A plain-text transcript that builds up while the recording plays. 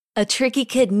A Tricky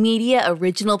Kid Media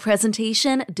original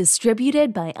presentation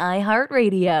distributed by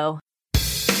iHeartRadio.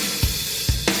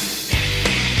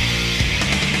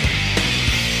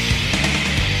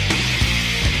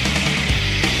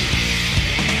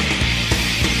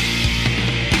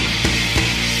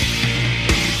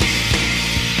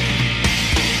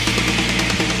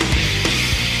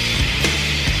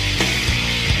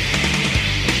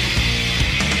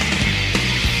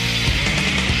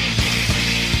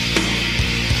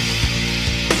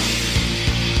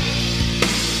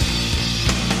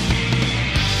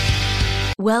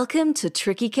 Welcome to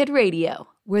Tricky Kid Radio,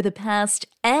 where the past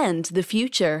and the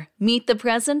future meet the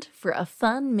present for a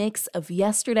fun mix of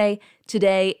yesterday,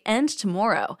 today, and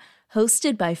tomorrow,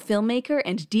 hosted by filmmaker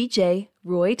and DJ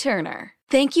Roy Turner.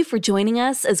 Thank you for joining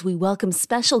us as we welcome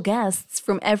special guests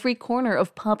from every corner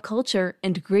of pop culture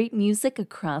and great music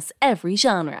across every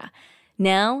genre.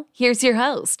 Now, here's your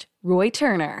host, Roy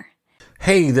Turner.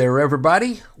 Hey there,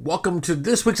 everybody. Welcome to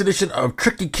this week's edition of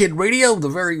Tricky Kid Radio, the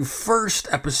very first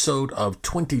episode of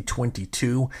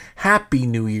 2022. Happy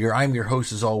New Year. I'm your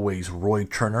host, as always, Roy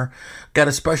Turner. Got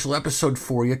a special episode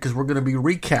for you because we're going to be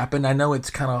recapping. I know it's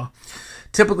kind of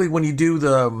typically when you do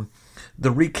the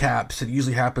recaps, it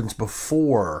usually happens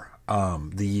before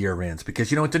the year ends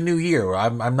because, it's a new year.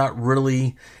 I'm not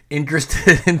really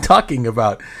interested in talking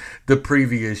about the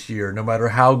previous year, no matter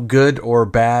how good or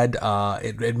bad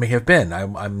it may have been.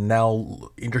 I'm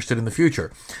now interested in the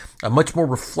future. I'm much more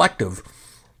reflective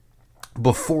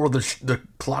before the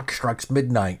clock strikes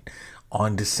midnight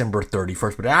on December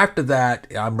 31st. But after that,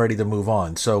 I'm ready to move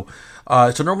on. So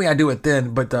normally I do it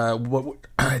then, but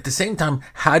at the same time,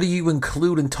 how do you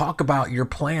include and talk about your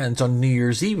plans on New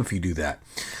Year's Eve if you do that?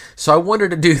 So I wanted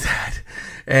to do that.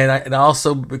 And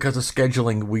also because of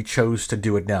scheduling, we chose to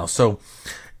do it now. So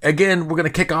again, we're going to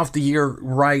kick off the year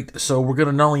right. So we're going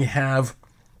to not only have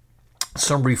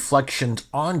some reflections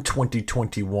on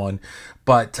 2021,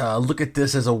 but look at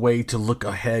this as a way to look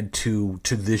ahead to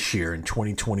this year in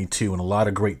 2022, and a lot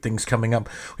of great things coming up.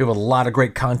 We have a lot of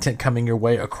great content coming your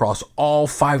way across all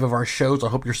 5 of our shows. I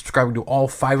hope you're subscribing to all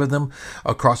 5 of them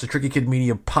across the Tricky Kid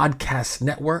Media Podcast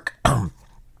Network.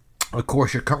 Of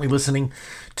course, you're currently listening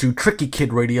to Tricky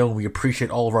Kid Radio, and we appreciate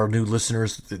all of our new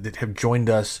listeners that have joined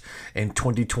us in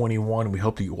 2021. We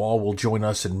hope that you all will join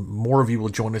us, and more of you will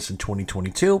join us in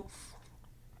 2022.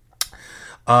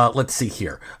 Let's see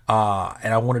here.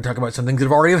 And I want to talk about some things that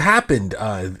have already happened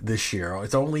this year.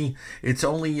 It's only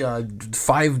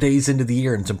 5 days into the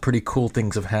year, and some pretty cool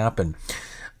things have happened.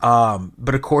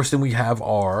 But of course, then we have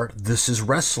our This Is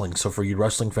Wrestling. So for you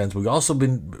wrestling fans, we've also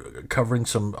been covering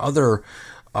some other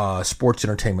sports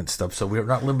entertainment stuff. So we're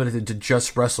not limited to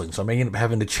just wrestling. So I may end up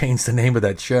having to change the name of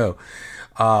that show.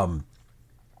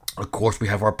 Of course, we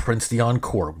have our Prince the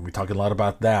Encore. We're talking a lot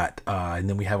about that. And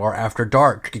then we have our After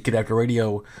Dark, Tricky Kid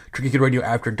Radio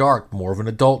After Dark, more of an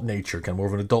adult nature, kind of more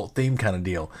of an adult theme kind of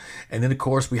deal. And then, of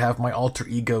course, we have my alter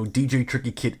ego, DJ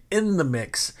Tricky Kid, in the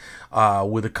mix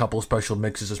with a couple of special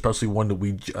mixes, especially one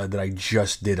that I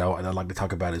just did. I'd like to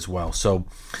talk about as well. So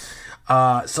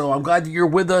I'm glad that you're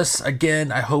with us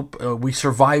again. I hope we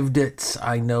survived it.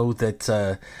 I know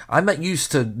that I'm not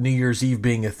used to New Year's Eve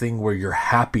being a thing where you're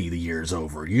happy the year's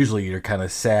over. Usually you're kind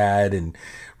of sad and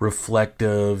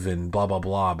reflective and blah, blah,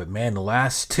 blah. But man, the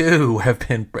last 2 have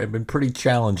been pretty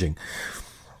challenging.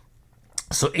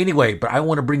 So anyway, but I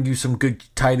want to bring you some good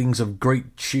tidings of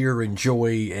great cheer and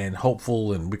joy and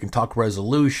hopeful, and we can talk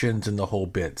resolutions and the whole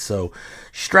bit. So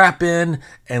strap in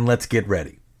and let's get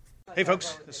ready. Hey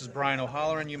folks, this is Brian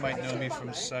O'Halloran. You might know me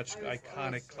from such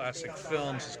iconic classic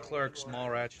films as Clerks,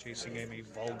 Mallrats, Chasing Amy,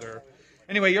 Vulgar.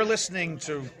 Anyway, you're listening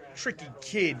to Tricky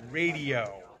Kid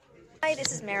Radio. Hi,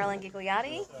 this is Marilyn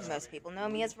Gigliotti. Most people know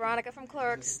me as Veronica from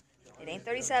Clerks. It ain't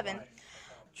 37.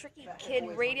 Tricky Kid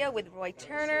Radio with Roy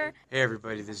Turner. Hey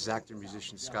everybody, this is actor and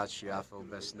musician Scott Schiaffo,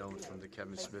 best known from the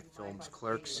Kevin Smith films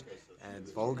Clerks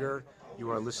and Vulgar.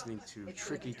 You are listening to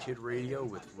Tricky Kid Radio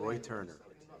with Roy Turner.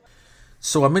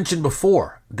 So I mentioned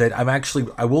before that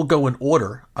I will go in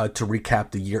order to recap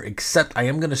the year, except I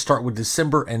am going to start with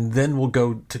December and then we'll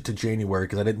go to January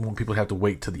because I didn't want people to have to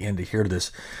wait till the end to hear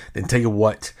this and tell you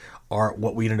what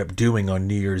we ended up doing on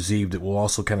New Year's Eve that will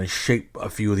also kind of shape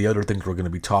a few of the other things we're going to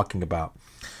be talking about.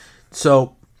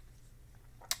 So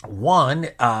one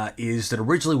is that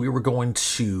originally we were going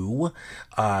to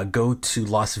go to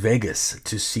Las Vegas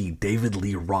to see David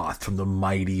Lee Roth from the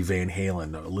mighty Van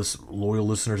Halen. Loyal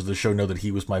listeners of the show know that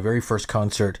he was my very first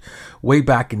concert way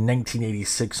back in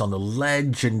 1986 on the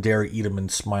legendary Eat 'em and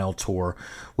Smile tour,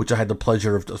 which I had the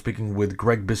pleasure of speaking with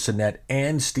Greg Bissonette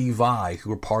and Steve Vai,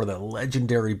 who were part of that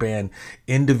legendary band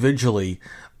individually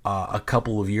a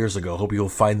couple of years ago. Hope you'll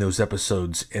find those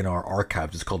episodes in our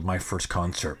archives. It's called My First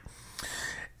Concert.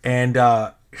 And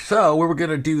so we were going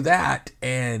to do that.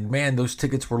 And man, those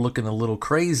tickets were looking a little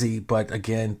crazy. But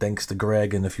again, thanks to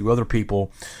Greg and a few other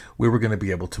people, we were going to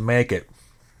be able to make it.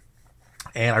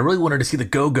 And I really wanted to see the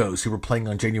Go-Go's who were playing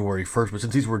on January 1st. But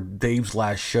since these were Dave's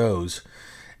last shows,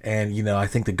 and, you know, I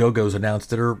think the Go-Go's announced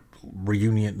their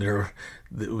reunion,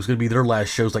 it was going to be their last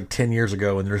shows like 10 years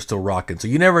ago, and they're still rocking. So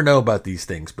you never know about these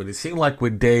things. But it seemed like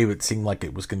with Dave, it seemed like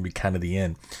it was going to be kind of the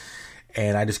end.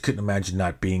 And I just couldn't imagine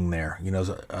not being there. You know,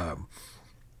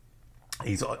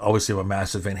 he's obviously a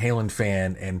massive Van Halen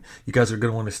fan, and you guys are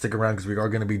going to want to stick around because we are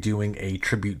going to be doing a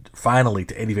tribute finally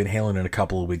to Eddie Van Halen in a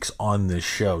couple of weeks on this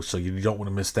show. So you don't want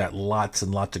to miss that. Lots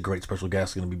and lots of great special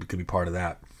guests are going to be part of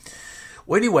that.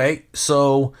 Well, anyway,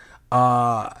 so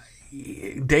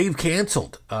Dave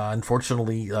canceled.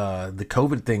 Unfortunately, the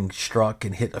COVID thing struck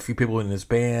and hit a few people in his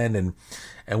band,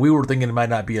 and we were thinking it might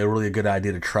not be a really good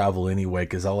idea to travel anyway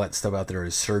because all that stuff out there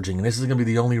is surging. And this is going to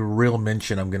be the only real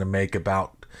mention I'm going to make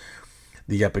about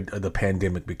the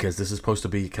pandemic, because this is supposed to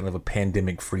be kind of a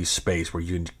pandemic-free space where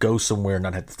you can go somewhere and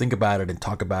not have to think about it and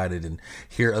talk about it and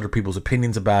hear other people's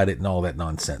opinions about it and all that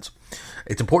nonsense.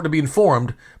 It's important to be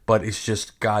informed, but it's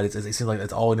just, God, it seems like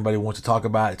that's all anybody wants to talk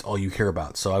about. It's all you hear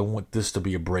about. So I want this to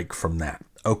be a break from that.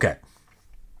 Okay.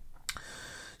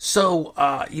 So,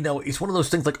 you know, it's one of those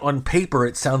things, like on paper,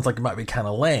 it sounds like it might be kind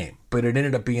of lame, but it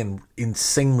ended up being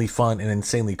insanely fun and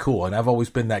insanely cool. And I've always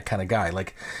been that kind of guy.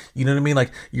 Like, you know what I mean? Like,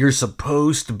 you're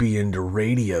supposed to be into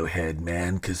Radiohead,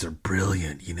 man, because they're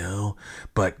brilliant, you know?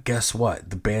 But guess what?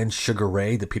 The band Sugar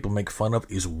Ray that people make fun of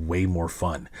is way more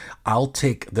fun. I'll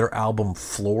take their album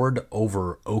Floored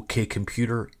over OK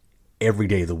Computer every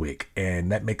day of the week.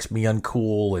 And that makes me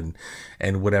uncool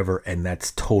and whatever. And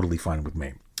that's totally fine with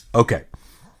me. Okay.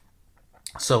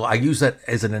 So I use that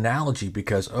as an analogy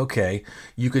because, okay,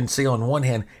 you can say on one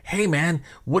hand, hey, man,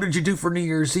 what did you do for New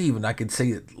Year's Eve? And I could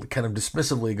say it kind of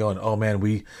dismissively going, oh, man,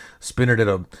 we spent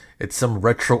it at some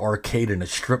retro arcade in a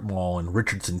strip mall in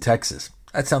Richardson, Texas.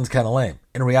 That sounds kind of lame.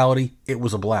 In reality, it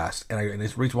was a blast. And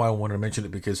it's the reason why I wanted to mention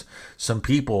it, because some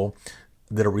people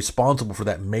that are responsible for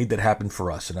that made that happen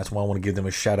for us. And that's why I want to give them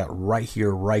a shout out right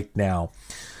here, right now.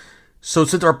 So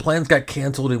since our plans got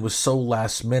canceled, it was so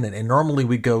last minute. And normally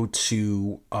we go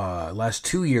to, last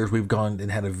 2 years, we've gone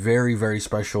and had a very, very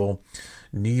special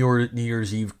New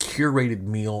Year's Eve curated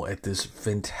meal at this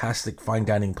fantastic fine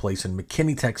dining place in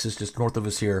McKinney, Texas, just north of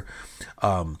us here,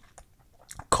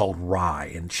 called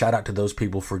Rye. And shout out to those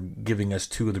people for giving us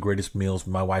two of the greatest meals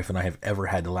my wife and I have ever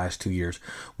had the last 2 years.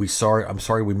 I'm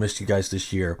sorry we missed you guys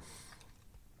this year,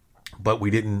 but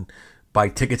we didn't buy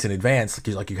tickets in advance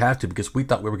like you have to, because we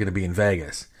thought we were going to be in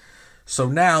Vegas. So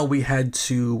now we had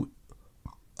to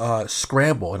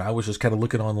scramble, and I was just kind of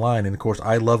looking online, and of course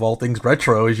I love all things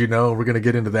retro, as you know. We're going to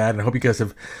get into that, and I hope you guys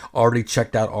have already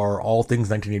checked out our All Things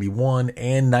 1981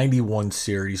 and 91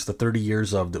 series, the 30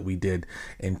 years of that we did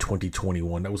in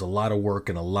 2021. That was a lot of work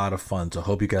and a lot of fun, so I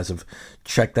hope you guys have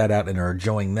checked that out and are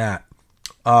enjoying that.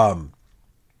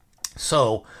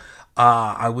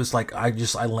 I was like, I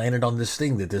landed on this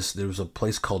thing that there's a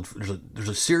place called, there's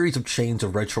a series of chains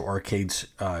of retro arcades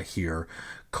here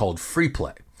called Free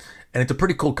Play. And it's a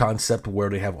pretty cool concept where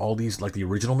they have all these, like the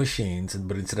original machines,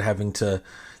 but instead of having to,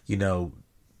 you know,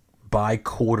 buy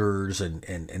quarters and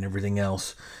everything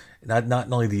else,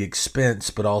 not only the expense,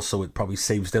 but also it probably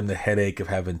saves them the headache of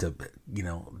having to, you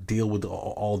know, deal with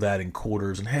all that in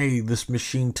quarters. And hey, this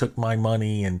machine took my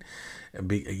money, and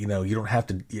you know, you don't have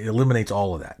to. It eliminates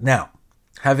all of that. Now,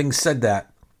 having said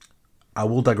that, I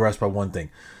will digress by one thing.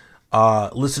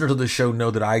 Listeners of the show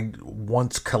know that I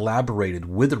once collaborated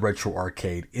with the Retro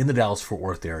Arcade in the Dallas-Fort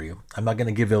Worth area. I'm not going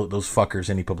to give those fuckers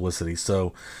any publicity.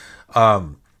 So,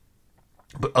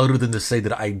 but other than to say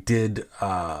that I did,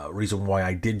 reason why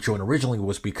I did join originally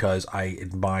was because I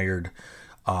admired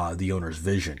the owner's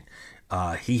vision.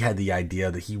 He had the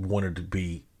idea that he wanted to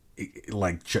be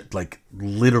like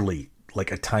literally like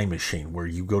a time machine, where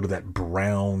you go to that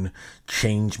brown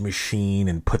change machine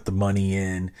and put the money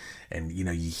in, and you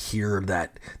know, you hear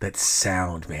that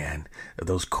sound, man, of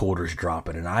those quarters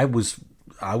dropping. And I was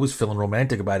feeling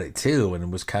romantic about it too, and it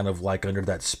was kind of like under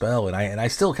that spell, and I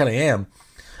still kind of am,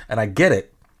 and I get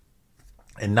it.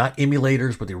 And not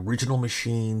emulators, but the original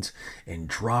machines, and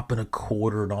dropping a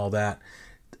quarter and all that.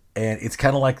 And it's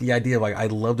kind of like the idea of, like, I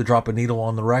love to drop a needle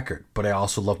on the record, but I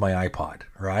also love my iPod,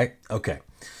 right? Okay.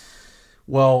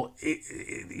 Well,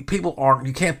 people aren't,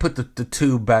 you can't put the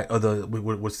tube back, or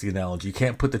what's the analogy? You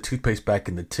can't put the toothpaste back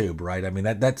in the tube, right? I mean,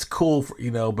 that's cool,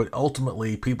 you know, but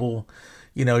ultimately people,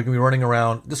 you know, you can be running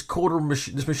around, this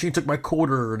machine took my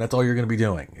quarter, and that's all you're going to be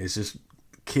doing. It's just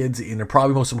kids, and they're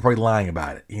probably most of them are probably lying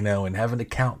about it, and having to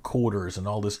count quarters and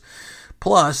all this.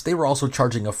 Plus, they were also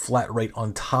charging a flat rate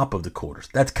on top of the quarters.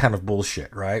 That's kind of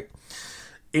bullshit, right?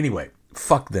 Anyway,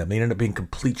 fuck them. They ended up being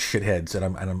complete shitheads,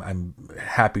 and I'm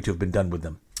happy to have been done with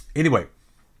them. Anyway,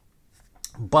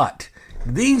 but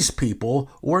these people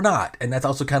were not, and that's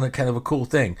also kind of a cool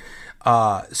thing.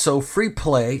 So Free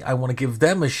Play, I want to give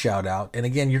them a shout out. And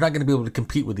again, you're not going to be able to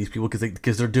compete with these people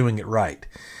because they're doing it right.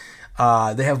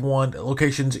 They have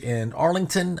locations in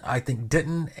Arlington, I think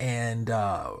Denton, and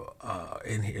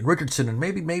in Richardson, and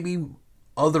maybe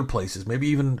other places, maybe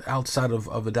even outside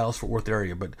of the Dallas-Fort Worth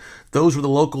area. But those were the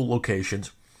local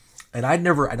locations. And I'd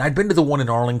been to the one in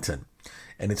Arlington,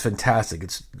 and it's fantastic.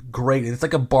 It's great. It's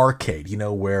like a barcade,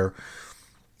 where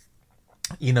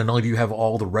not only do you have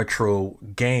all the retro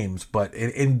games, but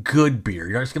in good beer.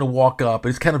 You're not just going to walk up.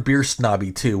 It's kind of beer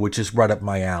snobby too, which is right up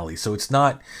my alley. So it's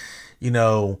not,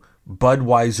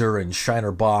 Budweiser and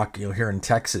Shiner Bock, here in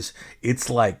Texas. It's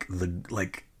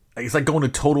it's like going to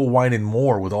Total Wine and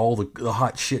More with all the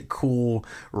hot shit, cool,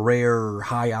 rare,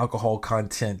 high alcohol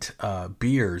content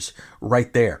beers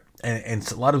right there. And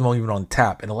a lot of them aren't even on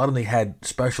tap. And a lot of them they had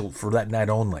special for that night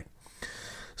only.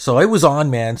 So it was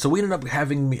on, man. So we ended up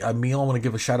having a meal. I want to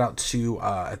give a shout out to,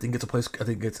 I think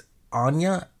it's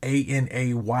Anya,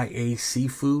 Anaya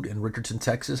Seafood in Richardson,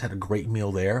 Texas. Had a great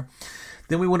meal there.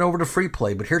 Then we went over to Free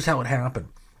Play, but here's how it happened.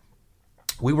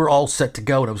 We were all set to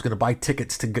go, and I was going to buy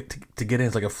tickets to get in.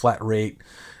 It's like a flat rate.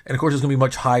 And, of course, it's going to be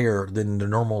much higher than the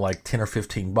normal, like, $10 or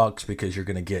 $15 because you're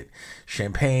going to get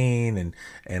champagne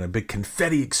and a big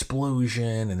confetti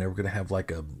explosion, and they were going to have,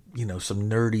 like, some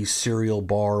nerdy cereal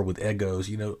bar with Eggos,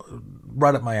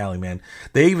 right up my alley, man.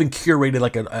 They even curated,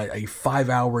 like, a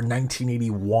 5-hour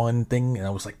 1981 thing, and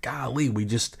I was like, golly, we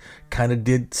just kind of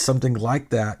did something like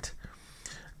that.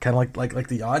 Kind of like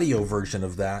the audio version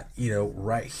of that,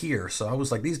 right here. So I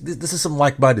was like, this is some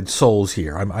like-minded souls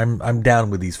here. I'm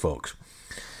down with these folks.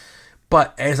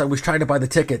 But as I was trying to buy the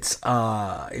tickets,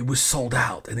 it was sold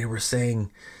out, and they were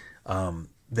saying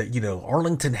that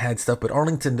Arlington had stuff, but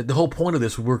Arlington. The whole point of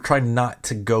this, we're trying not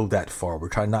to go that far. We're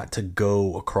trying not to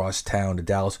go across town to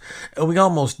Dallas, and we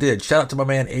almost did. Shout out to my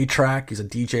man A-Track. He's a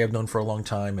DJ I've known for a long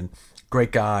time, and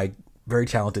great guy, very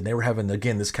talented. They were having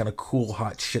again this kind of cool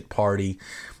hot shit party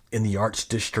in the Arts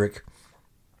District,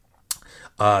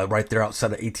 right there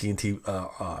outside of AT&T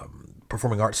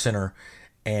Performing Arts Center,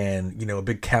 and a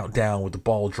big countdown with the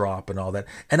ball drop and all that,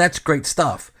 and that's great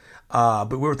stuff. But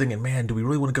we were thinking, man, do we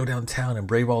really want to go downtown and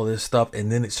brave all this stuff? And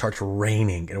then it starts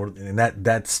raining, and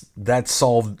that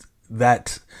solved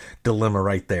that dilemma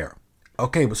right there.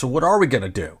 Okay, but so what are we gonna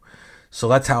do? So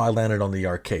that's how I landed on the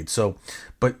arcade. So,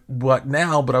 but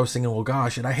I was thinking, well,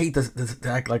 gosh, and I hate to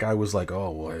act like I was like,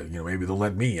 oh, well, maybe they'll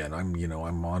let me in. I'm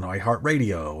on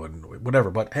iHeartRadio and whatever.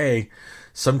 But hey,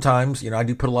 sometimes, I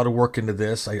do put a lot of work into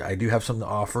this. I do have something to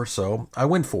offer, so I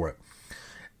went for it.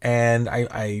 And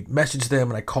I messaged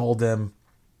them and I called them.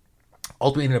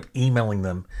 Ultimately ended up emailing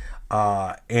them.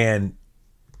 And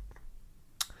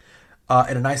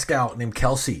a nice gal named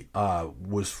Kelsey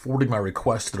was forwarding my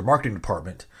request to the marketing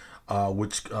department,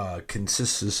 which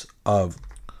consists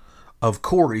of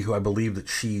Corey, who I believe that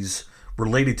she's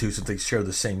related to since they share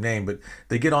the same name. But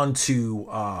they get on to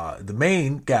the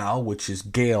main gal, which is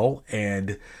Gail,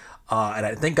 and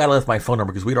I think I left my phone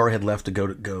number because we'd already had left to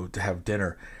go to have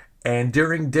dinner. And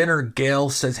during dinner,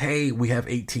 Gail says, hey, we have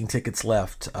 18 tickets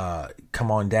left. Come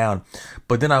on down.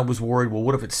 But then I was worried, well,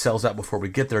 what if it sells out before we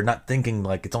get there? Not thinking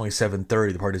like it's only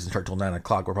 7:30. The party doesn't start till 9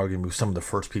 o'clock. We're probably going to move some of the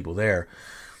first people there.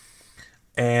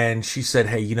 And she said,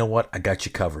 hey, you know what? I got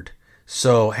you covered.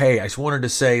 So, hey, I just wanted to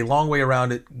say, long way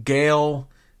around it, Gail,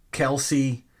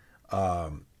 Kelsey,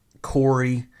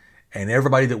 Corey, and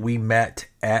everybody that we met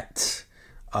at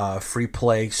Free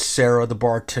Play, Sarah, the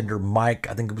bartender, Mike,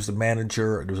 I think it was the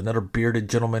manager. There was another bearded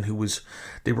gentleman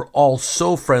they were all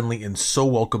so friendly and so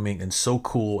welcoming and so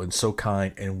cool and so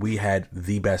kind, and we had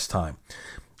the best time.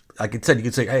 Like I said, you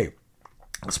could say, hey,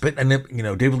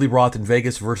 David Lee Roth in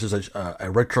Vegas versus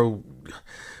a retro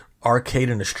arcade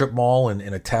in a strip mall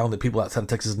in a town that people outside of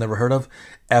Texas have never heard of.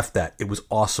 F that. It was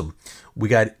awesome. We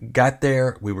got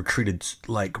there. We were treated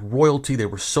like royalty. They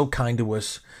were so kind to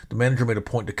us. The manager made a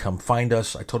point to come find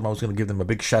us. I told him I was going to give them a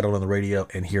big shout out on the radio,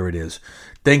 and here it is.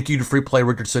 Thank you to Free Play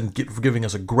Richardson for giving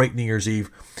us a great New Year's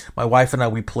Eve. My wife and I,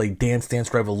 we played Dance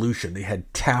Dance Revolution. They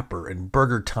had Tapper and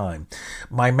Burger Time.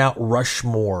 My Mount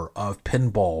Rushmore of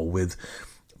pinball with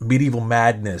Medieval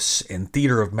Madness and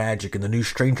Theater of Magic and the new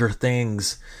Stranger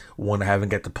Things one I haven't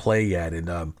got to play yet.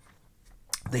 And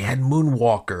they had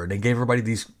Moonwalker, and they gave everybody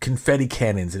these confetti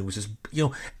cannons, and it was just,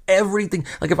 everything.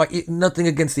 Like, nothing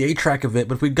against the 8-track event,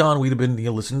 but if we'd gone, we'd have been,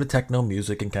 listening to techno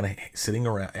music and kind of sitting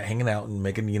around, hanging out and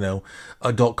making,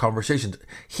 adult conversations.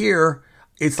 Here,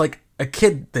 it's like a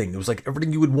kid thing. It was like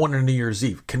everything you would want on New Year's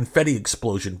Eve. Confetti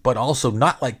explosion, but also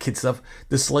not like kid stuff.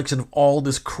 The selection of all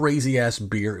this crazy ass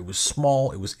beer. It was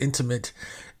small, it was intimate,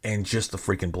 and just a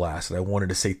freaking blast. And I wanted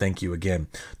to say thank you again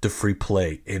to Free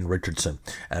Play in Richardson.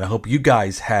 And I hope you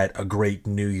guys had a great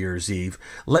New Year's Eve.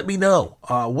 Let me know.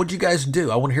 What'd you guys do?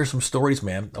 I want to hear some stories,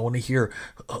 man. I want to hear.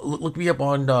 Look me up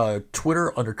on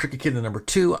Twitter under Tricky Kid the number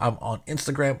 2. I'm on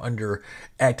Instagram under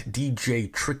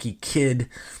 @DJ Tricky Kid.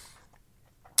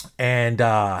 And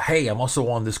hey, I'm also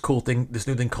on this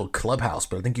new thing called Clubhouse,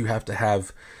 but I think you have to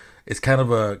have, it's kind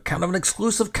of an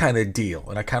exclusive kind of deal,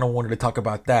 and I kind of wanted to talk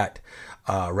about that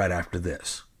right after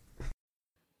this.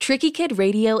 Tricky Kid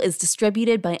Radio is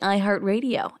distributed by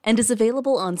iHeartRadio and is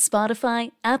available on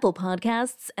Spotify, Apple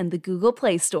Podcasts, and the Google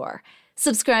Play Store.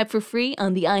 Subscribe for free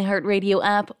on the iHeartRadio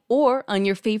app or on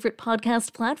your favorite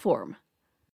podcast platform.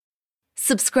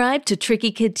 Subscribe to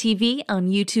Tricky Kid TV on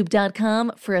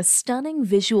YouTube.com for a stunning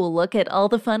visual look at all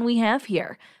the fun we have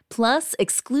here, plus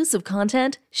exclusive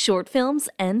content, short films,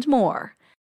 and more.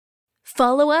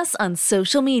 Follow us on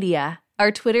social media.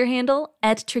 Our Twitter handle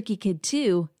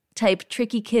 @TrickyKid2, type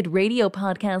Tricky Kid Radio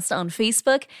Podcast on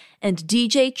Facebook, and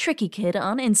DJ Tricky Kid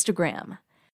on Instagram.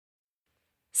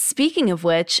 Speaking of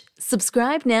which,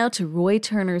 subscribe now to Roy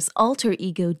Turner's alter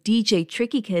ego DJ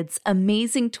Tricky Kid's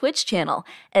amazing Twitch channel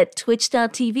at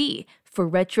twitch.tv for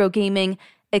retro gaming,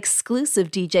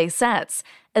 exclusive DJ sets,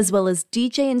 as well as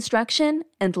DJ instruction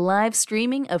and live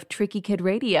streaming of Tricky Kid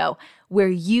Radio, where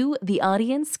you, the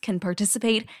audience, can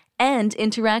participate and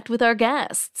interact with our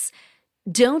guests.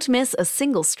 Don't miss a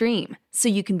single stream, so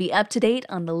you can be up to date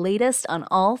on the latest on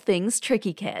all things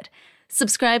Tricky Kid.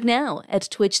 Subscribe now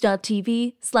at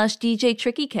twitch.tv/DJ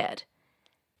Tricky Kid.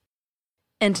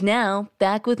 And now,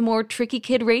 back with more Tricky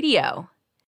Kid Radio.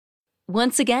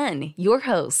 Once again, your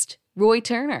host, Roy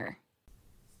Turner.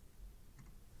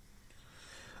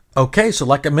 Okay, so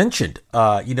like I mentioned,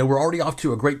 we're already off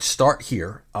to a great start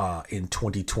here in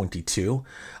 2022.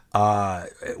 Not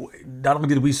only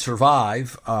did we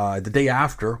survive, the day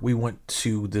after, we went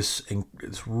to this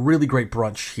really great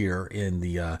brunch here in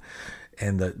the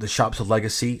Shops of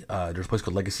Legacy. There's a place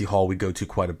called Legacy Hall we go to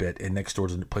quite a bit, and next door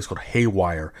is a place called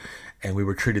Haywire, and we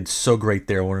were treated so great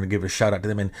there. I wanted to give a shout out to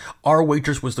them, and our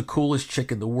waitress was the coolest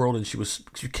chick in the world, and she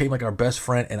came like our best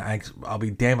friend, and I'll be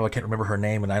damned if I can't remember her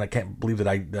name, and I can't believe that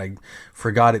I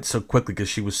forgot it so quickly, because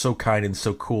she was so kind and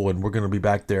so cool, and we're going to be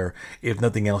back there, if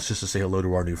nothing else, just to say hello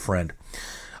to our new friend.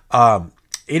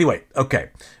 Anyway, okay.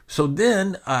 So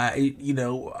then, I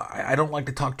don't like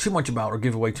to talk too much about or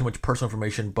give away too much personal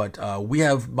information, but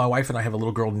my wife and I have a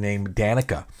little girl named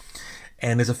Danica.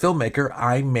 And as a filmmaker,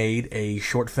 I made a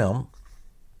short film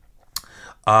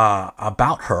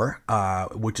about her,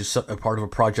 which is a part of a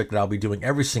project that I'll be doing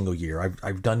every single year.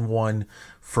 I've done one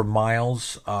for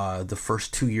Miles the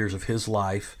first 2 years of his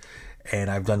life, and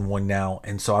I've done one now.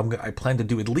 And so I plan to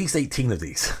do at least 18 of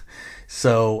these.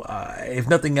 So if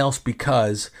nothing else,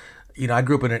 because I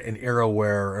grew up in an era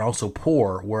and also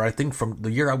poor, where I think from the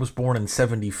year I was born in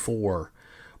 1974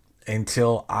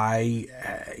 until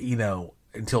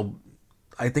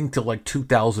till like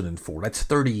 2004, that's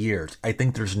 30 years. I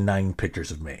think there's 9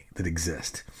 pictures of me that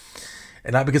exist.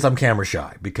 And not because I'm camera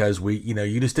shy, because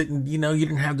you just didn't, you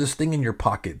didn't have this thing in your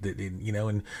pocket that,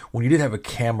 and when you did have a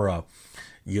camera,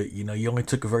 you only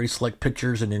took very select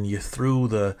pictures, and then you threw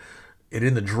it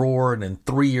in the drawer, and then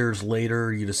 3 years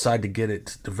later you decide to get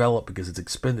it developed because it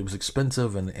was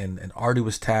expensive and an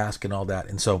arduous task and all that.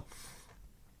 And so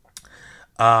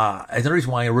another reason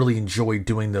why I really enjoy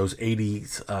doing those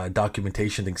 80s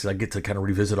documentation things is I get to kind of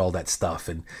revisit all that stuff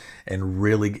and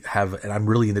really and I'm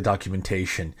really into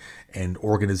documentation and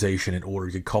organization and order.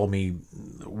 You could call me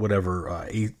whatever,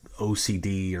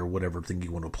 OCD or whatever thing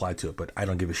you want to apply to it, but I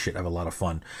don't give a shit. I have a lot of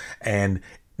fun. And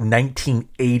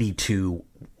 1982,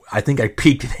 I think I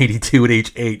peaked in 82 at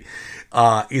age 8,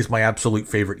 is my absolute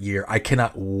favorite year. I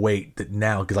cannot wait that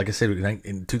now, because like I said,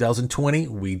 in 2020,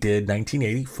 we did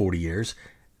 1980, 40 years.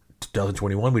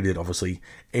 2021, we did obviously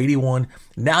 81.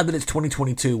 Now that it's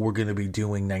 2022, we're going to be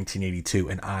doing 1982,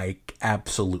 and I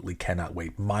absolutely cannot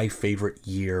wait. My favorite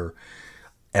year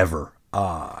ever.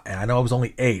 And I know I was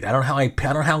only 8. I don't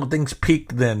know how things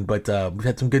peaked then, but we've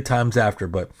had some good times after,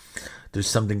 but there's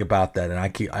something about that, and I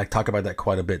talk about that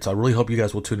quite a bit. So I really hope you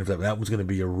guys will tune in for that. That one's going to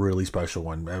be a really special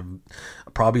one.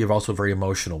 Probably also a very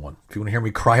emotional one. If you want to hear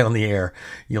me cry on the air,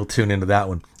 you'll tune into that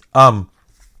one.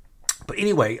 But But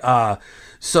anyway,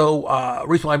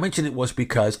 reason why I mentioned it was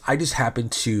because I just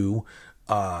happened to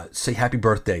say happy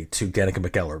birthday to Danica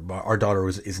McKellar. Our daughter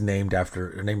is named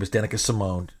after, her name is Danica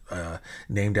Simone,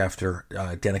 named after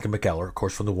Danica McKellar, of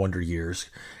course, from the Wonder Years,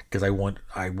 because I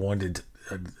wanted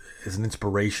as an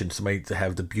inspiration somebody to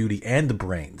have the beauty and the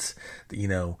brains,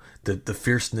 the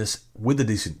fierceness with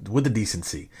the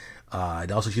decency.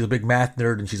 And also, she's a big math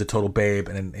nerd, and she's a total babe.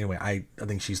 And anyway, I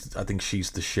think she's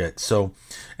the shit. So,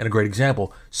 and a great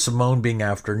example, Simone being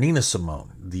after Nina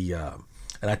Simone,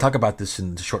 and I talk about this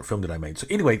in the short film that I made. So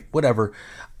anyway, whatever.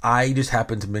 I just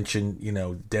happened to mention,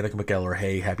 Danica McKellar,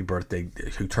 hey, happy birthday,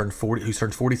 who turns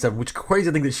 47, which is crazy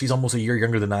to think that she's almost a year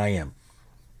younger than I am.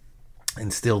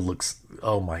 And still looks,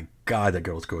 oh my God, that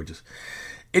girl's gorgeous.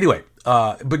 Anyway,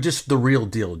 but just the real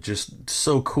deal, just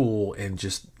so cool, and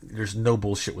just, there's no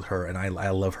bullshit with her, and I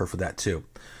love her for that too.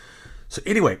 So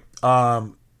anyway,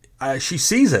 she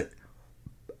sees it.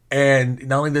 And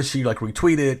not only does she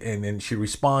retweet it, and then she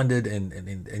responded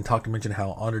and talked to mention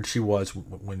how honored she was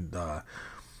when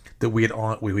that we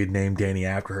had named Danny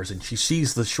after her. And she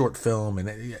sees the short film,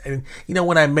 and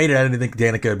when I made it, I didn't think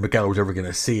Danica McKellar was ever going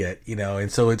to see it, And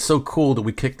so it's so cool that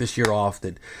we kicked this year off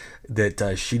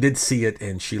that she did see it,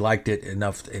 and she liked it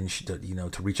enough, and she,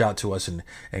 to reach out to us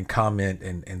and comment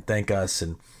and thank us,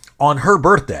 and on her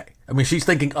birthday. I mean, she's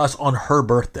thanking us on her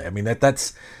birthday. I mean,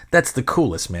 that's the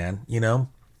coolest, man.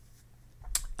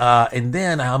 And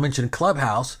then I'll mention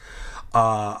Clubhouse.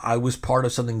 I was part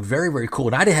of something very, very cool,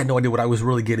 and I had no idea what I was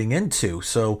really getting into.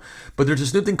 But there's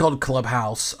this new thing called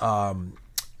Clubhouse. I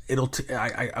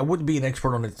wouldn't be an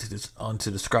expert on it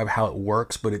to describe how it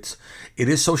works, but it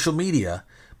is social media.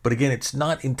 But again, it's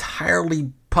not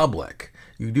entirely public.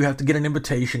 You do have to get an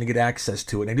invitation to get access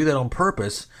to it, and I do that on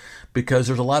purpose because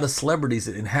there's a lot of celebrities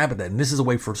that inhabit that, and this is a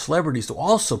way for celebrities to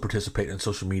also participate in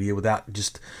social media without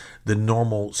just the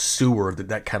normal sewer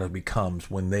that kind of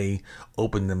becomes when they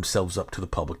open themselves up to the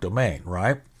public domain,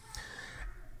 right?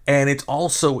 And it's all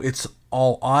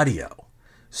audio,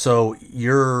 so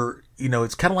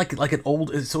it's kind of like an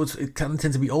old. So it kind of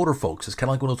tends to be older folks. It's kind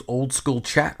of like one of those old school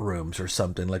chat rooms or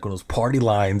something, like one of those party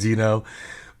lines,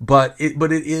 But it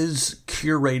is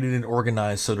curated and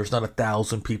organized, so there's not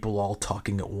 1,000 people all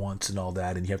talking at once and all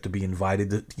that, and you have to be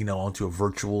invited onto a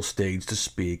virtual stage to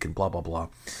speak and blah blah blah.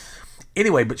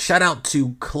 Anyway, but shout out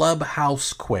to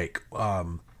Clubhouse Quake,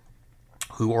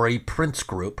 who are a Prince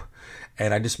group,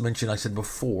 and I said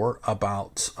before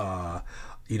about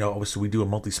obviously we do a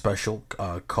monthly special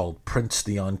called Prince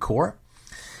the Encore,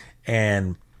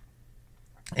 and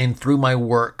through my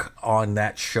work on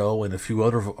that show and a few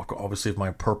other, obviously, of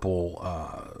my Purple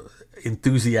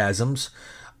enthusiasms,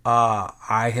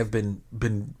 I have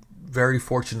been very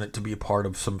fortunate to be a part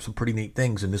of some pretty neat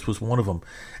things, and this was one of them.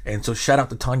 And so shout out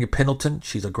to Tanya Pendleton.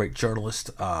 She's a great journalist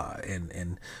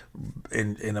and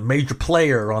a major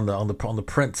player on the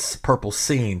Prince Purple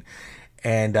scene.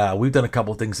 And we've done a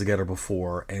couple of things together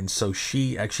before, and so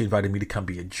she actually invited me to come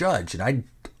be a judge. And I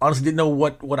honestly didn't know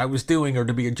what I was doing or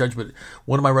to be a judge, but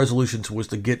one of my resolutions was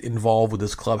to get involved with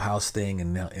this Clubhouse thing,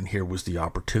 and here was the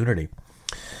opportunity.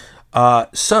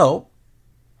 So,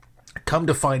 come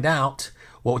to find out,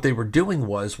 what they were doing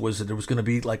was that there was going to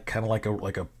be kind of like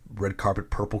a red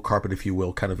carpet, purple carpet, if you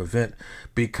will, kind of event,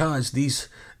 because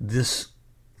this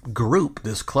group,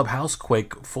 this Clubhouse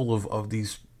Quake, full of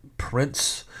these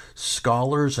Prince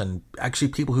scholars and actually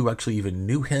people who actually even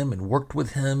knew him and worked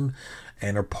with him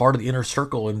and are part of the inner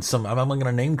circle, and I'm not going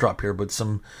to name drop here, but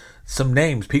some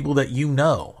names, people that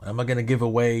I'm not going to give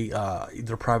away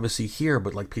their privacy here,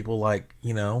 but like people like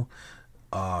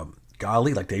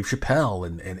golly, like Dave Chappelle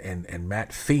and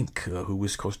Matt Fink, who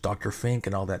was Coach Dr. Fink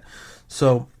and all that.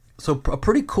 So a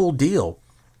pretty cool deal,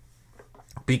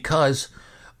 because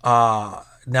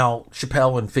now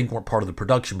Chappelle and Fink weren't part of the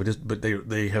production, but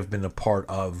they have been a part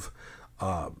of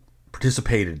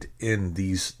participated in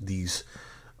these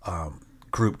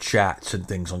group chats and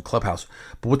things on Clubhouse.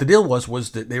 But what the deal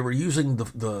was that they were using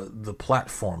the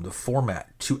platform, the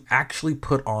format, to actually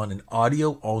put on an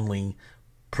audio only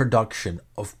production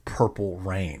of Purple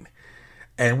Rain.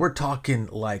 And we're talking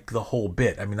like the whole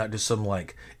bit. I mean, not just some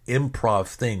like improv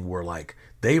thing where like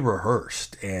they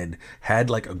rehearsed and had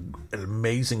like an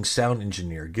amazing sound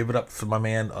engineer. Give it up for my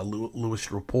man, Louis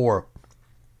Rapport,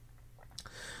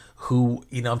 who,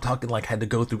 I'm talking like had to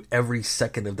go through every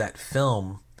second of that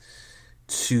film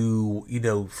to,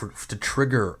 to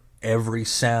trigger every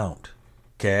sound.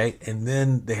 Okay. And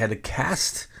then they had to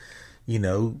cast,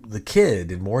 the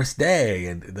kid and Morris Day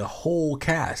and the whole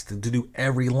cast to do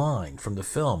every line from the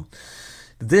film.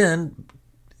 Then,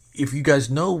 if you guys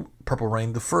know Purple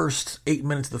Rain, the first 8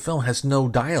 minutes of the film has no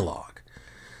dialogue.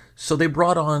 So they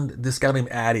brought on this guy named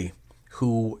Addie,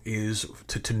 who is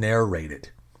to narrate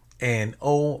it. And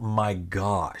oh my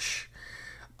gosh,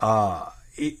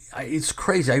 it's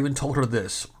crazy. I even told her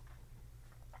this.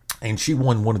 And she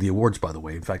won one of the awards, by the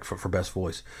way, in fact, for Best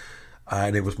Voice.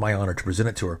 And it was my honor to present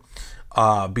it to her.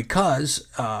 Because,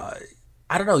 I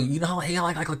don't know, you know how, hey,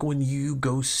 like when you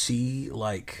go see,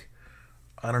 like,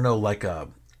 I don't know, like a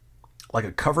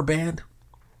cover band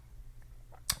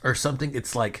or something,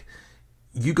 it's like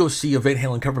you go see a Van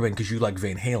Halen cover band because you like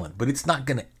Van Halen, but it's not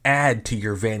going to add to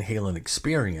your Van Halen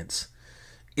experience.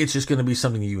 It's just going to be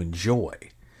something you enjoy.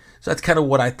 So that's kind of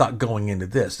what I thought going into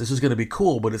this. This is going to be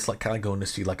cool, but it's like kind of going to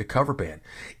see like a cover band.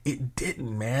 It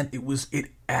didn't, man.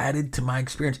 It added to my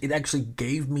experience. It actually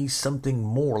gave me something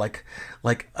more, like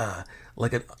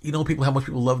you know, how much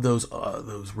people love those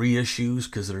reissues,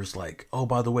 because there's like, oh,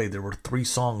 by the way, there were 3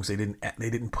 songs they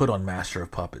didn't put on Master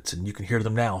of Puppets, and you can hear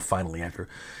them now finally after,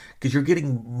 because you're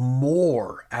getting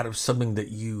more out of something that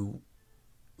you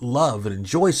love and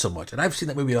enjoy so much. And I've seen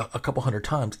that movie a couple hundred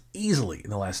times easily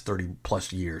in the last 30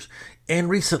 plus years and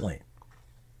recently.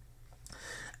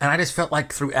 And I just felt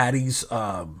like through Addie's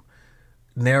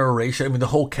narration, I mean, the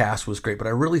whole cast was great, but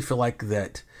I really feel like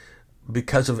that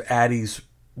because of Addie's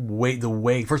the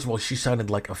way, first of all, she sounded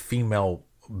like a female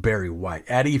Barry White.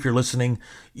 Addie, if you're listening,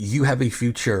 you have a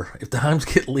future. If the times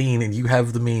get lean and you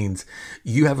have the means,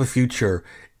 you have a future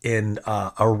in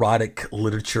erotic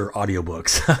literature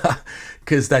audiobooks,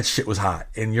 because that shit was hot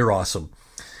and you're awesome.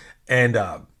 And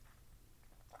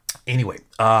anyway,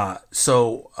 but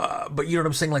you know what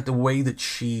I'm saying, like the way that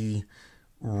she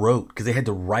wrote, because they had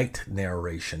to write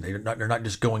narration, they're not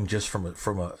just going just from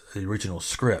the original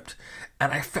script,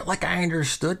 and I felt like I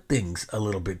understood things a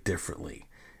little bit differently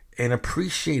and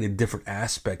appreciated different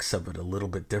aspects of it a little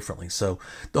bit differently. So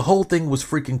the whole thing was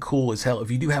freaking cool as hell. If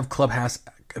you do have Clubhouse,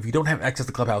 if you don't have access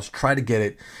to Clubhouse, try to get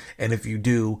it. And if you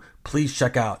do, please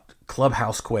check out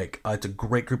Clubhouse Quake. It's a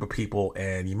great group of people,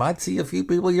 and you might see a few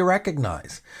people you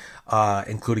recognize,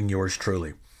 including yours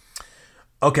truly.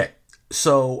 Okay,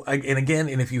 so,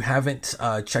 and if you haven't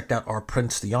checked out our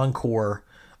Prince the Encore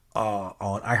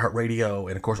on iHeartRadio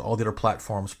and of course all the other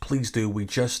platforms, please do.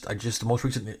 The most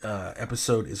recent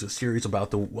episode is a series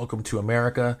about the Welcome to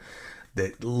America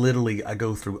that literally I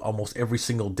go through almost every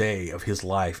single day of his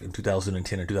life in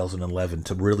 2010 and 2011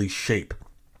 to really shape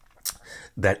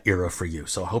that era for you.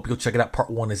 So I hope you'll check it out. Part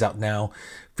 1 is out now,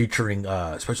 featuring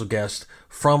special guests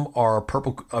from our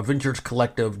Purple Avengers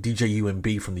Collective, DJ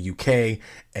UMB from the UK,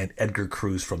 and Edgar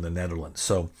Cruz from the Netherlands.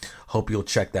 So hope you'll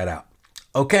check that out.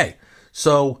 Okay,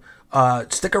 so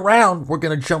stick around. We're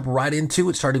going to jump right into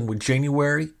it, starting with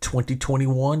January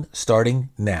 2021, starting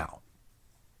now.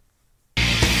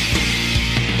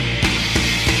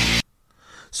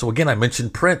 So again, I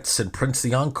mentioned Prince and Prince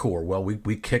the Encore. Well,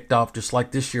 we kicked off, just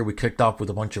like this year, we kicked off with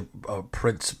a bunch of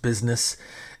Prince business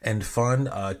and fun.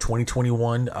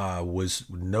 2021 was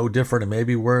no different, and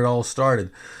maybe where it all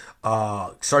started.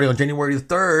 Starting on January the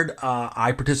 3rd,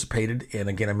 I participated, and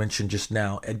again, I mentioned just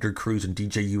now Edgar Cruz and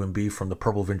DJ UMB from the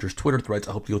Purple Avengers Twitter threads.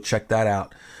 I hope you'll check that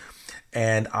out.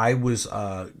 And I was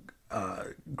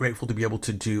grateful to be able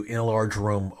to do In a Large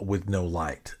Room with No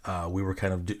Light. We were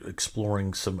kind of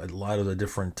exploring a lot of the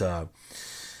different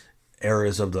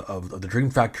eras of the Dream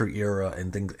Factory era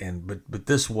and things. But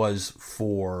this was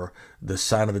for the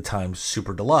Sign of the Times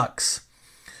Super Deluxe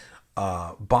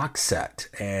box set,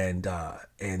 and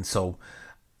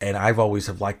I've always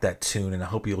have liked that tune, and I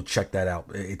hope you'll check that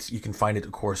out. You can find it,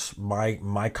 of course,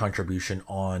 my contribution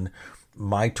on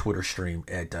my Twitter stream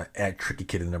at Tricky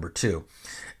Kid number 2.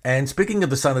 And speaking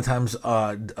of the Sign of the Times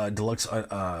deluxe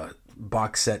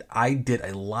box set, I did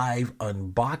a live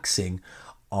unboxing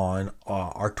on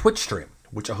our Twitch stream,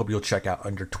 which I hope you'll check out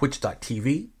under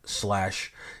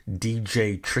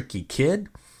twitch.tv/DJ Tricky Kid.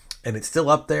 And it's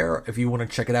still up there if you want to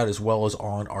check it out, as well as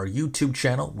on our YouTube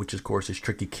channel, which of course is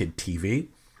Tricky Kid TV.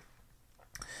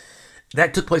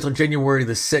 That took place on January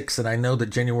the 6th, and I know that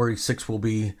January 6th will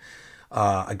be,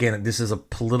 again, this is a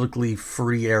politically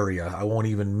free area. I won't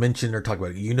even mention or talk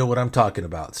about it. You know what I'm talking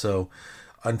about. So,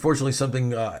 unfortunately,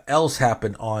 something else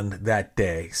happened on that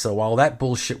day. So while that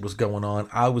bullshit was going on,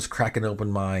 I was cracking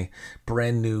open my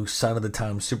brand new Sign of the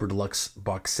Times Super Deluxe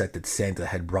box set that Santa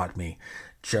had brought me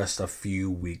just a few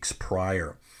weeks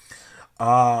prior.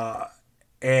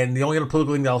 And the only other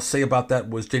political thing I'll say about that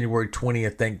was January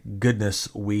 20th. Thank goodness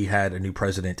we had a new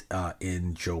president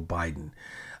in Joe Biden.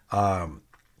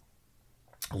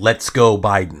 Let's go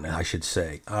Biden, I should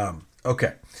say.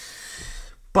 Okay.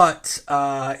 But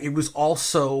it was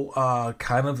also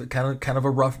kind of a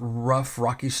rough,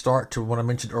 rocky start to what I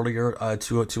mentioned earlier,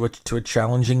 to a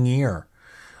challenging year.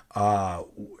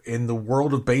 In the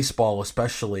world of baseball,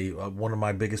 especially, one of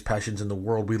my biggest passions in the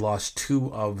world, we lost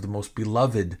two of the most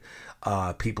beloved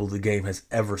people the game has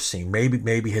ever seen.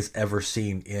 Maybe has ever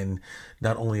seen, in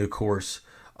not only, of course,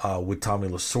 with Tommy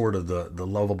Lasorda, the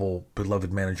lovable,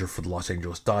 beloved manager for the Los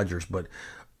Angeles Dodgers, but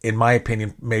in my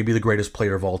opinion, maybe the greatest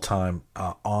player of all time,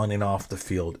 on and off the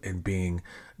field, and being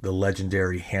the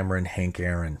legendary Hammerin' Hank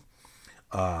Aaron.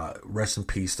 Rest in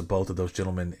peace to both of those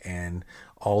gentlemen, and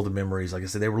all the memories. Like I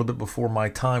said, they were a little bit before my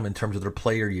time in terms of their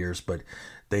player years, but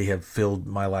they have filled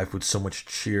my life with so much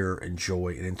cheer and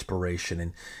joy and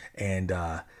inspiration. And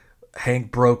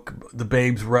Hank broke the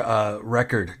Babe's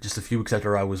record just a few weeks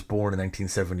after I was born in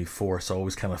 1974, so I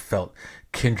always kind of felt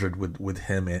kindred with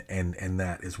him and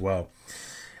that as well.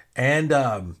 And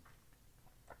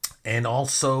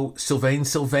also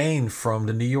Sylvain from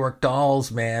the New York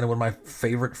Dolls, man. One of my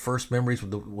favorite first memories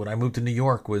when I moved to New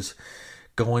York was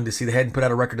going to see. They hadn't put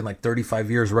out a record in like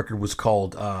 35 years. The record was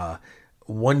called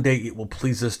One Day It Will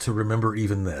Please Us to Remember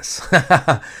Even This.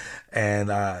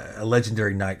 And a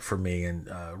legendary night for me. And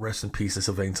rest in peace to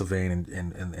Sylvain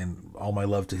and all my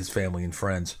love to his family and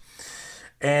friends.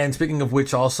 And speaking of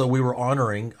which, also, we were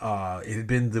honoring, it had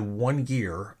been the 1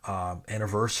 year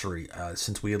anniversary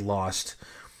since we had lost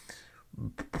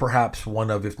perhaps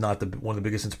one of the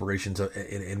biggest inspirations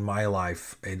in my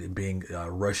life, and being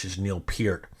Rush's Neil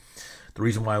Peart. The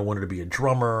reason why I wanted to be a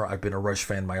drummer, I've been a Rush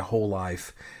fan my whole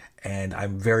life, and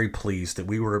I'm very pleased that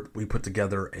we put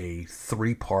together a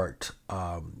 3-part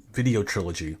video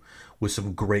trilogy with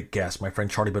some great guests. My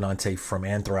friend Charlie Benante from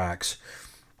Anthrax,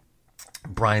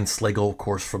 Brian Slagle, of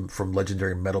course, from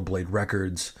legendary Metal Blade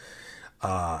Records,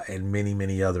 and many,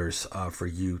 many others for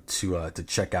you to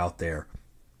check out there.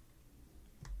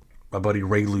 My buddy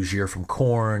Ray Luzier from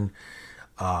Korn,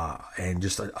 and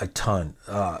just a ton.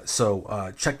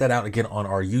 So check that out again on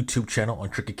our YouTube channel on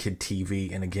Tricky Kid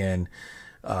TV. And again,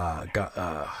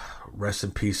 rest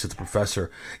in peace to the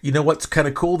professor. You know what's kind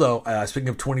of cool though? Speaking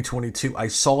of 2022, I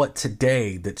saw it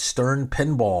today that Stern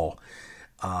Pinball.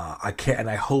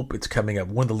 I hope it's coming up.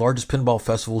 One of the largest pinball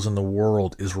festivals in the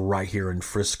world is right here in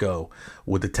Frisco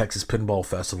with the Texas Pinball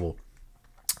Festival.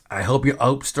 I hope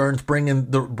Stern's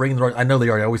bringing the. I know they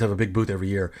are. They always have a big booth every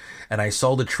year, and I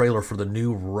saw the trailer for the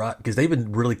new rut, because they've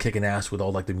been really kicking ass with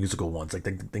all like the musical ones. Like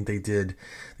I think they did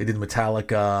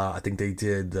Metallica. I think they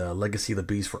did Legacy of the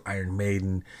Beast for Iron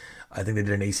Maiden. I think they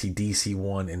did an AC/DC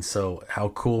one, and so how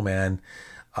cool, man.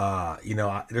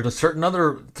 There's a certain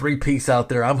other 3-piece out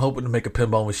there I'm hoping to make a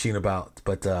pinball machine about,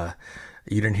 but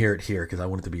you didn't hear it here because I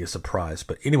want it to be a surprise.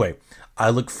 But anyway, I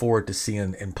look forward to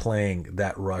seeing and playing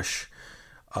that Rush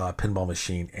pinball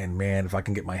machine. And man, if I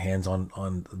can get my hands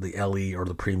on the LE or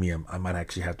the premium, I might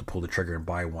actually have to pull the trigger and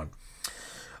buy one.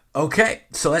 Okay,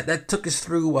 so that took us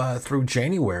through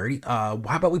January. How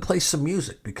about we play some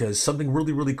music, because something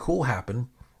really, really cool happened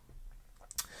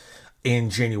in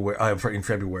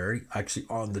February, actually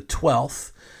on the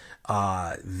 12th,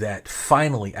 that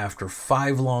finally, after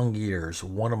 5 long years,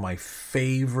 one of my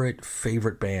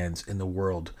favorite bands in the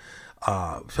world,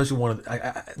 especially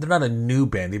they're not a new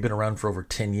band, they've been around for over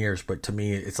 10 years, but to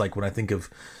me, it's like when I think of,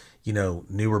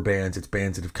 newer bands, it's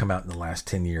bands that have come out in the last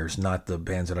 10 years, not the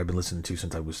bands that I've been listening to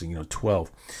since I was,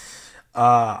 12.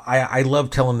 I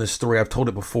love telling this story. I've told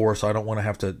it before, so I don't want to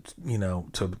have to,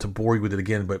 to bore you with it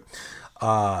again, but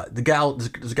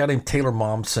there's a guy named Taylor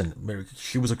Momsen.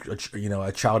 She was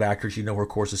a child actress. You know her, of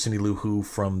course, as Cindy Lou Who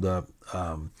from the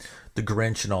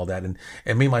Grinch and all that. And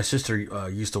me and my sister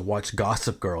used to watch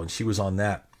Gossip Girl, and she was on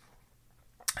that.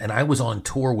 And I was on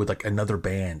tour with like another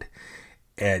band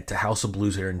at the House of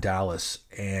Blues here in Dallas,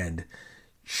 and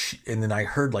then I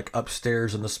heard like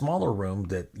upstairs in the smaller room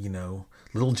that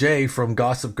Little J from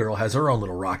Gossip Girl has her own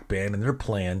little rock band, and they're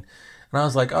playing. And I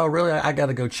was like, oh, really? I got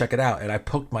to go check it out. And I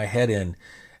poked my head in,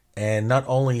 and not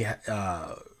only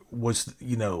was,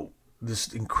 this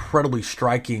incredibly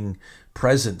striking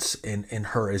presence in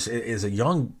her as a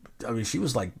young, she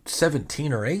was like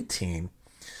 17 or 18.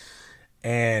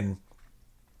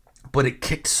 But it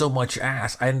kicked so much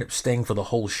ass. I ended up staying for the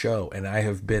whole show, and I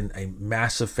have been a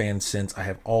massive fan since. I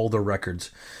have all the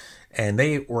records. And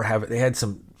they had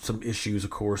some issues,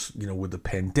 of course, with the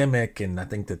pandemic, and I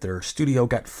think that their studio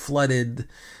got flooded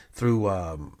through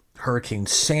Hurricane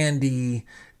Sandy.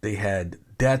 They had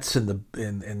deaths in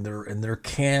their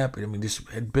camp. I mean, just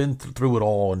had been through it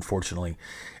all, unfortunately.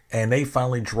 And they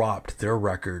finally dropped their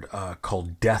record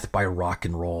called Death by Rock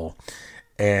and Roll.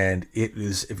 And it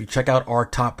is, if you check out our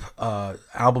top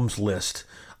albums list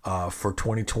for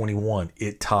 2021,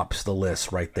 it tops the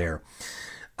list right there.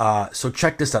 So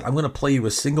check this out. I'm going to play you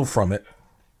a single from it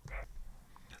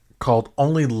called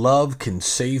Only Love Can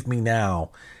Save Me Now.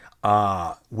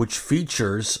 which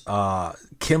features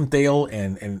Kim Thale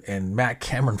and Matt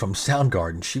Cameron from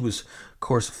Soundgarden. She was, of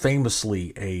course,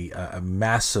 famously a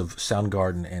massive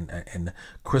Soundgarden and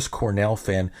Chris Cornell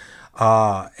fan,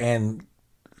 and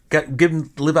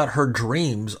live out her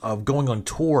dreams of going on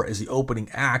tour as the opening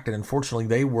act. And unfortunately,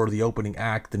 they were the opening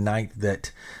act the night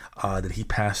that he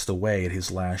passed away at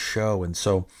his last show. And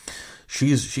so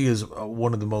she is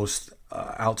one of the most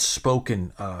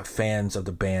outspoken fans of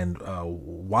the band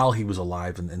while he was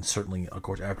alive, and certainly, of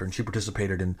course, after. And she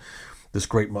participated in this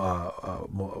great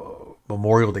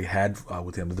memorial they had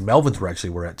with him. The Melvins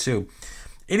were at too.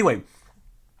 Anyway,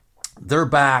 they're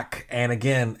back, and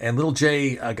again, and Little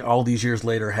J, all these years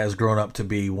later, has grown up to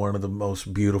be one of the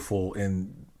most beautiful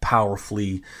and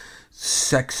powerfully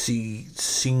sexy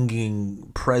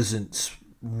singing presence,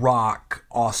 rock,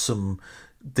 awesome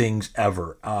things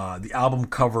ever. The album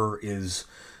cover is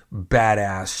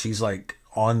badass. She's like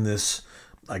on this,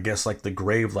 I guess, like the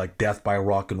grave, like death by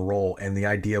rock and roll, and the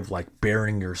idea of like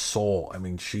bearing your soul. I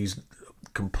mean, she's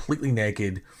completely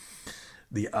naked,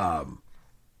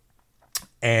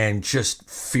 and just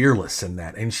fearless in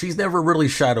that. And she's never really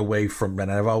shied away from it.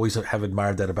 And I've always have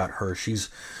admired that about her.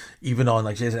 She's even on,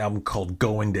 like, she has an album called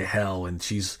Going to Hell, and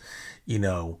she's,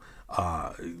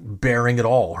 bearing it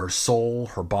all, her soul,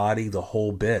 her body, the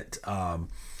whole bit.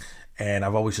 And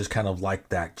I've always just kind of liked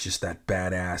that, just that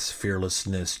badass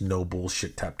fearlessness, no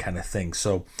bullshit type kind of thing.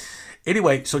 So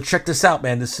anyway, so check this out,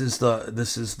 man. This was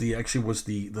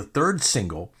the third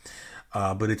single,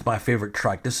 but it's my favorite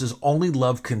track. This is Only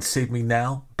Love Can Save Me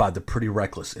Now by The Pretty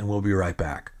Reckless, and we'll be right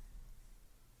back.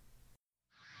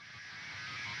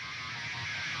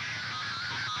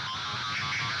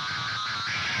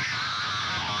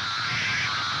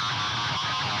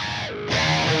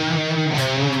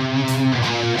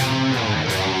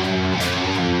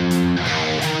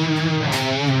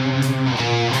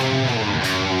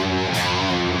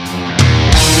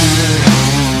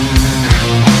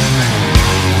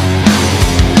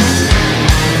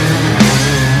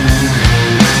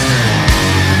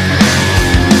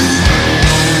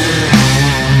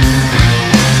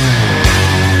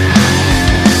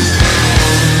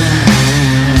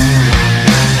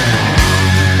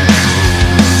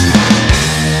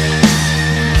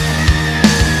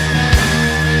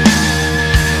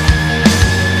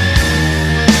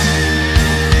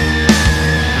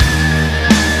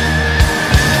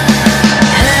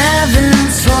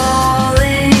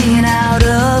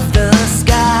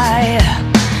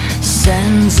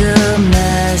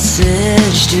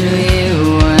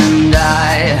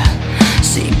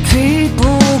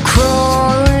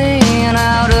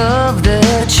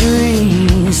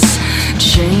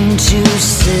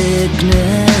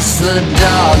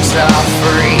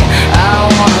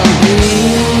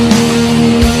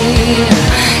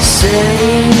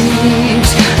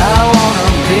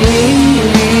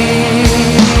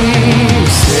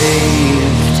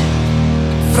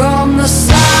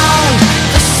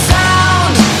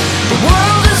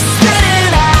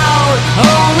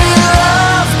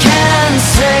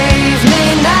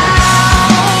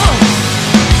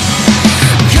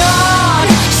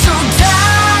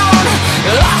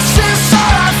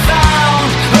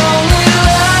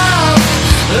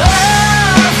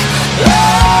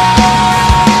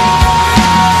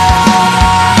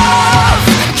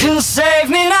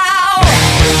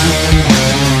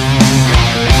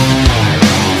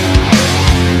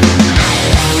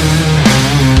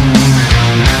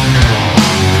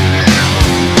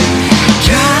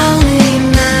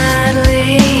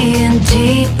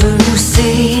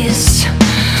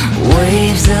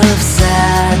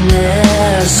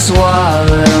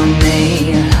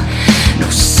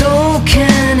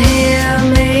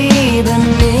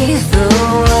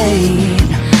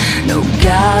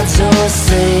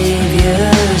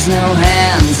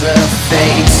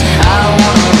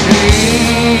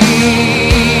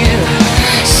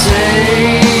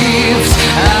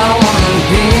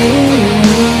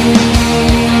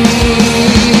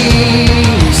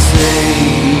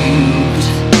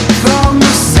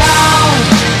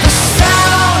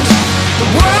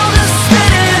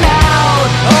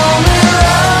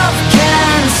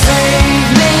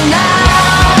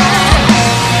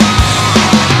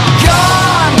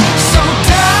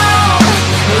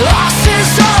 Lost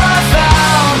is all I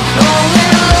found. Only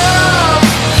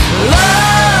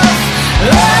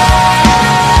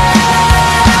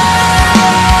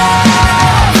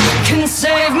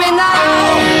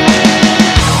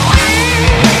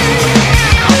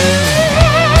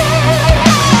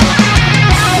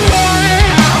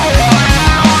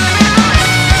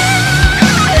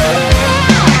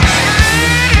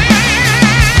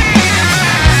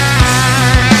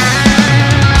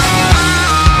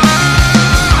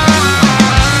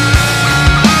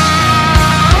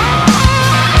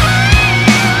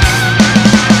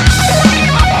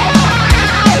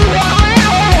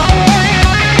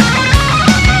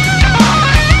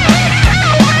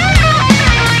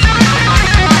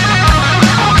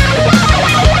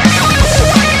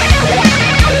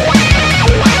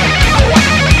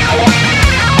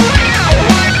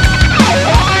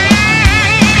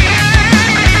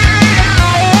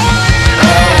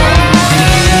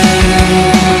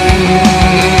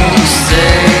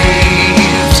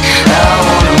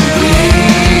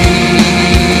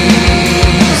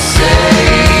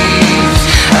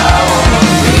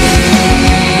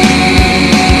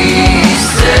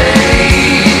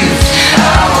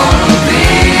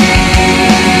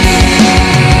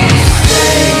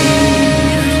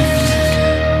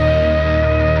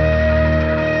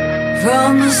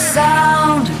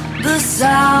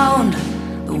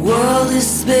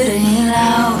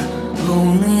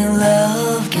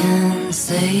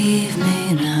save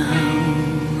me now.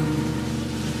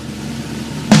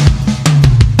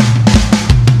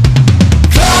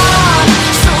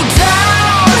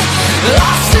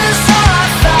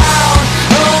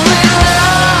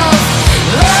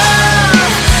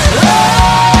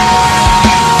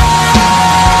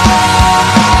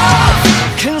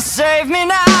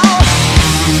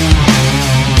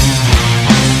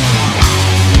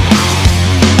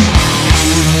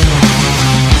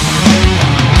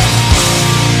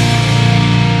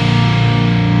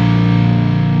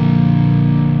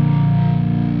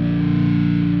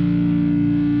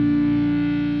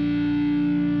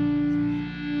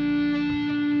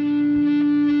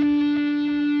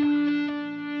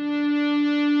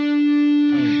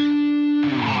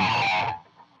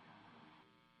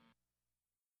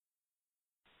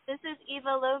 This is Eva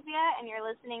Lovia, and you're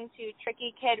listening to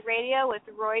Tricky Kid Radio with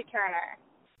Roy Turner.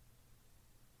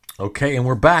 Okay, and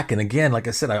we're back. And again, like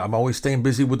I said, I'm always staying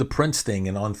busy with the Prince thing.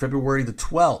 And on February the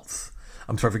 12th,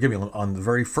 I'm sorry, forgive me, on the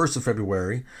very 1st of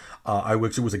February, I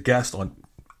actually was a guest on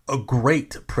a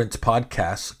great Prince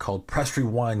podcast called Press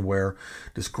Rewind, where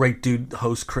this great dude,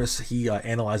 host Chris, he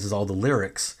analyzes all the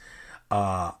lyrics.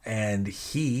 And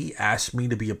he asked me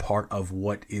to be a part of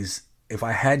what is, if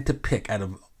I had to pick out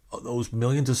of those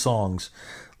millions of songs,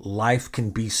 Life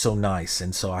Can Be So Nice.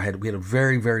 And so we had a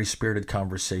very, very spirited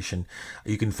conversation.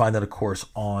 You can find that, of course,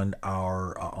 on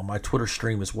on my Twitter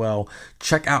stream as well.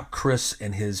 Check out Chris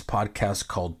and his podcast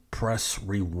called Press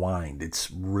Rewind. It's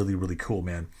really, really cool,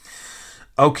 man.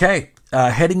 Okay,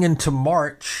 heading into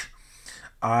March,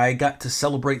 I got to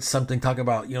celebrate something, talk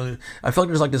about, I feel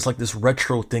like there's like this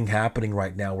retro thing happening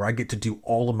right now where I get to do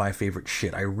all of my favorite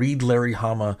shit. I read Larry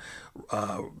Hama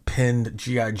penned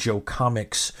G.I. Joe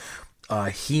comics.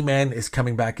 He-Man is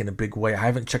coming back in a big way. I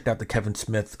haven't checked out the Kevin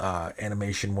Smith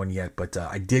animation one yet, but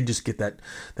I did just get that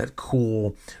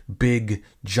cool, big,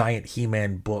 giant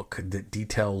He-Man book that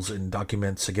details and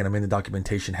documents, again, I'm in the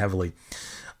documentation heavily,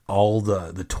 all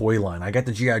the toy line. I got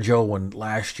the G.I. Joe one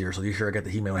last year, so this year I got the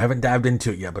He-Man one. I haven't dived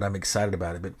into it yet, but I'm excited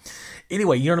about it. But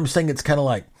anyway, you know what I'm saying? It's kind of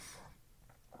like,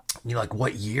 like,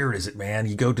 what year is it, man?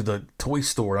 You go to the toy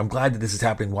store. I'm glad that this is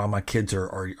happening while my kids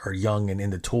are young and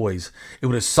into toys. It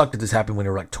would have sucked if this happened when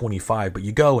they were like 25, but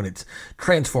you go and it's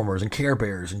Transformers and Care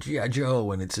Bears and G.I.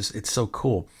 Joe, and it's so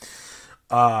cool.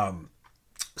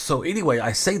 So anyway,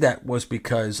 I say that was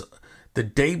because the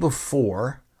day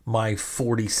before my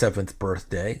 47th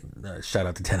birthday, shout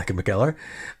out to Danica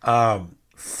McKellar,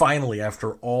 finally,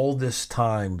 after all this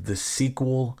time,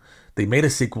 they made a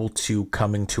sequel to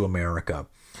Coming to America.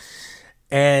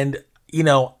 And,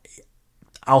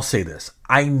 I'll say this.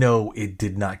 I know it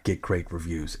did not get great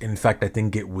reviews. In fact, I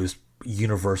think it was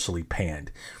universally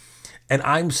panned. And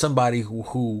I'm somebody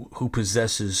who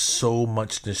possesses so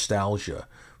much nostalgia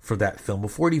for that film.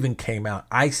 Before it even came out,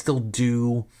 I still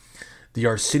do the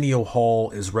Arsenio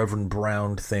Hall as Reverend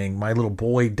Brown thing. My little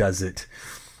boy does it.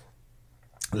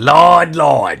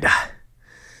 Lord.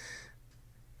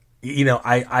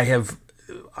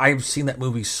 I've seen that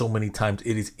movie so many times.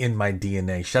 It is in my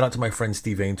DNA. Shout out to my friend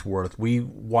Steve Ainsworth. We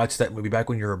watched that movie back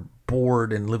when you were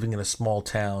bored and living in a small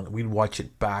town. We'd watch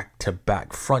it back to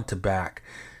back, front to back,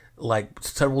 like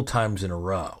several times in a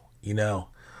row. Well,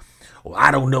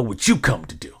 I don't know what you come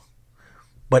to do,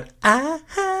 but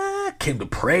I came to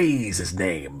praise his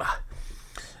name.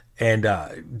 And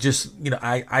I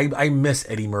miss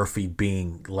Eddie Murphy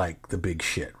being like the big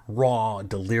shit. Raw,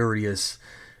 delirious,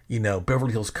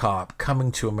 Beverly Hills Cop,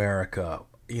 Coming to America,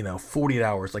 48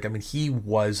 Hours. He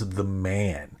was the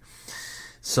man.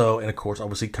 So, and of course,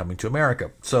 obviously Coming to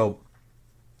America. So,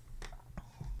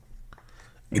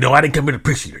 I didn't come here to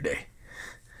preach you today.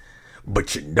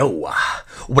 But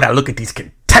when I look at these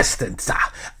contestants,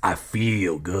 I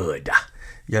feel good.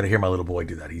 You got to hear my little boy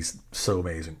do that. He's so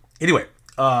amazing. Anyway,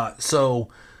 so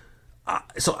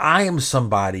I am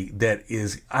somebody that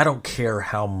is, I don't care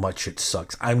how much it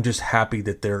sucks. I'm just happy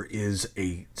that there is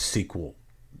a sequel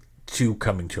to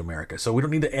Coming to America. So we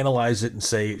don't need to analyze it and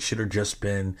say it should have just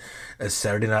been a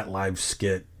Saturday Night Live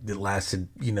skit that lasted,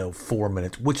 4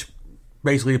 minutes, which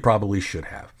basically it probably should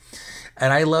have.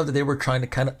 And I love that they were trying to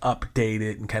kind of update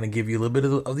it and kind of give you a little bit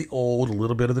of the old, a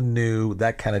little bit of the new,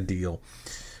 that kind of deal.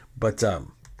 But,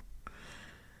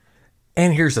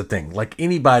 and here's the thing, like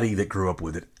anybody that grew up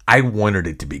with it, I wanted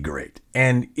it to be great,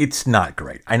 and it's not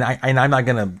great. And I'm not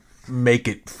going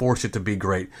to force it to be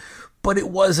great, but it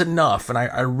was enough. And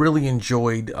I really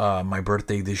enjoyed my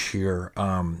birthday this year.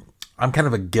 I'm kind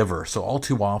of a giver, so all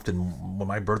too often when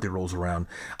my birthday rolls around,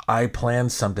 I plan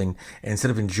something, and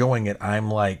instead of enjoying it,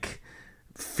 I'm like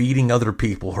feeding other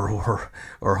people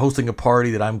or hosting a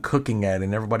party that I'm cooking at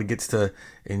and everybody gets to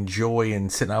enjoy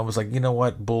and sit. And I was like, you know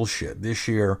what? Bullshit. This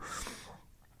year,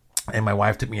 and my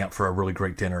wife took me out for a really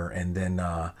great dinner, and then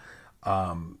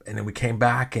we came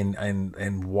back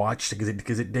and watched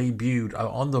because it debuted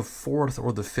on the 4th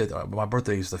or the 5th. My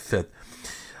birthday is the 5th.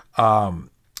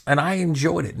 And I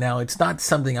enjoyed it. Now, it's not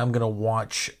something I'm going to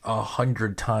watch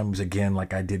 100 times again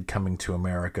like I did Coming to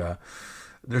America.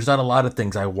 There's not a lot of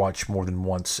things I watch more than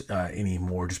once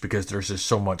anymore, just because there's just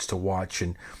so much to watch,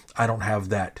 and I don't have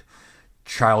that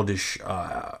childish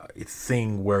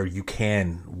thing where you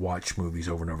can watch movies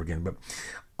over and over again. But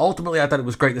ultimately, I thought it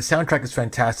was great. The soundtrack is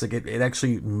fantastic. It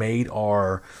actually made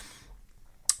our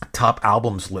top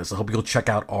albums list. I hope you'll check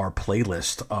out our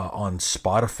playlist on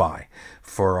Spotify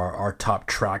for our top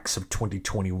tracks of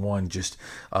 2021. Just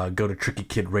go to Tricky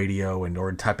Kid Radio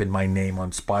or type in my name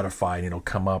on Spotify and it'll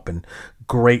come up, and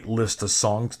great list of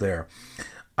songs there.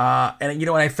 And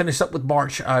when I finished up with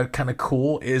March, kind of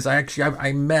cool is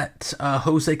I met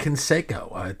Jose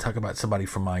Canseco. Talk about somebody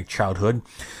from my childhood.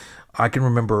 I can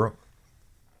remember.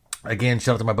 Again,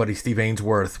 shout out to my buddy Steve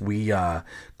Ainsworth. We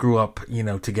grew up,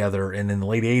 together, and in the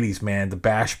late 80s, man, the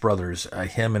Bash Brothers,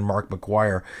 him and Mark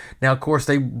McGuire. Now, of course,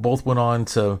 they both went on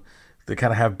to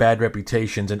kind of have bad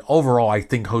reputations, and overall, I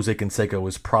think Jose Canseco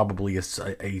was probably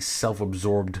a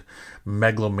self-absorbed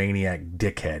megalomaniac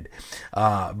dickhead.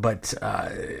 But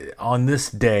on this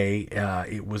day,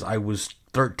 I was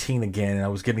 13 again, and I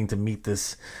was getting to meet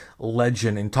this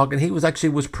legend and talking. He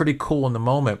was pretty cool in the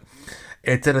moment.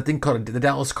 It's at a thing called the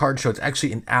Dallas Card Show. It's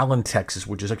actually in Allen, Texas,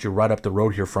 which is actually right up the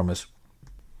road here from us.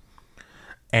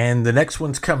 And the next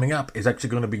one's coming up is actually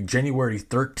going to be January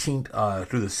 13th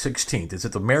through the 16th. It's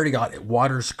at the Marriott at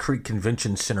Waters Creek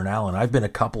Convention Center in Allen. I've been a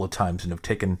couple of times and have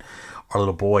taken our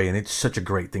little boy, and it's such a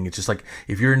great thing. It's just like,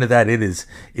 if you're into that, it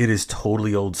is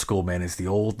totally old school, man. It's the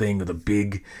old thing with a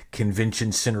big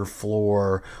convention center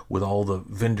floor with all the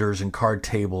vendors and card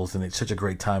tables, and it's such a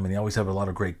great time. And they always have a lot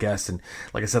of great guests, and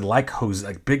like I said, like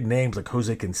big names like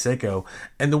Jose Canseco.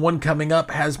 And the one coming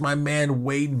up has my man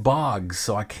Wade Boggs,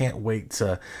 so I can't wait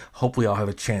to. Hopefully, I'll have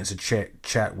a chance to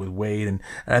chat with Wade, and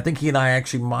I think he and I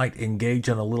actually might engage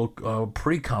in a little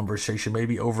pre-conversation,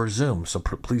 maybe over Zoom. So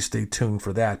please stay tuned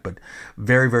for that. But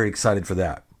very, very excited for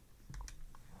that.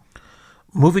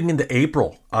 Moving into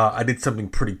April, I did something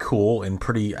pretty cool and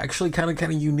pretty actually kind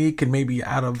of unique, and maybe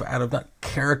out of not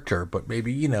character, but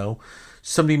maybe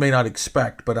somebody may not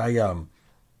expect. But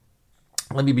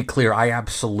let me be clear, I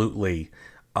absolutely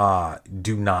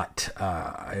do not.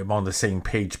 I am on the same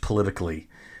page politically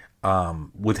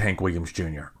with Hank Williams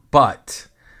Jr. But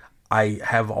I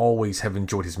have always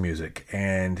enjoyed his music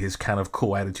and his kind of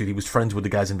cool attitude. He was friends with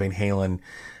the guys in Van Halen.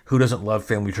 Who doesn't love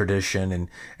family tradition?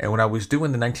 And when I was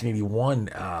doing the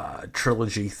 1981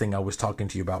 trilogy thing I was talking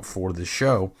to you about for the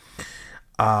show,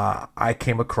 I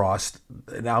came across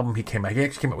an album he actually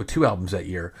came out with 2 albums that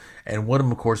year, and one of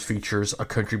them, of course, features A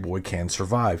Country Boy Can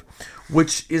Survive,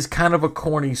 which is kind of a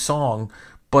corny song,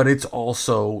 but it's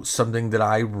also something that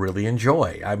I really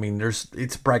enjoy. I mean,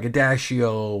 it's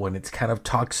braggadocio, and it's kind of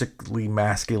toxically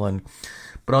masculine,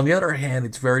 but on the other hand,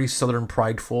 it's very Southern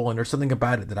prideful, and there's something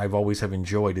about it that I've always have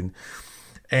enjoyed.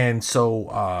 And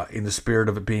so, in the spirit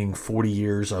of it being 40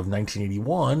 years of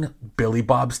 1981, Billy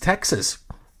Bob's Texas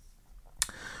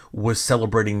was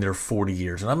celebrating their 40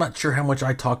 years. And I'm not sure how much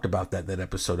I talked about that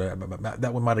episode.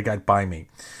 That one might have got by me.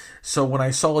 So when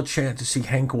I saw a chance to see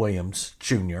Hank Williams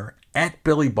Jr. at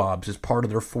Billy Bob's as part of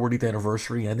their 40th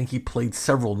anniversary, I think he played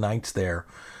several nights there,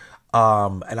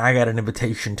 and I got an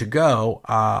invitation to go,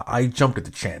 I jumped at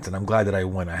the chance, and I'm glad that I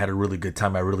went. I had a really good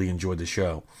time. I really enjoyed the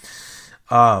show.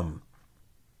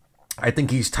 I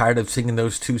think he's tired of singing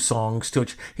those 2 songs too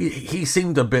much. He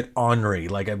seemed a bit ornery.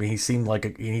 He seemed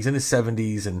like he's in his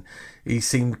 70s, and he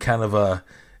seemed kind of a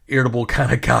irritable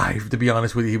kind of guy. To be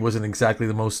honest with you, he wasn't exactly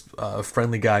the most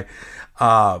friendly guy.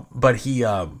 But he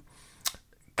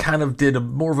kind of did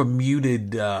more of a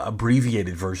muted,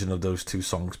 abbreviated version of those 2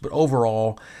 songs. But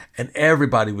overall, and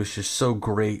everybody was just so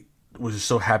great. Was just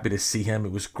so happy to see him.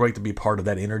 It was great to be part of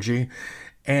that energy.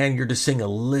 And you're just seeing a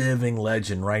living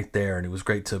legend right there, and it was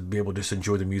great to be able to just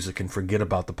enjoy the music and forget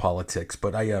about the politics.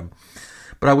 But I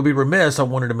would be remiss. I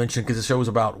wanted to mention, because the show is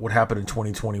about what happened in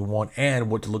 2021 and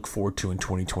what to look forward to in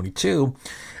 2022.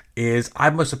 Is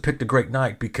I must have picked a great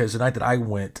night, because the night that I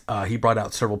went, he brought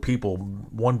out several people.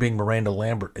 One being Miranda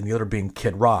Lambert, and the other being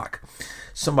Kid Rock.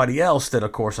 Somebody else that,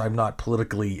 of course, I'm not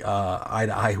politically eye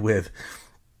to eye with,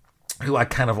 who I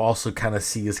kind of also kind of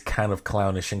see as kind of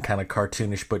clownish and kind of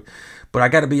cartoonish, but I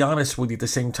got to be honest with you at the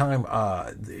same time,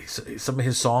 some of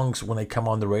his songs, when they come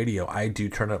on the radio, I do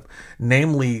turn up,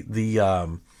 namely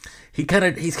the he's kind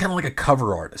of like a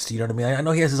cover artist. You know what I mean? I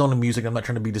know he has his own music. I'm not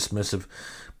trying to be dismissive,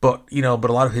 but but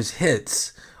a lot of his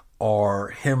hits are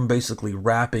him basically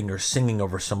rapping or singing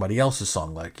over somebody else's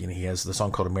song. Like, he has the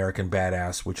song called American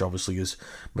Badass, which obviously is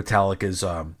Metallica's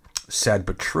Sad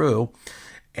But True.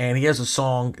 And he has a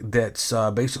song that's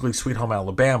basically Sweet Home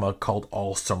Alabama called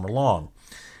All Summer Long.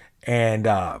 And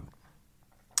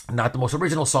not the most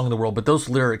original song in the world, but those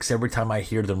lyrics, every time I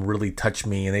hear them, really touch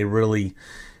me. And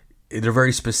they're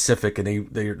very specific, and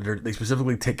they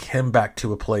specifically take him back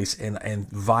to a place, and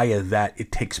via that,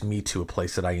 it takes me to a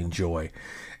place that I enjoy.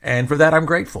 And for that, I'm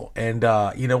grateful. And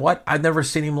you know what? I've never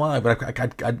seen him live, but I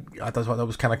thought that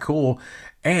was kind of cool.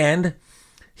 And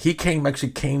he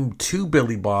actually came to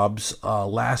Billy Bob's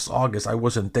last August. I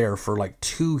wasn't there for like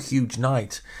 2 huge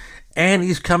nights. And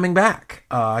he's coming back.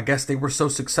 I guess they were so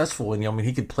successful. And,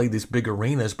 he could play these big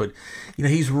arenas. But,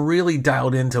 he's really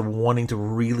dialed into wanting to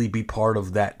really be part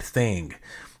of that thing.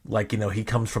 Like, he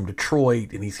comes from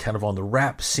Detroit and he's kind of on the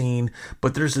rap scene.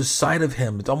 But there's this side of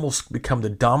him. It's almost become the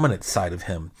dominant side of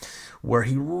him, where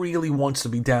he really wants to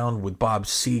be down with Bob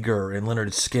Seger and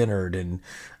Leonard Skinner and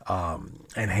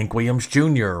Hank Williams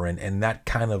Jr. and that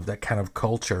kind of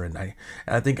culture. And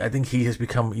I think he has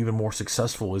become even more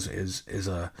successful as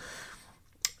a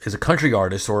country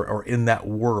artist or in that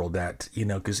world, that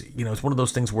because it's one of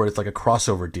those things where it's like a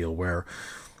crossover deal where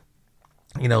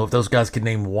if those guys could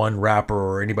name one rapper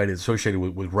or anybody that's associated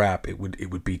with rap, it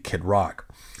would be Kid Rock.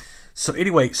 So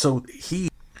anyway, so he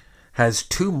has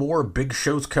 2 more big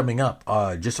shows coming up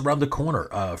just around the corner,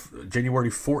 January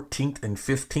 14th and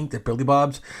 15th at Billy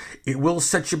Bob's. It will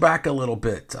set you back a little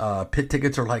bit. Pit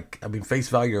tickets are face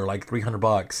value are like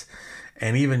 $300.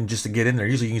 And even just to get in there,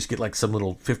 usually you can just get like some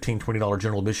little $15, $20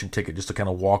 general admission ticket just to kind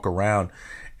of walk around.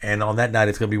 And on that night,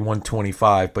 it's going to be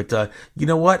 $125. But you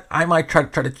know what? I might try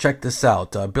to check this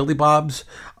out. Billy Bob's,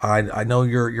 I know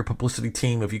your publicity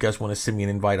team. If you guys want to send me an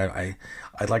invite,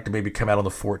 I'd like to maybe come out on the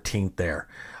 14th there.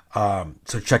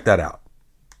 So check that out.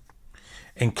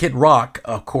 And Kid Rock,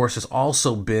 of course, has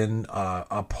also been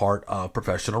a part of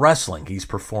professional wrestling. He's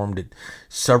performed at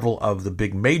several of the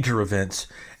big major events.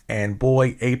 And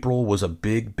boy, April was a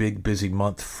big, big, busy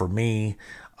month for me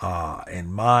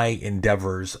and my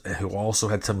endeavors, who also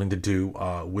had something to do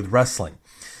with wrestling.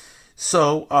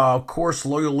 So, of course,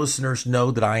 loyal listeners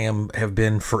know that I have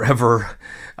been forever.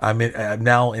 I'm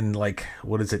now in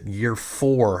year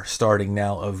 4 starting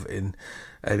now of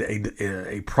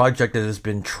a project that has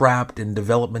been trapped in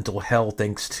developmental hell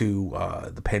thanks to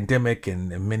the pandemic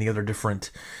and many other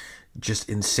different just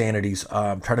insanities.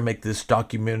 Trying to make this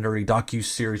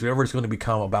docu-series, whatever it's going to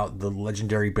become, about the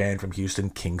legendary band from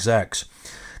Houston, King's X,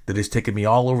 that has taken me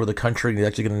all over the country, and it's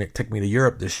actually going to take me to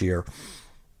Europe this year.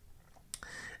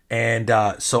 And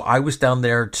so I was down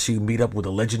there to meet up with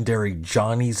the legendary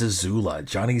Johnny Zazula,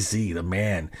 Johnny Z, the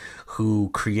man who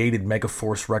created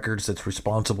Megaforce Records, that's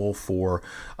responsible for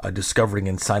discovering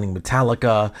and signing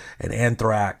Metallica and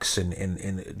Anthrax,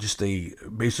 and just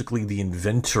basically the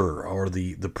inventor or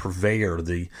the purveyor,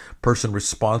 the person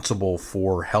responsible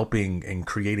for helping and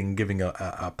creating, giving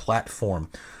a platform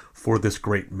for this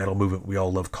great metal movement we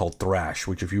all love called thrash,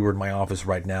 which, if you were in my office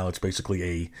right now, it's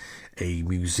basically a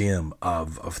museum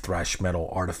of thrash metal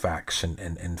artifacts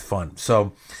and fun.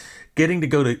 So getting to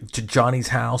go to Johnny's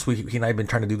house, he and I have been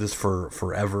trying to do this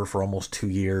forever, for almost 2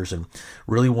 years, and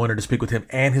really wanted to speak with him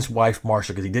and his wife, Marsha,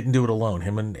 because he didn't do it alone.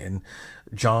 Him and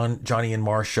Johnny and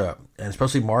Marsha, and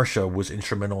especially Marsha, was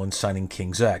instrumental in signing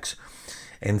King's X.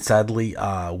 And sadly,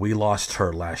 we lost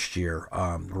her last year,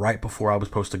 right before I was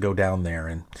supposed to go down there.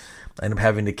 And I ended up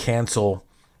having to cancel.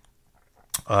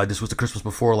 This was the Christmas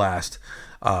before last,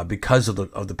 because of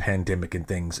the pandemic and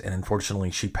things. And unfortunately,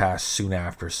 she passed soon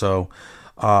after. So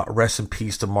rest in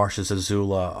peace to Marsha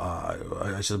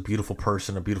Zazula. She's a beautiful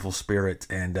person, a beautiful spirit.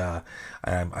 And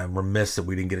I'm remiss that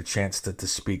we didn't get a chance to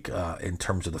speak in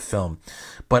terms of the film.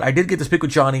 But I did get to speak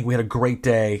with Johnny. We had a great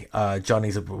day.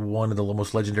 Johnny's one of the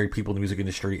most legendary people in the music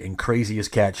industry and crazy as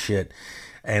cat shit.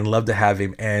 And love to have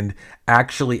him. And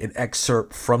actually, an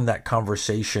excerpt from that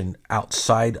conversation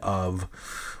outside of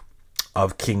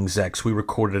King's X, we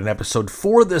recorded an episode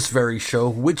for this very show,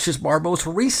 which is our most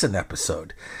recent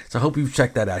episode. So I hope you've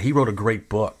checked that out. He wrote a great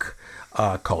book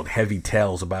called Heavy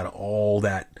Tales about all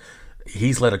that.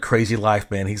 He's led a crazy life,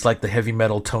 man. He's like the heavy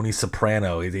metal Tony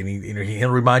Soprano. And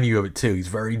he'll remind you of it too. He's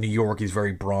very New York. He's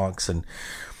very Bronx,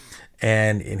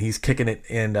 and he's kicking it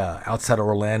in outside of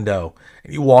Orlando.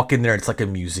 And you walk in there, it's like a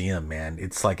museum, man.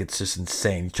 It's just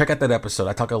insane. Check out that episode.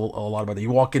 I talk a lot about it.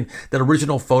 You walk in, that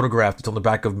original photograph that's on the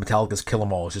back of Metallica's Kill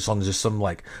 'Em All. It's just on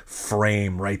some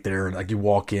frame right there. And you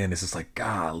walk in, it's just like,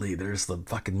 golly, there's the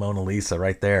fucking Mona Lisa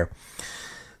right there.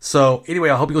 So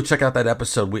anyway, I hope you'll check out that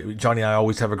episode. Johnny and I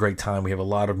always have a great time. We have a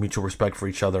lot of mutual respect for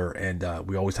each other, and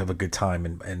we always have a good time,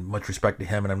 and much respect to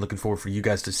him. And I'm looking forward for you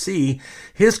guys to see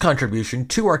his contribution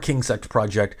to our King Sex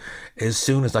project as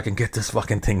soon as I can get this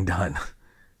fucking thing done.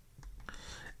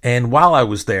 And while I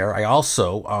was there, I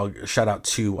also shout out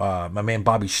to my man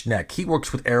Bobby Schneck. He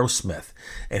works with Aerosmith,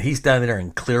 and he's down there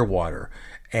in Clearwater.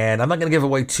 And I'm not going to give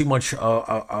away too much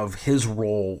of his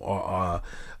role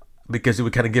because it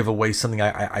would kind of give away something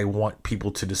I want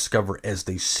people to discover as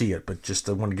they see it. But just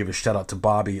I want to give a shout out to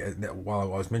Bobby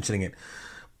while I was mentioning it.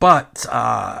 But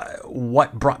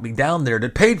what brought me down there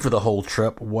that paid for the whole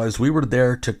trip was we were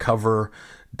there to cover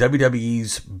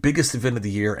WWE's biggest event of the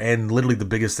year, and literally the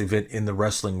biggest event in the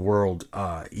wrestling world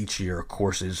each year, of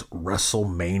course, is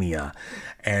WrestleMania.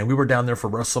 And we were down there for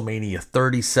WrestleMania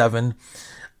 37.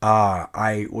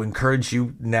 I will encourage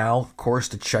you now, of course,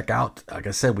 to check out, like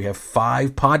I said, we have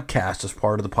 5 podcasts as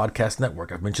part of the podcast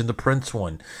network. I've mentioned the Prince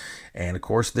one, and of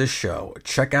course this show.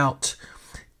 Check out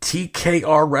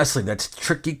TKR Wrestling. That's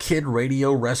Tricky Kid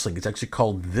Radio Wrestling. It's actually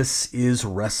called This Is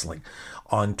Wrestling.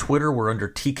 On Twitter, we're under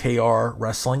TKR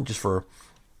Wrestling, just for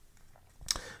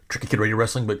Tricky Kid Radio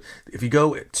Wrestling. But if you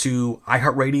go to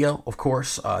iHeartRadio, of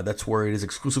course, that's where it is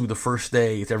exclusively the first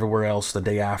day. It's everywhere else the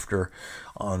day after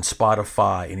on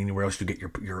Spotify and anywhere else you get your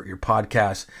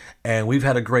podcasts. And we've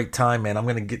had a great time, man. I'm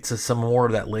going to get to some more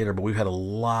of that later, but we've had a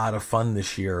lot of fun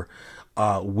this year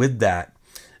with that.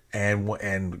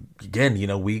 And again, you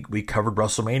know, we covered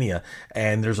WrestleMania,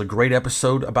 and there's a great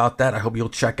episode about that. I hope you'll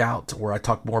check out where I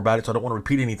talk more about it. So I don't want to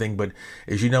repeat anything, but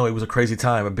as you know, it was a crazy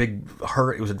time.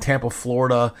 It was in Tampa,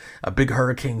 Florida. A big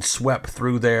hurricane swept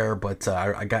through there, but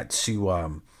I got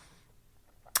to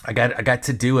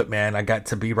do it, man. I got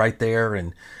to be right there,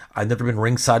 and I'd never been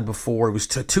ringside before. It was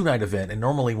a 2-night event, and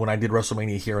normally when I did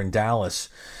WrestleMania here in Dallas,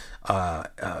 now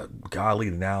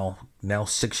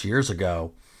 6 years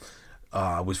ago.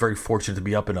 I was very fortunate to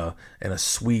be up in a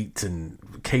suite and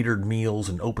catered meals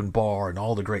and open bar and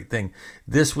all the great thing.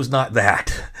 This was not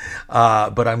that,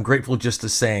 but I'm grateful just the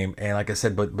same. And like I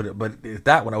said, but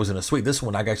that one I was in a suite. This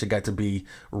one I actually got to be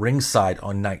ringside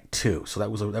on night 2, so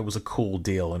that was a cool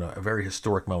deal and a very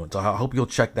historic moment. So I hope you'll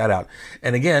check that out.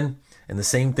 And again, in the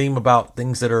same theme about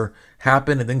things that are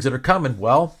happening and things that are coming.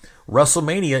 Well,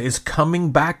 WrestleMania is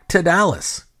coming back to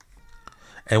Dallas.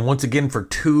 And once again, for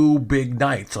 2 big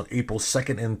nights on April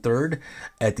 2nd and 3rd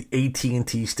at the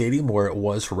AT&T Stadium, where it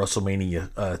was for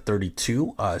WrestleMania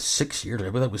 32, 6 years ago.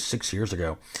 I believe that was 6 years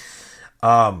ago.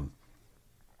 And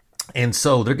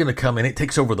so they're going to come in. It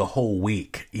takes over the whole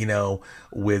week, you know,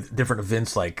 with different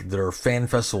events like their Fan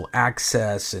Festival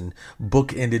Access, and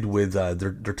bookended with their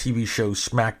TV shows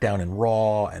SmackDown and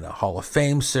Raw, and a Hall of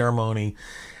Fame ceremony.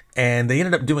 And they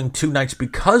ended up doing 2 nights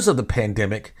because of the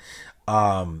pandemic,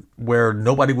 where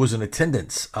nobody was in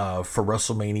attendance for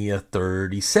WrestleMania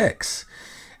 36.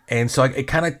 And so I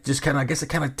guess it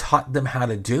kind of taught them how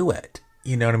to do it.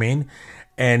 You know what I mean?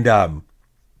 And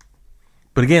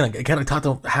but again, it kind of taught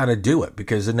them how to do it,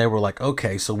 because then they were like,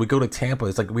 okay, so we go to Tampa.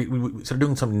 It's like we started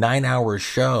doing some 9-hour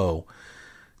show.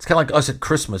 It's kind of like us at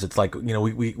Christmas. It's like, you know,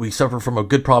 we suffer from a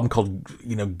good problem called,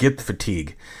 you know, gift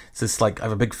fatigue. It's just like, I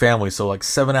have a big family, so like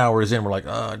 7 hours in, we're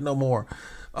like, no more.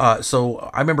 So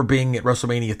I remember being at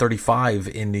WrestleMania 35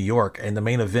 in New York, and the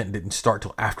main event didn't start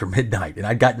till after midnight, and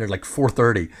I'd gotten there like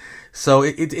 4:30. So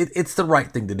it's the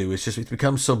right thing to do. It's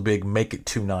become so big. Make it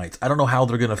 2 nights. I don't know how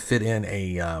they're going to fit in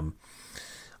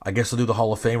I guess they'll do the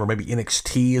Hall of Fame, or maybe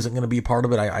NXT isn't going to be a part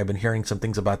of it. I've been hearing some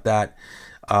things about that.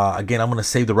 Again, I'm going to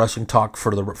save the wrestling talk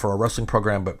for our wrestling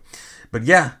program, but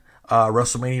yeah.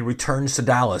 WrestleMania returns to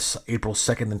Dallas April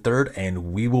 2nd and 3rd,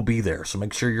 and we will be there. So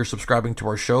make sure you're subscribing to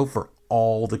our show for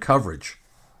all the coverage.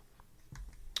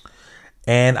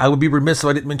 And I would be remiss if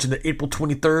I didn't mention that April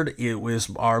 23rd, it was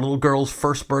our little girl's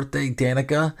first birthday.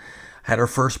 Danica had her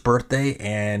first birthday,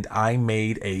 and I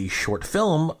made a short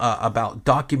film about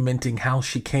documenting how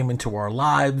she came into our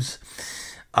lives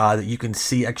that you can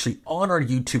see actually on our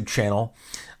YouTube channel.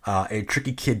 A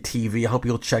Tricky Kid TV. I hope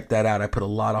you'll check that out. I put a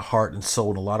lot of heart and soul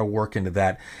and a lot of work into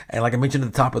that. And like I mentioned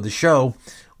at the top of the show,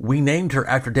 we named her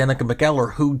after Danica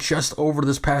McKellar, who just over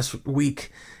this past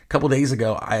week, a couple days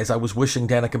ago, as I was wishing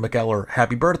Danica McKellar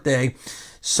happy birthday,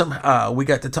 we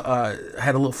got to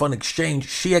had a little fun exchange.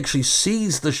 She actually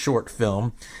sees the short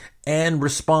film and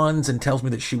responds and tells me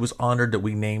that she was honored that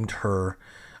we named her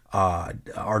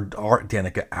our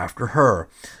Danica after her.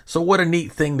 So what a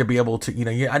neat thing to be able to, you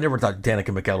know, I never thought Danica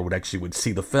McKellar would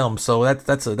see the film. So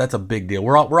that's a big deal.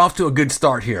 We're off to a good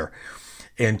start here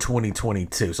in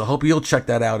 2022. So I hope you'll check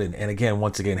that out. And again,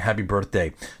 once again, happy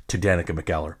birthday to Danica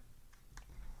McKellar.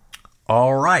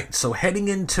 All right. So heading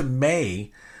into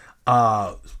May,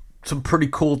 Some pretty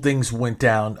cool things went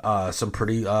down. Some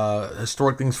pretty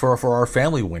historic things for our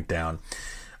family went down.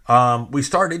 We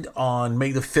started on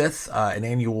May the 5th, an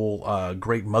annual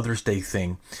Great Mother's Day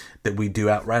thing that we do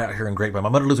right out here in Grapevine. My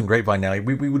mother lives in Grapevine now.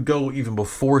 We would go even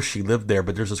before she lived there,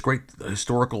 but there's this great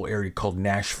historical area called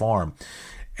Nash Farm,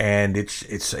 and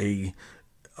it's a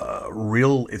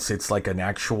real. It's like an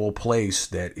actual place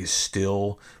that is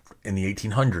still in the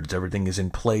 1800s. Everything is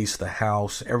in place, the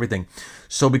house, everything.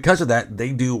 So because of that,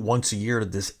 they do once a year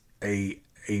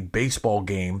a baseball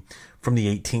game from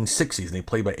the 1860s. And they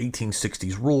play by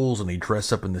 1860s rules, and they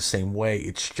dress up in the same way.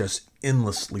 It's just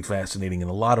endlessly fascinating and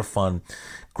a lot of fun.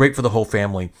 Great for the whole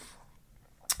family.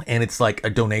 And it's like a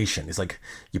donation. It's like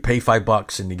you pay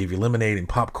 $5 and they give you lemonade and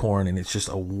popcorn, and it's just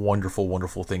a wonderful,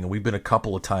 wonderful thing. And we've been a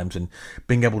couple of times, and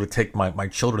being able to take my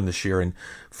children this year, and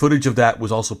footage of that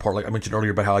was also part, like I mentioned earlier,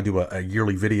 about how I do a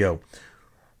yearly video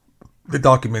that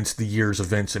documents the year's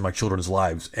events in my children's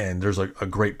lives. And there's a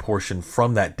great portion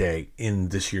from that day in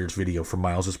this year's video for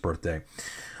Miles' birthday.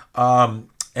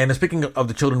 And speaking of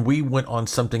the children, we went on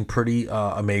something pretty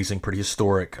amazing, pretty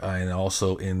historic, and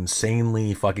also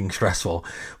insanely fucking stressful.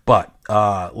 But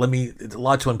a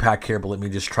lot to unpack here, but let me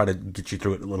just try to get you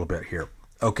through it a little bit here.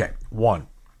 Okay, one.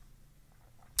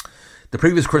 The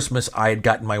previous Christmas, I had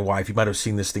gotten my wife, you might have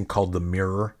seen this thing called The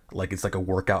Mirror, like it's like a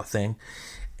workout thing.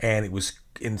 And it was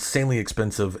insanely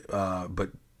expensive, but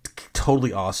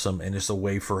totally awesome, and just a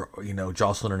way for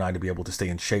Jocelyn and I to be able to stay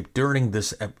in shape during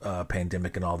this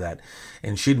pandemic and all that.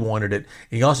 And she'd wanted it.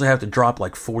 And you also have to drop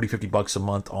like $40-50 a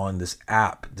month on this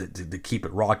app to keep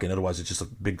it rocking. Otherwise, it's just a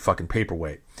big fucking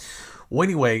paperweight. Well,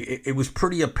 anyway, it was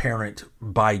pretty apparent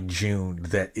by June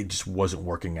that it just wasn't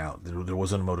working out. There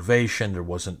wasn't motivation. There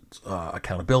wasn't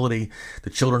accountability. The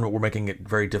children were making it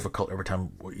very difficult every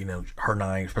time, her and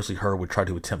I, especially her, would try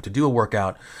to attempt to do a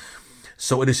workout.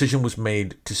 So a decision was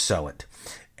made to sell it.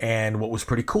 And what was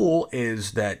pretty cool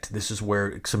is that this is where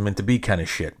it's meant to be kind of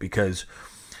shit, because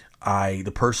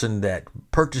the person that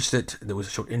purchased it, that was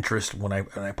showed interest when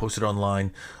I posted it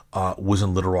online, was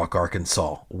in Little Rock,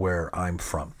 Arkansas, where I'm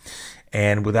from.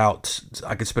 And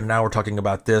I could spend an hour talking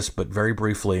about this, but very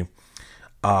briefly,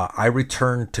 I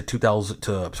returned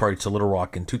to Little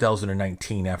Rock in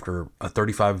 2019 after a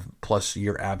 35+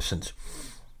 year absence.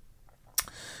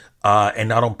 And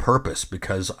not on purpose,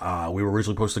 because we were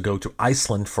originally supposed to go to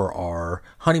Iceland for our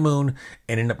honeymoon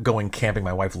and ended up going camping.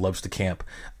 My wife loves to camp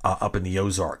up in the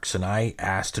Ozarks, and I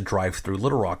asked to drive through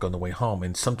Little Rock on the way home,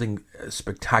 and something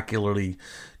spectacularly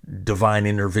divine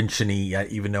intervention-y,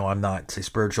 even though I'm not a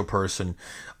spiritual person,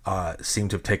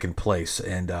 seemed to have taken place.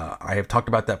 And I have talked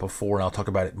about that before, and I'll talk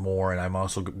about it more, and I'm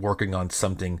also working on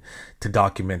something to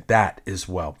document that as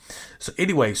well. So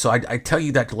anyway, I tell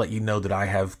you that to let you know that I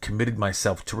have committed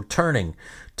myself to returning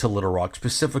to Little Rock,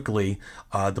 specifically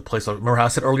the place. I remember how I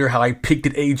said earlier how I peaked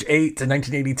at age 8 in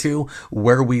 1982,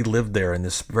 where we lived there in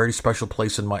this very special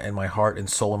place in my heart and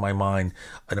soul and my mind,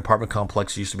 an apartment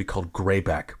complex that used to be called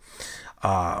Grayback.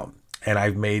 And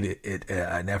I've made it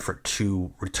an effort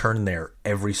to return there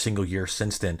every single year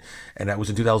since then. And that was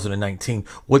in 2019.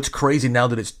 What's crazy now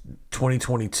that it's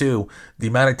 2022, the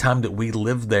amount of time that we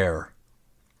lived there,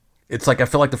 it's like I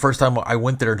feel like the first time I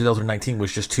went there in 2019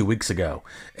 was just 2 weeks ago.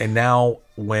 And now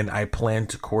when I plan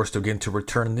to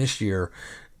return this year,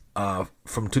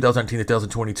 from 2019 to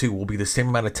 2022 will be the same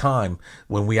amount of time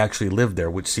when we actually lived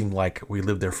there, which seemed like we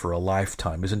lived there for a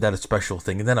lifetime. Isn't that a special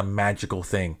thing? Isn't that a magical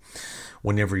thing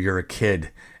whenever you're a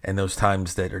kid, and those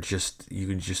times that are just,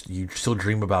 you still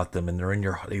dream about them, and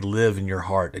they live in your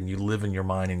heart, and you live in your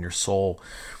mind and your soul.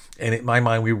 And in my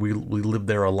mind, we lived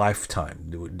there a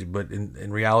lifetime, but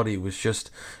in reality, it was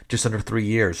just under 3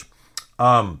 years.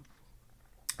 So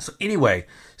anyway,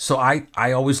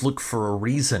 I always look for a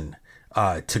reason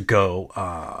to go.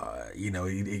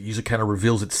 It usually kind of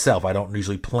reveals itself. I don't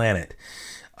usually plan it.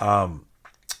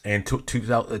 And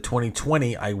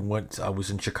 2020, I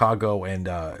was in Chicago and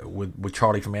with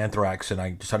Charlie from Anthrax, and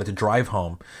I decided to drive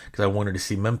home because I wanted to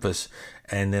see Memphis.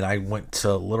 And then I went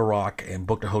to Little Rock and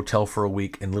booked a hotel for a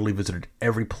week and literally visited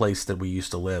every place that we used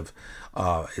to live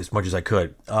as much as I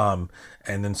could. And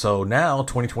then so now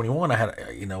 2021, I had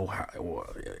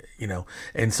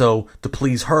and so to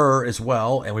please her as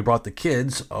well, and we brought the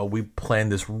kids. We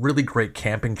planned this really great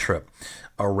camping trip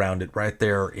around it right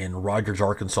there in Rogers,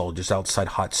 Arkansas, just outside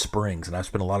Hot Springs. And I've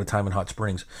spent a lot of time in Hot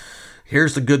Springs.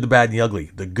 Here's the good, the bad, and the ugly.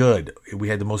 The good, we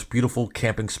had the most beautiful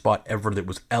camping spot ever that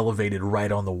was elevated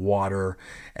right on the water.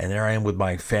 And there I am with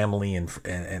my family and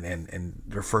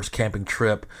their first camping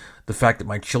trip. The fact that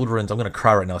my children's, I'm going to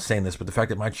cry right now saying this, but the fact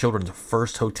that my children's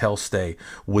first hotel stay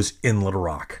was in Little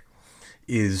Rock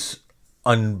is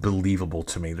unbelievable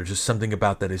to me. There's just something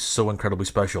about that is so incredibly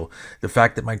special. The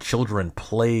fact that my children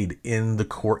played in the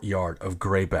courtyard of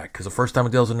Graybeck, because the first time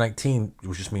in 2019, it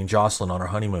was just me and Jocelyn on our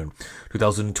honeymoon.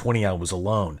 2020, I was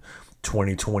alone.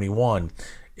 2021,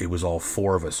 it was all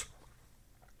four of us.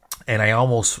 And I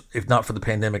almost, if not for the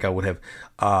pandemic, I would have,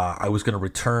 I was going to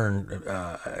return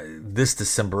this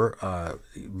December,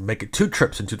 make it 2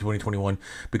 trips into 2021,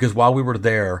 because while we were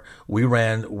there,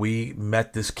 we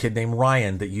met this kid named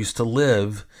Ryan that used to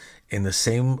live in the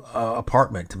same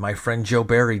apartment my friend Joe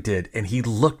Barry did, and he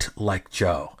looked like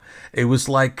Joe. It was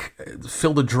like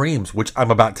Field of Dreams, which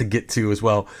I'm about to get to as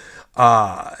well.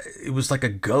 It was like a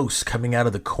ghost coming out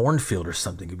of the cornfield or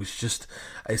something. It was just,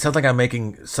 it sounds like I'm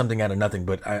making something out of nothing,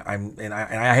 but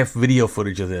I have video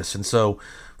footage of this. And so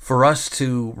for us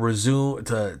to resume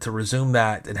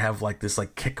that and have like this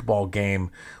like kickball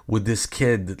game with this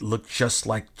kid that looked just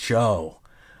like Joe,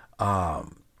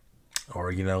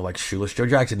 or, like Shoeless Joe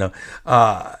Jackson. No,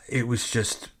 it was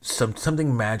just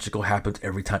something magical happens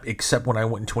every time, except when I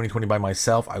went in 2020 by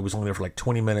myself. I was only there for like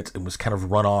 20 minutes and was kind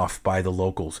of run off by the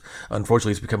locals.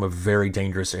 Unfortunately, it's become a very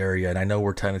dangerous area, and I know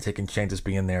we're kind of taking chances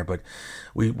being there, but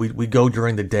we go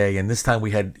during the day, and this time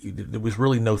there was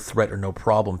really no threat or no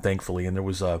problem, thankfully, and there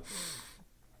was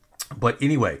but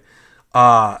anyway,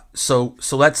 so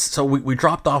we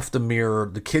dropped off the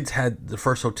Mirror. The kids had the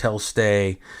first hotel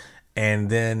stay, and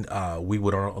then we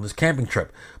went on this camping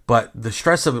trip. But the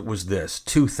stress of it was this: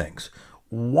 2 things.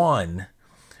 One,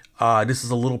 this is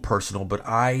a little personal, but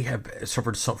I have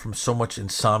suffered from so much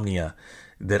insomnia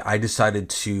that I decided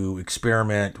to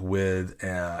experiment with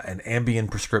an Ambien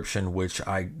prescription, which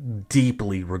I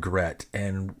deeply regret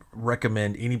and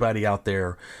recommend anybody out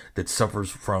there that suffers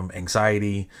from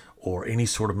anxiety or any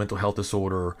sort of mental health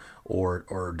disorder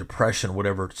or depression,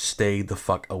 whatever, stay the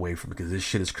fuck away from it, because this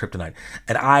shit is kryptonite.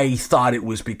 And I thought it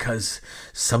was because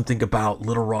something about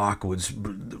Little Rock was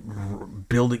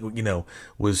building,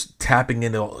 was tapping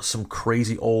into some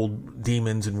crazy old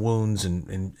demons and wounds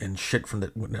and shit from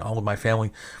all of my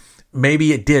family.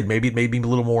 Maybe it did. Maybe it made me a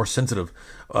little more sensitive.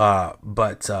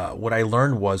 But what I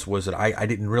learned was that I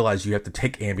didn't realize you have to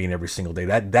take Ambien every single day.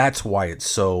 That's why it's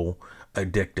so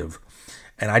addictive.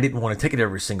 And I didn't want to take it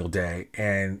every single day.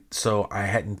 And so I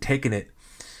hadn't taken it.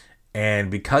 And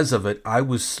because of it, I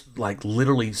was like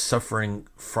literally suffering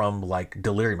from like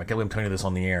delirium. I can't believe I'm telling you this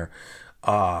on the air,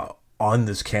 on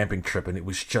this camping trip. And it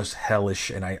was just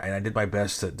hellish. And I did my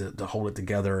best to hold it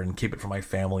together and keep it for my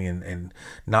family and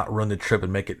not ruin the trip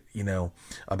and make it,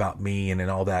 about me and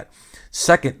all that.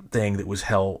 Second thing that was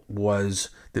hell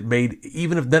was that made,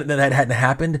 even if that hadn't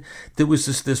happened, there was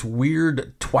this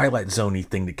weird Twilight Zone-y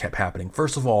thing that kept happening.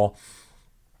 First of all,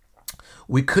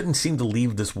 we couldn't seem to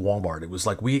leave this Walmart. It was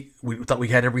like we thought we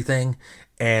had everything,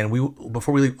 and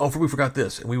before we leave, we forgot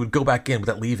this, and we would go back in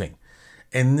without leaving.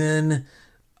 And then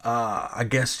I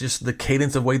guess just the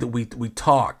cadence of way that we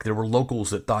talk. There were locals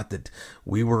that thought that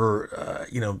we were,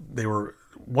 they were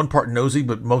one part nosy,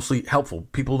 but mostly helpful.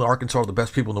 People in Arkansas are the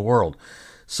best people in the world.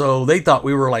 So they thought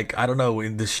we were like, I don't know,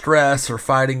 in distress or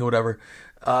fighting or whatever.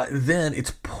 Then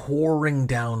it's pouring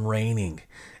down raining.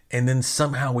 And then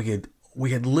somehow we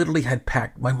had literally had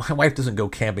packed. My wife doesn't go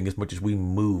camping as much as we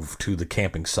move to the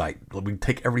camping site. We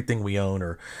take everything we own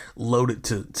or load it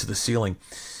to the ceiling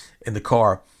in the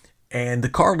car. And the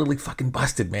car literally fucking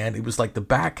busted, man. It was like the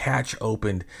back hatch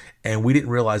opened and we didn't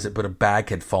realize it, but a bag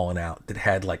had fallen out that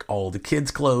had like all the kids'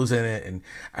 clothes in it. And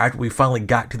after we finally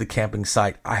got to the camping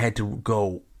site, I had to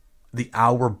go the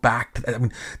hour back to that. I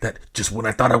mean, that just when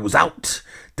I thought I was out,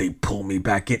 they pulled me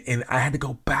back in. And I had to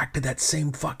go back to that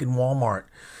same fucking Walmart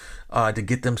to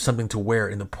get them something to wear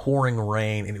in the pouring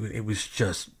rain. And it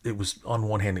was on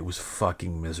one hand, it was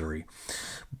fucking misery.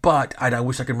 But I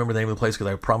wish I could remember the name of the place, because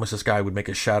I promised this guy I would make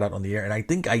a shout out on the air. And I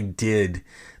think I did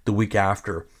the week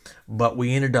after. But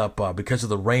we ended up, because of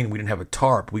the rain, we didn't have a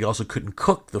tarp. We also couldn't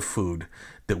cook the food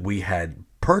that we had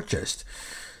purchased.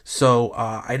 So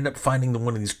I ended up finding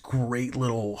one of these great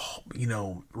little,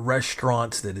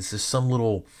 restaurants that is just some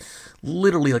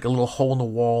literally like a little hole in the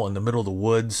wall in the middle of the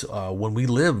woods. When we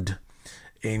lived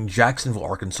in Jacksonville,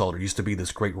 Arkansas, there used to be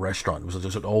this great restaurant. It was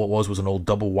just all it was an old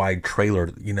double wide trailer,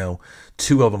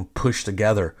 2 of them pushed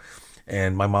together.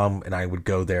 And my mom and I would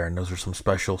go there, and those are some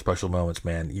special, special moments,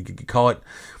 man. You could call it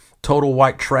total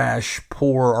white trash,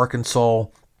 poor Arkansas,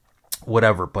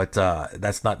 whatever. But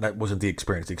that wasn't the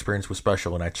experience. The experience was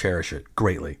special, and I cherish it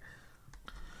greatly.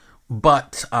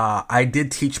 But I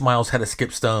did teach Miles how to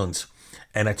skip stones,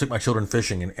 and I took my children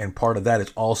fishing, and part of that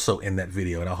is also in that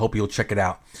video. And I hope you'll check it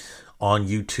out on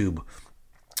YouTube,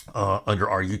 under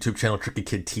our YouTube channel, Tricky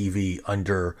Kid TV,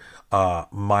 under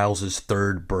Miles's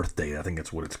 3rd birthday. I think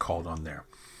that's what it's called on there.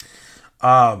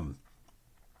 Okay.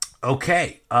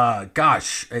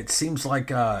 Gosh, it seems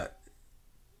like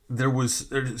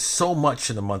there's so much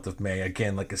in the month of May.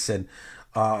 Again, like I said,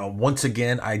 once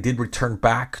again, I did return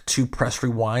back to Press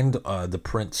Rewind, the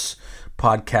Prince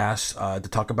podcast, to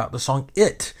talk about the song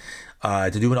It,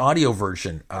 to do an audio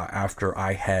version after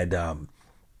I had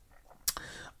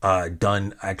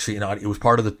done actually an audio. It was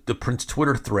part of the Prince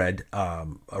Twitter thread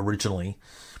originally,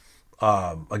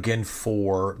 again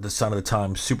for the Sign of the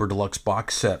Times Super Deluxe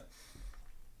box set.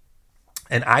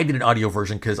 And I did an audio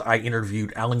version because I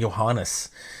interviewed Alan Johannes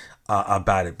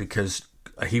about it, because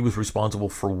he was responsible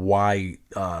for why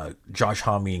Josh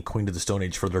Homme and Queen of the Stone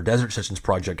Age for their Desert Sessions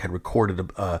project had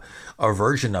recorded a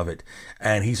version of it.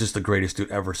 And he's just the greatest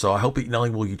dude ever. So I hope not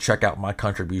only will you check out my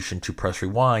contribution to Press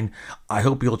Rewind, I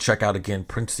hope you'll check out again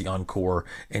Prince the Encore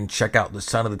and check out the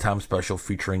Sign of the Times special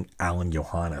featuring Alan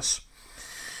Johannes.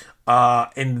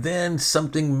 And then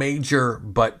something major,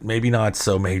 but maybe not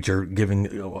so major, given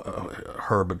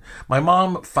her. But my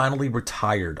mom finally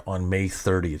retired on May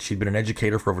 30th. She'd been an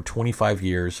educator for over 25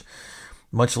 years.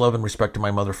 Much love and respect to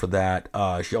my mother for that.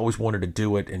 She always wanted to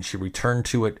do it, and she returned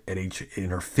to it in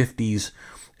her 50s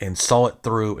and saw it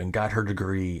through and got her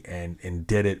degree and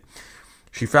did it.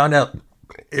 She found out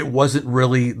it wasn't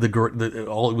really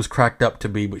all it was cracked up to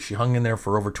be, but she hung in there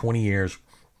for over 20 years.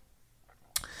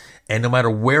 And no matter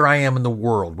where I am in the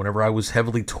world, whenever I was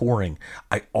heavily touring,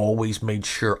 I always made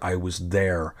sure I was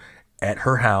there at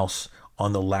her house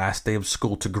on the last day of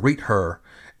school to greet her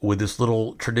with this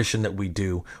little tradition that we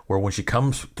do, where when she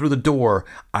comes through the door,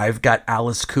 I've got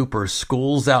Alice Cooper's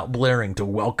School's Out blaring to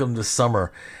welcome the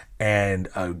summer, and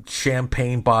a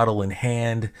champagne bottle in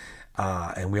hand.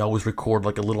 And we always record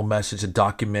like a little message to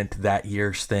document that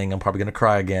year's thing. I'm probably going to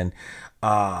cry again.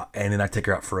 And then I take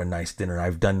her out for a nice dinner.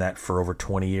 I've done that for over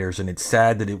 20 years, and it's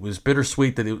sad that it was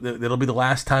bittersweet that it'll be the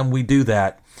last time we do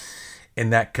that in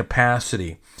that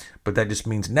capacity. But that just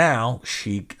means now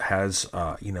she has,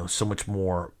 so much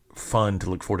more fun to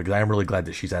look forward to. Because I'm really glad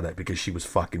that she's at that, because she was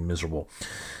fucking miserable.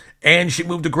 And she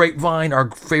moved to Grapevine,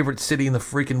 our favorite city in the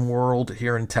freaking world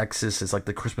here in Texas. It's like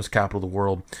the Christmas capital of the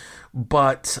world.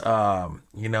 But,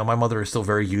 my mother is still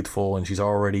very youthful, and she's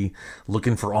already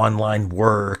looking for online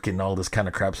work and all this kind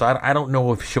of crap. So I don't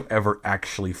know if she'll ever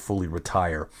actually fully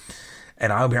retire.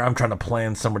 And I'm trying to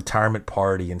plan some retirement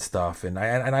party and stuff, and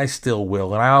I still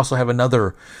will. And I also have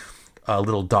another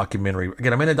little documentary.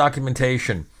 Again, I'm in a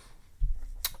documentation.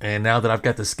 And now that I've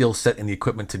got the skill set and the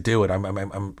equipment to do it,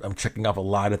 I'm checking off a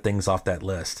lot of things off that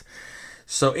list.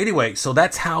 So anyway, so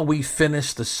that's how we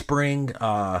finished the spring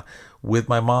with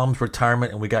my mom's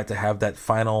retirement, and we got to have that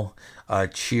final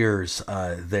cheers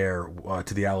there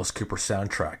to the Alice Cooper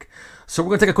soundtrack. So we're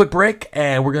going to take a quick break,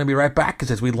 and we're going to be right back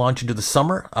as we launch into the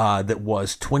summer that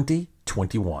was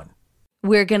 2021.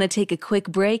 We're going to take a quick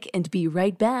break and be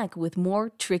right back with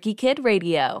more Tricky Kid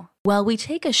Radio. While we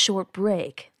take a short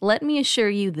break, let me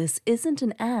assure you this isn't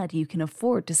an ad you can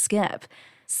afford to skip.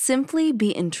 Simply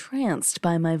be entranced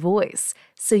by my voice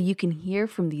so you can hear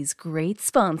from these great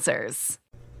sponsors.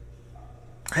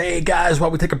 Hey guys,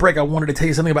 while we take a break, I wanted to tell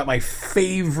you something about my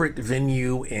favorite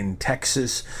venue in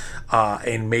Texas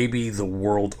and maybe the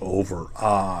world over.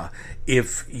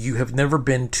 If you have never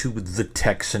been to the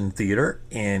Texan Theater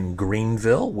in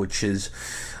Greenville, which is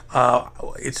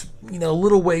it's a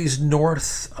little ways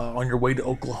north on your way to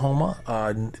Oklahoma.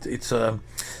 It's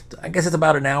I guess it's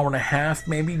about an hour and a half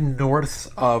maybe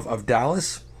north of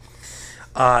Dallas.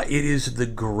 It is the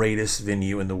greatest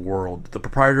venue in the world. The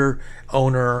proprietor,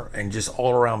 owner, and just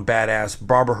all-around badass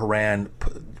Barbara Horan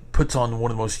puts on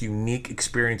one of the most unique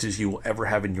experiences you will ever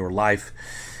have in your life.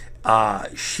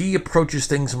 She approaches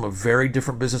things from a very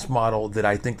different business model that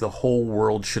I think the whole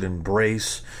world should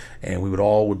embrace, and we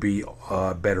would be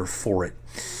better for it.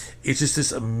 It's just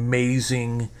this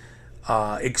amazing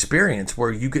experience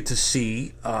where you get to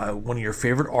see one of your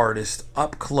favorite artists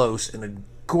up close in a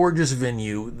gorgeous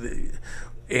venue,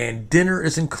 and dinner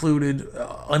is included.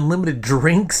 Unlimited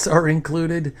drinks are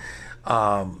included.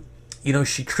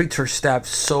 She treats her staff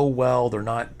so well. They're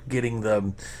not getting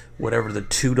the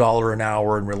 $2 an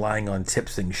hour and relying on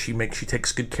tips things. She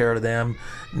takes good care of them.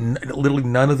 Literally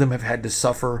none of them have had to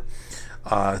suffer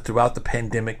throughout the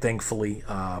pandemic, thankfully.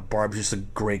 Barb's just a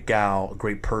great gal, a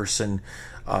great person,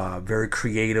 very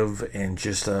creative, and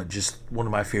just one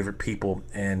of my favorite people.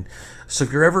 And so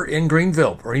if you're ever in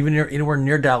Greenville or even anywhere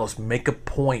near Dallas, make a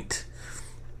point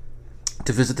to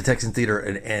to visit the Texan Theater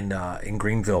in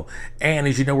Greenville. And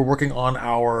as you know, we're working on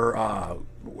our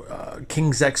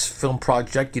King's X film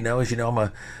project. As you know, I'm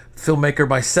a filmmaker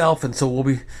myself, and so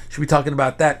should be talking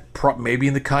about that maybe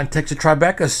in the context of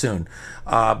Tribeca soon.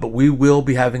 But we will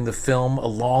be having the film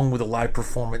along with a live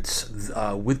performance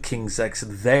with King's X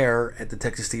there at the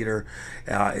Texas Theater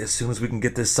as soon as we can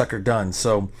get this sucker done.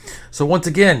 So once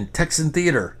again, Texan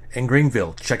Theater in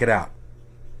Greenville, check it out.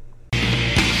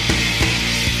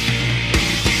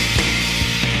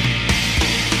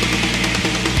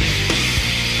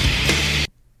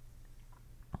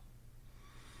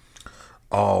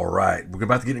 All right, we're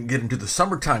about to get into the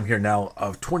summertime here now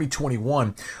of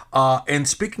 2021. And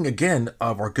speaking again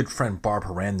of our good friend Barb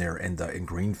Horan there in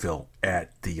Greenville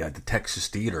at the Texas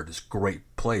Theater, this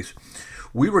great place,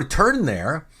 we returned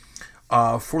there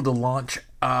for the launch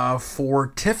for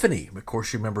Tiffany. Of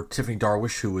course, you remember Tiffany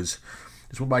Darwish, who is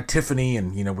went by Tiffany,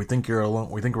 and we think you're alone.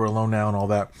 We think we're alone now, and all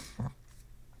that.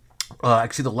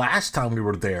 Actually, the last time we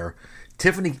were there,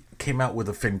 Tiffany came out with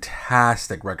a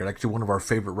fantastic record. Actually, one of our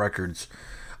favorite records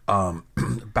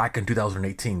back in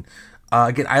 2018.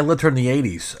 Again, I lived her in the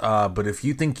 80s, but if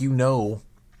you think you know,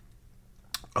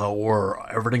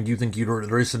 or everything you think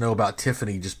there is to know about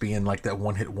Tiffany just being like that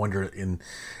one-hit wonder in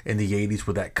the 80s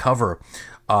with that cover,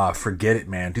 forget it,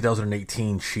 man.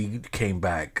 2018, she came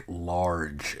back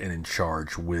large and in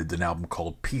charge with an album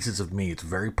called Pieces of Me. It's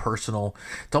very personal.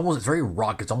 It's very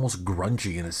rock. It's almost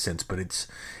grungy in a sense, but it's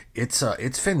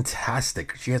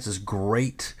fantastic. She has this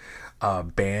great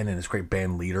band and this great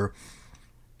band leader.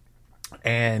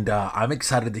 And I'm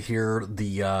excited to hear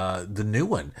the new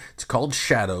one. It's called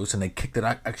Shadows, and they kicked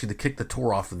the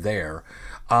tour off there.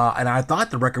 And I thought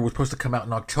the record was supposed to come out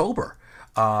in October.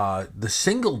 The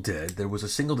single did. There was a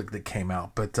single that came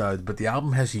out, but the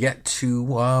album has yet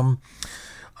to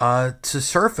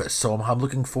surface. So I'm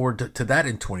looking forward to that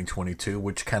in 2022,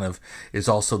 which kind of is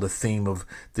also the theme of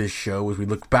this show as we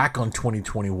look back on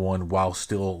 2021 while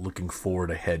still looking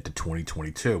forward ahead to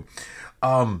 2022.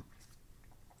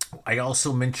 I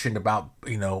also mentioned about,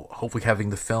 hopefully having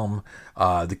the film,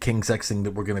 the King's X thing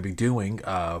that we're going to be doing,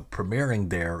 premiering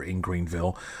there in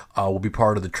Greenville, will be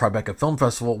part of the Tribeca Film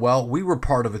Festival. Well, we were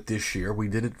part of it this year. We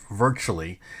did it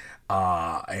virtually,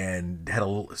 and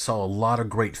saw a lot of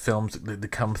great films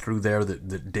that come through there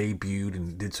that debuted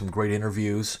and did some great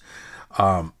interviews.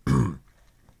 There's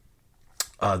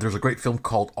a great film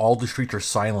called All the Streets Are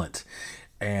Silent.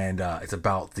 And it's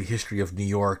about the history of New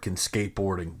York and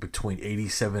skateboarding between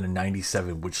 87 and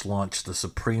 97, which launched the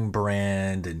Supreme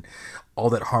brand and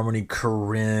all that Harmony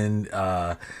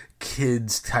Korine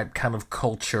kids type kind of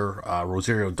culture.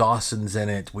 Rosario Dawson's in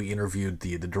it. We interviewed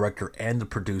the director and the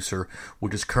producer,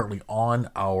 which is currently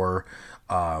on our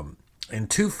in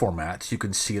two formats. You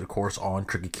can see it, of course, on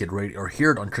Tricky Kid Radio, or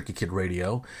hear it on Tricky Kid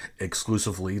Radio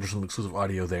exclusively. There's some exclusive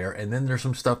audio there, and then there's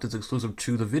some stuff that's exclusive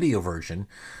to the video version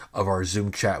of our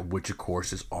Zoom chat, which, of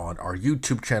course, is on our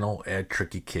YouTube channel at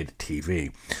Tricky Kid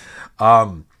TV.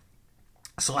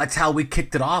 So that's how we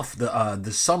kicked it off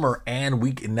the summer, and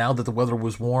now that the weather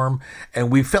was warm, and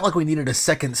we felt like we needed a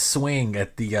second swing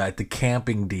at the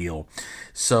camping deal.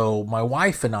 So my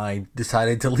wife and I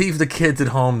decided to leave the kids at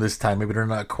home this time. Maybe they're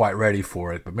not quite ready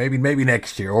for it, but maybe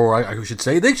next year, or I should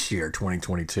say this year,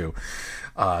 2022.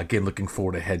 Again, looking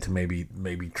forward ahead to maybe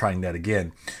trying that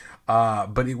again.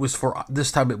 But it was for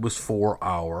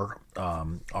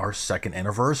our second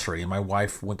anniversary, and my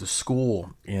wife went to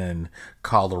school in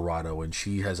Colorado, and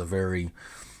she has a very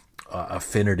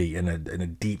affinity and a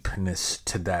deepness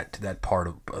to that part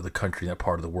of the country, that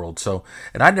part of the world. So,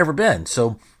 and I'd never been,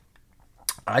 so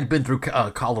I'd been through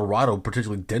Colorado,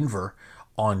 particularly Denver,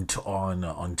 on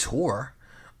tour.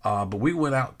 But we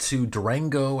went out to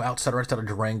Durango, outside of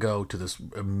Durango, to this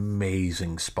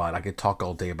amazing spot. I could talk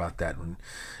all day about that and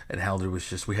how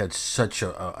we had such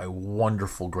a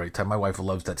wonderful, great time. My wife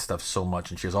loves that stuff so much,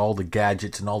 and she has all the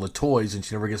gadgets and all the toys, and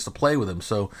she never gets to play with them.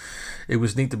 So it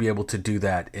was neat to be able to do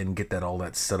that and get all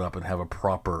that set up and have a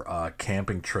proper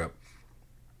camping trip.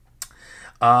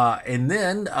 And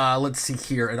then let's see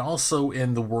here, and also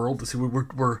in the world, let's see,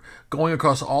 we're going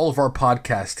across all of our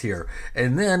podcasts here,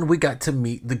 and then we got to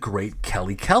meet the great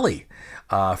Kelly Kelly,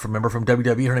 from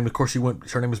WWE. Her name, of course,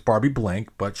 her name is Barbie Blank,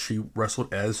 but she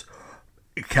wrestled as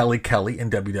Kelly Kelly in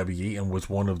WWE and was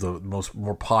one of the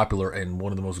more popular and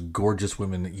one of the most gorgeous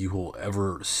women that you will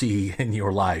ever see in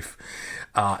your life.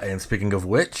 And speaking of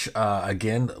which,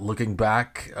 again, looking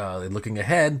back, looking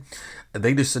ahead,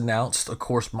 they just announced, of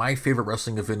course, my favorite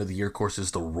wrestling event of the year, of course,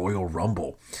 is the Royal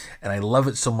Rumble. And I love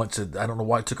it so much that I don't know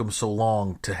why it took them so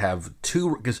long to have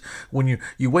two, because when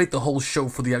you wait the whole show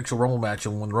for the actual Rumble match,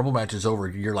 and when the Rumble match is over,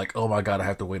 you're like, oh my God, I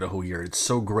have to wait a whole year. It's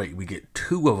so great. We get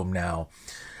two of them now.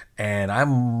 And I'm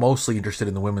mostly interested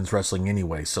in the women's wrestling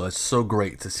anyway, so it's so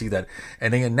great to see that.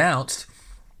 And they announced,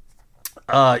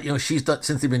 she's done,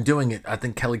 since they've been doing it, I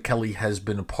think Kelly Kelly has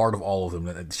been a part of all of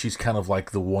them. She's kind of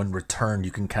like the one return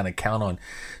you can kind of count on.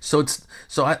 So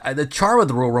the charm of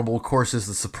the Royal Rumble, of course, is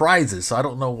the surprises. So I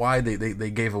don't know why they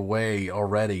gave away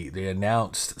already. They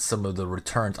announced some of the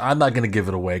returns. I'm not going to give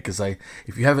it away because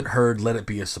if you haven't heard, let it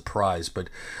be a surprise. But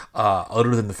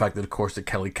other than the fact that, of course, that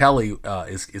Kelly Kelly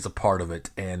is a part of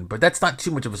it, but that's not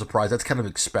too much of a surprise. That's kind of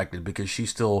expected because she's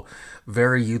still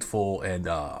very youthful and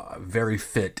very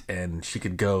fit, and she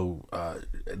could go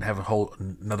and have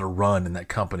another run in that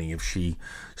company if she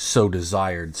so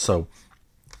desired. So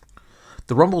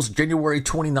the Rumble's January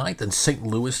 29th in St.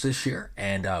 Louis this year,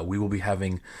 and we will be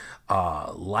having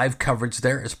live coverage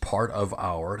there as part of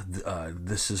our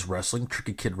This Is Wrestling,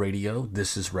 Tricky Kid Radio,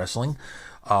 This Is Wrestling,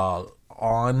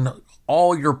 on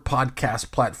all your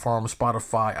podcast platforms,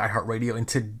 Spotify, iHeartRadio, and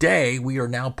today we are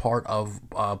now part of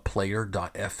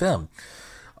Player.fm.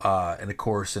 And of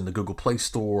course, in the Google Play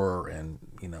Store, and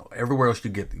everywhere else you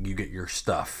get your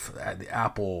stuff. The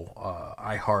Apple,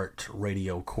 iHeart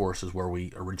Radio, of course, is where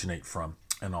we originate from,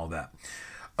 and all that.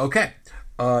 Okay,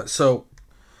 but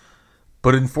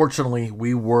unfortunately,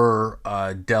 we were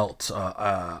dealt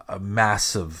a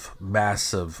massive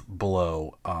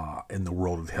blow in the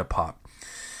world of hip hop.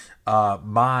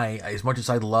 As much as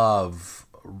I love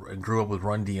and grew up with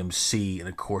Run DMC, and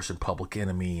of course in Public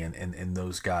Enemy and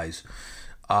those guys.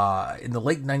 In the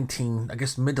mid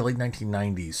to late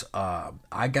 1990s,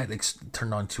 I got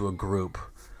turned on to a group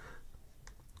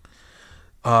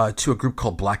called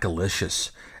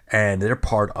Blackalicious, and they're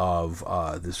part of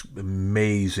this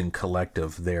amazing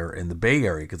collective there in the Bay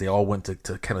Area because they all went to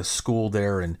kind of school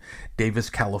there in Davis,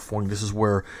 California. This is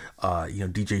where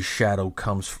DJ Shadow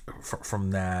comes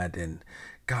from that, and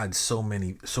God, so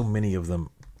many of them.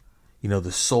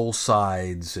 The Soul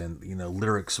Sides and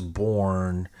Lyrics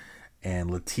Born.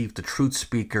 And Latif the Truth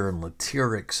Speaker and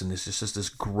Latyrix, and it's just this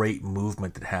great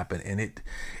movement that happened, and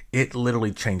it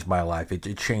literally changed my life.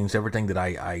 It changed everything that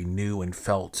I knew and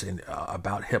felt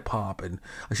about hip hop, and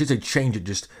I should say change it,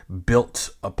 just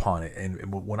built upon it.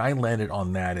 And when I landed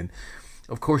on that, and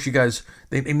of course you guys,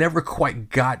 they never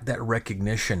quite got that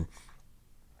recognition.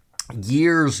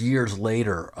 Years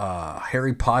later,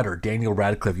 Harry Potter, Daniel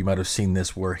Radcliffe, you might have seen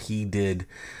this, where he did.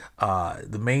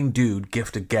 The main dude,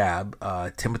 Gift of Gab,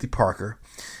 Timothy Parker,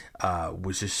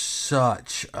 was just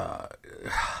such a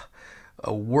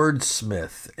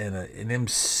wordsmith and an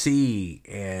MC,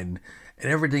 and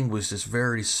everything was just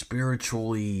very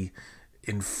spiritually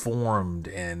informed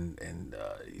and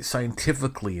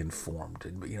scientifically informed,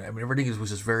 and everything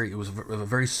was just it was a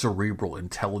very cerebral,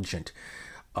 intelligent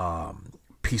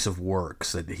piece of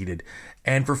works that he did.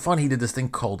 And for fun, he did this thing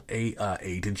called A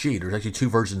to G. There's actually two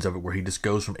versions of it where he just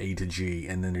goes from A to G,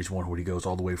 and then there's one where he goes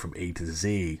all the way from A to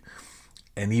Z.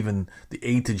 And even the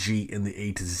A to G and the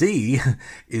A to Z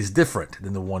is different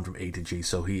than the one from A to G.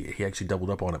 So he actually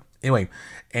doubled up on it. Anyway,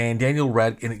 and Daniel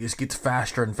Radcliffe, and it just gets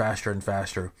faster and faster and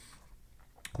faster,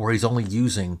 where he's only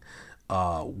using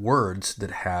words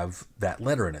that have that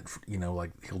letter in it.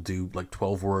 Like he'll do like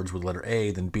 12 words with letter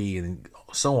A, then B, and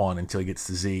so on until he gets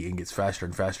to Z and gets faster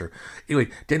and faster. Anyway,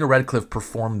 Daniel Radcliffe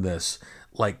performed this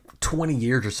like 20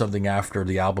 years or something after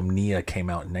the album Nia came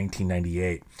out in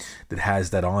 1998 that has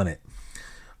that on it.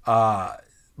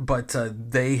 But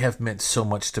they have meant so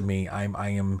much to me. I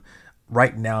am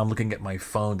right now, I'm looking at my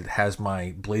phone that has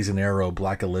my Blazing Arrow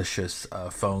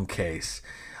Blackalicious phone case.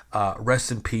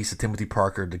 Rest in peace to Timothy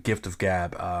Parker, the Gift of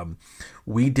Gab.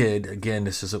 We did, again,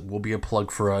 will be a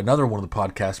plug for another one of the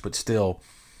podcasts,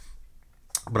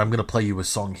 but I'm going to play you a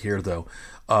song here, though.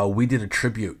 We did a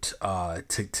tribute to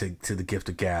the Gift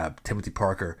of Gab, Timothy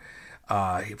Parker.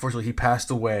 Unfortunately, he passed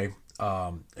away,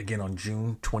 again, on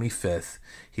June 25th.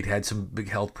 He'd had some big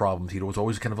health problems. He was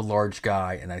always kind of a large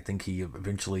guy, and I think he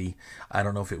eventually, I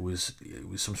don't know if it was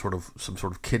some sort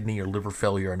of kidney or liver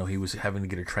failure. I know he was having to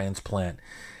get a transplant,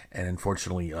 and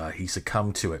unfortunately, he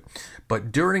succumbed to it.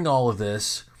 But during all of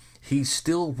this, he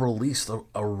still released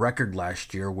a record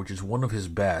last year, which is one of his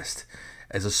best.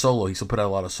 As a solo, he still put out a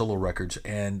lot of solo records,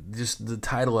 and just the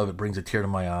title of it brings a tear to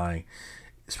my eye.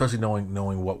 especially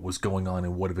knowing what was going on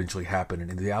and what eventually happened.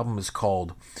 And the album is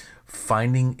called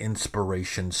Finding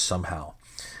Inspiration Somehow.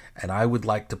 And I would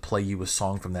like to play you a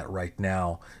song from that right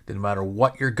now, that no matter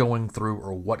what you're going through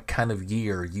or what kind of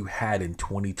year you had in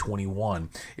 2021,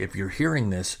 if you're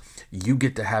hearing this, you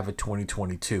get to have a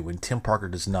 2022, and Tim Parker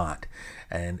does not.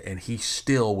 And he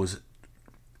still was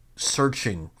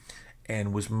searching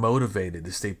and was motivated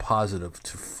to stay positive,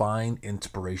 to find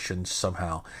inspiration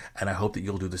somehow. And I hope that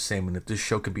you'll do the same. And if this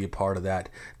show can be a part of that,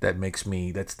 that makes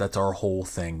me, that's our whole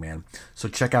thing, man. So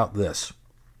check out this.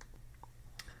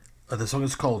 The song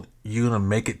is called "You're Gonna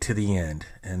Make It to the End,"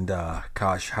 and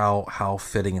gosh, how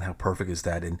fitting and how perfect is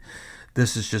that? And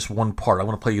this is just one part. I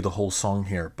want to play you the whole song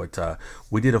here, but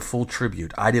we did a full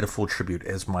tribute. I did a full tribute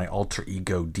as my alter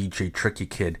ego, DJ Tricky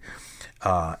Kid,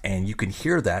 and you can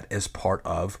hear that as part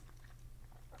of,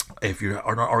 if you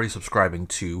are not already subscribing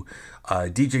to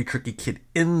DJ Tricky Kid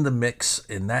in the Mix,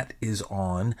 and that is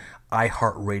on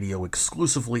iHeartRadio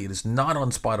exclusively. It is not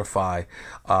on Spotify.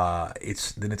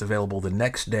 It's available the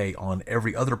next day on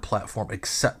every other platform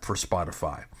except for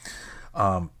Spotify.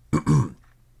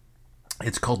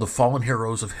 It's called The Fallen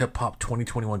Heroes of Hip Hop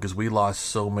 2021 because we lost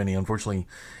so many. Unfortunately,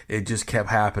 it just kept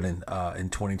happening in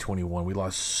 2021. We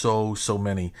lost so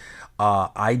many.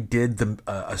 I did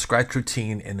a scratch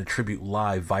routine and the tribute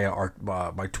live via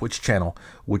my Twitch channel,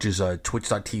 which is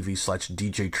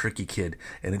twitch.tv/DJ Tricky Kid,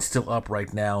 and it's still up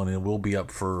right now, and it will be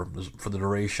up for the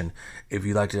duration. If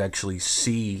you'd like to actually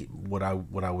see what I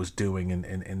was doing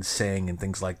and saying and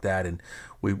things like that, and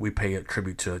we pay a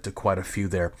tribute to quite a few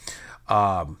there.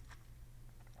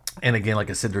 And again, like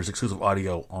I said, there's exclusive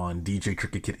audio on DJ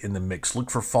Tricky Kid in the Mix.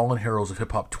 Look for Fallen Heroes of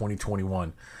Hip Hop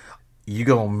 2021. You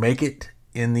gonna make it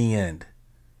in the end,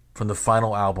 from the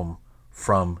final album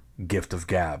from Gift of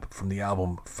Gab, from the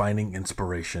album Finding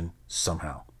Inspiration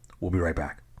Somehow. We'll be right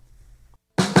back.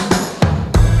 Move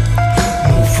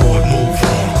forward, move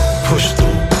on, push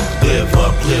through, live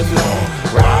up, live long,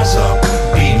 rise up,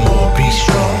 be more, be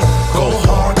strong, go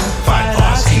hard, fight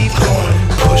odds, keep going,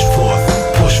 push forth,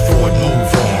 push forward,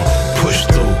 move on, push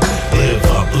through, live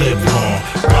up, live long,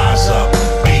 rise up,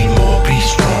 be more, be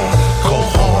strong, go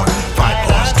hard, fight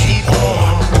odds, keep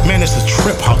on. Man, it's a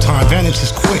trip how time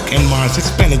vanishes quick and minds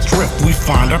expand and drift. We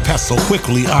find our path so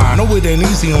quickly. I know it ain't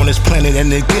easy on this planet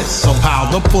and it gets so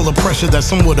piled up full of pressure that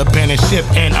some would abandon ship.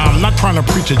 And I'm not trying to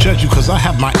preach or judge you cause I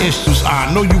have my issues.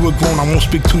 I know you were grown, I won't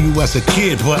speak to you as a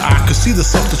kid, but I could see the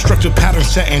self-destructive pattern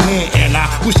setting in, and I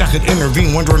wish I could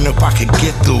intervene, wondering if I could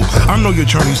get through. I know your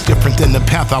journey's different than the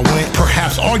path I went.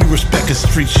 Perhaps all you respect is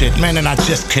street shit, man, and I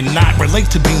just cannot relate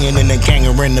to being in the gang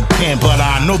or in the pen, but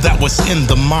I know that what's in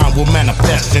the mind will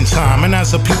manifest in time. And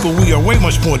as a people, we are way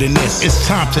much more than this. It's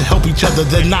time to help each other.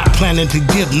 They're not planning to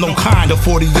give no kind of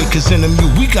 40 acres in the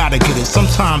mule. We gotta get it.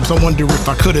 Sometimes I wonder if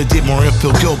I could've did more and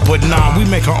feel guilt, but nah, we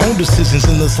make our own decisions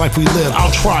in this life we live.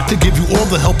 I'll try to give you all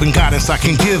the help and guidance I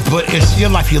can give, but it's your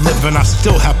life you live, and I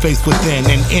still have faith within.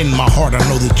 And in my heart, I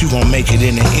know that you gon' make it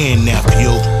in the end,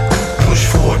 nephew. Push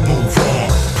forward, move on,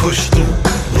 push through,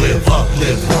 live up,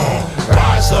 live long,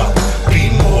 rise up,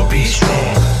 be more, be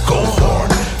strong, go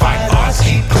hard, fight odds,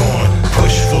 keep going,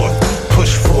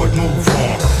 push forward, move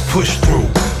on, push through,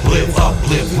 live up,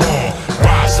 live long,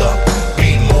 rise up,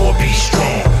 be more, be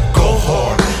strong, go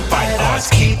hard, fight odds,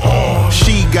 keep on.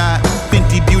 She got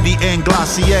Fenty Beauty and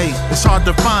Glossier. It's hard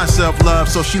to find self-love,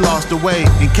 so she lost her way.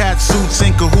 In cat suits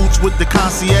in cahoots with the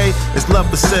concierge. It's love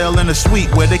for sale in a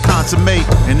suite where they consummate.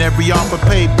 And every offer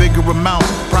paid bigger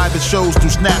amounts. Private shows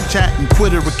through Snapchat and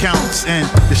Twitter accounts. And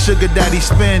the sugar daddy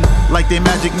spin like they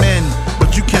magic men.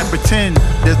 But you can't pretend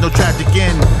there's no tragic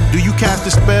end. Do you cast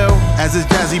a spell as is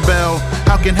Jazzy Bell?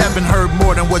 How can heaven hurt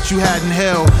more than what you had in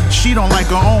hell? She don't like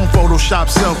her own Photoshop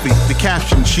selfie. The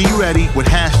caption, she ready with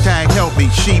hashtag help me.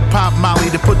 She pop Molly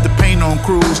to put the paint on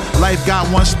cruise. Life got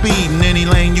one speed in any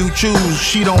lane you choose.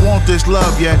 She don't want this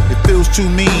love yet, it feels too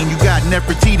mean. You got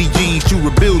Nefertiti genes to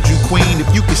rebuild you, queen.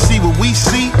 If you can see what we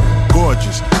see,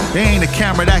 gorgeous. There ain't a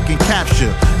camera that can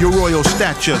capture your royal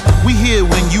stature. We here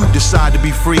when you decide to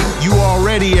be free. You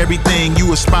already everything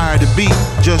you aspire to be.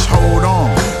 Just hold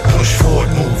on. Push forward,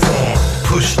 move on,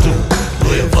 push through,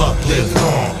 live up, live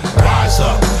long, rise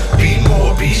up, be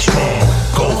more, be strong,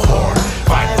 go hard,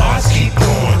 fight odds, keep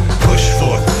going,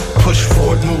 push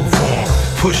forward, move on,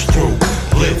 push through,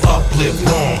 live up, live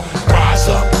long, rise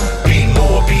up, be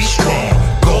more, be strong,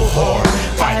 go hard,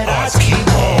 fight odds, keep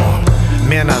on.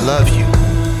 Man, I love you,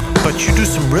 but you do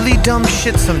some really dumb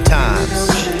shit sometimes.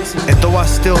 And though I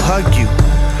still hug you,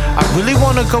 I really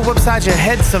wanna go upside your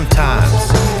head sometimes.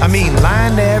 I mean,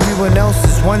 lying to everyone else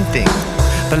is one thing,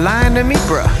 but lying to me,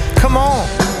 bruh, come on.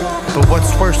 But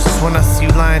what's worse is when I see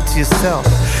you lying to yourself.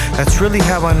 That's really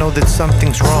how I know that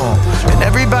something's wrong. And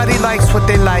everybody likes what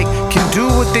they like, can do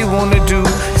what they want to do,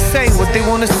 say what they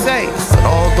want to say. But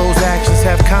all those actions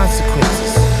have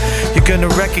consequences. You're gonna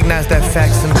recognize that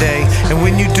fact someday. And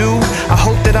when you do, I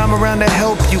hope that I'm around to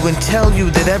help you and tell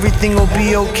you that everything will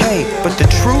be okay. But the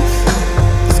truth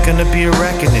is gonna be a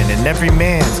reckoning, and every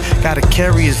man's gotta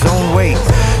carry his own weight.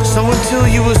 So until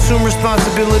you assume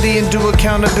responsibility and do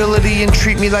accountability and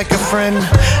treat me like a friend,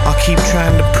 I'll keep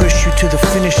trying to push you to the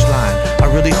finish line.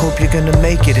 I really hope you're gonna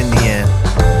make it in the end.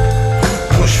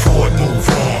 Push forward, move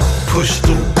on, push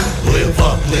through, live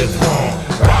up, live long,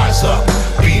 rise up,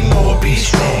 be more, be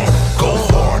strong, go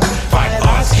hard, fight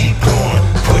odds, keep going,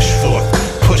 push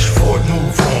forward,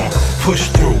 move on, push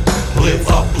through, live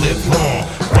up, live long,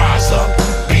 rise up,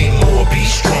 be more, be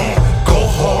strong, go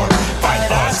hard, fight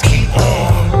odds, keep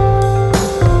on.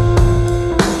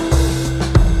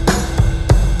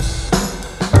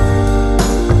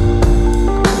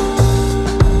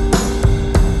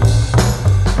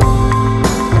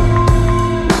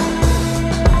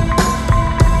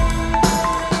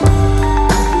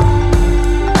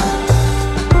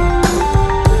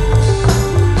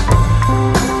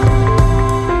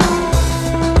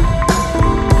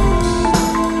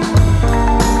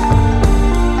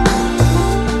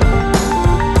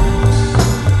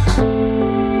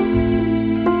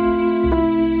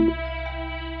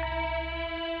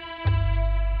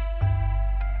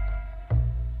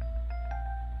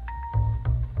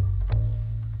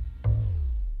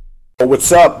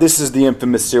 What's up? This is the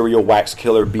infamous serial wax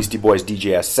killer Beastie Boys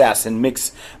DJ Assassin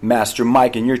Mix Master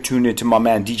Mike, and you're tuned into my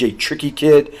man DJ Tricky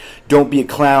Kid. Don't be a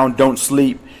clown, don't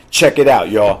sleep. Check it out,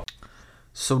 y'all.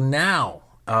 So now,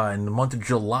 in the month of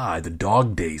July, the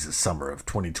dog days of summer of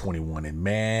 2021, and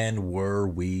man, were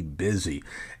we busy.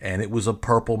 And it was a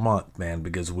purple month, man,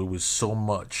 because it was so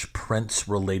much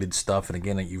Prince-related stuff. And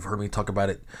again, you've heard me talk about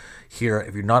it here.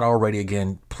 If you're not already,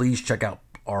 again, please check out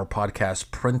our podcast,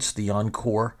 Prince the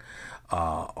Encore,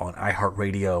 on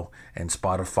iHeartRadio and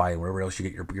Spotify and wherever else you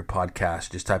get your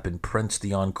podcast. Just type in Prince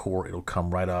the Encore. It'll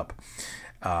come right up.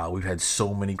 We've had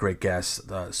so many great guests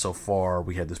so far.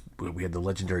 We had the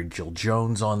legendary Jill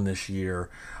Jones on this year.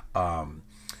 And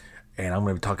I'm going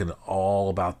to be talking all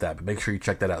about that. But make sure you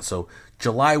check that out. So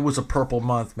July was a purple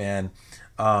month, man.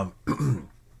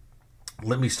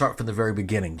 Let me start from the very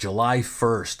beginning. July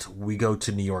 1st, we go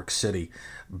to New York City,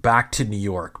 back to New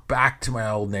York, back to my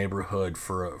old neighborhood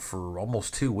for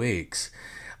almost 2 weeks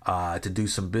to do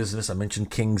some business. I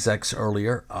mentioned King's X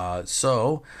earlier,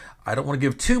 so I don't want to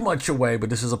give too much away,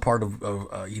 but this is a part of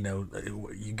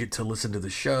you get to listen to the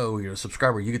show. You're a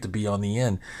subscriber, you get to be on the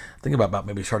end. Thinking about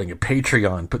maybe starting a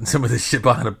Patreon, putting some of this shit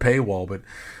behind a paywall, but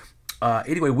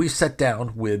anyway, we sat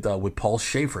down with Paul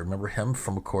Shaffer. Remember him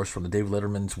from the David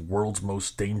Letterman's World's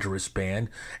Most Dangerous Band,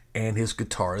 and his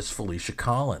guitarist Felicia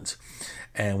Collins.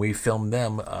 And we filmed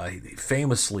them.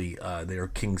 Famously, they are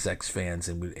King's X fans,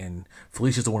 and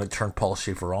Felicia's the one that turned Paul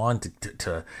Shaffer on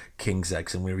to King's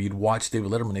X. And whenever you'd watch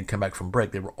David Letterman, they'd come back from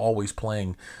break. They were always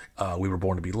playing "We Were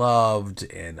Born to Be Loved"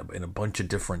 and a bunch of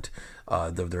different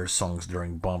their songs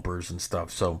during bumpers and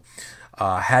stuff. So.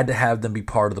 Had to have them be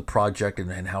part of the project,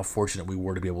 and how fortunate we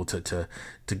were to be able to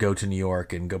go to New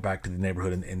York and go back to the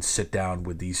neighborhood and sit down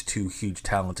with these two huge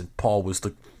talents. And Paul was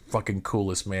the fucking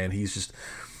coolest, man. He's just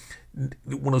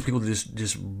one of those people that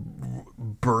just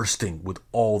bursting with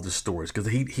all the stories, because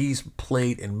he's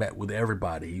played and met with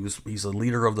everybody. He's a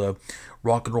leader of the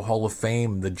Rock and Roll Hall of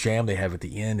Fame, the jam they have at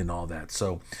the end and all that.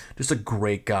 So just a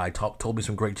great guy. Told me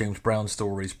some great James Brown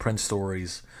stories, Prince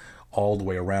stories, all the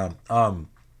way around.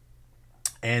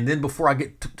 And then before I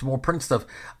get to more Prince stuff,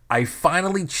 I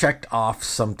finally checked off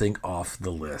something off the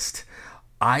list.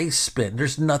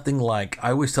 There's nothing like,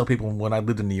 I always tell people when I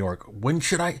lived in New York, when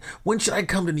should I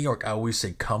come to New York? I always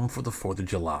say, come for the 4th of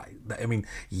July. I mean,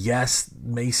 yes,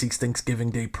 Macy's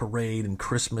Thanksgiving Day Parade and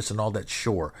Christmas and all that,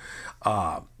 sure.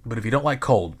 But if you don't like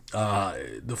cold,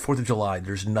 the 4th of July,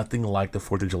 there's nothing like the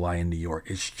 4th of July in New York.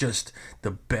 It's just the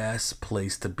best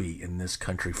place to be in this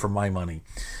country, for my money.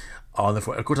 Of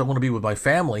course, I want to be with my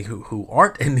family who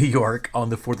aren't in New York on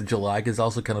the 4th of July, because it's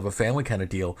also kind of a family kind of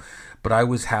deal. But I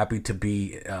was happy to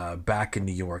be back in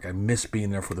New York. I miss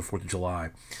being there for the 4th of July.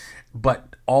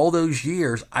 But all those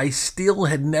years, I still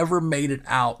had never made it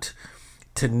out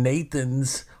to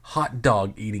Nathan's hot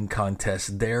dog eating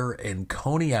contest there in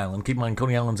Coney Island. Keep in mind,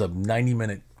 Coney Island's a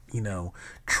 90-minute,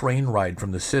 train ride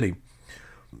from the city.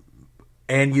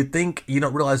 And you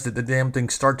don't realize that the damn thing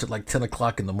starts at like 10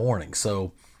 o'clock in the morning.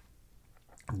 So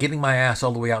getting my ass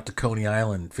all the way out to Coney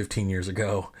Island 15 years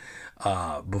ago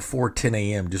before 10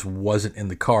 a.m. just wasn't in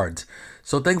the cards.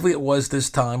 So thankfully it was this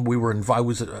time. We were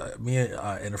invited, me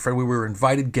and a friend, we were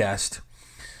invited guest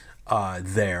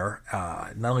there.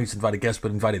 Not only just invited guests,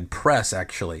 but invited press,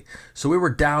 actually. So we were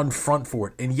down front for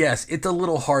it. And yes, it's a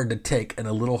little hard to take and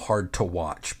a little hard to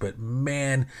watch. But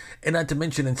man, and not to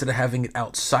mention, instead of having it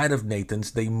outside of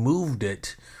Nathan's, they moved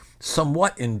it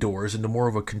somewhat indoors into more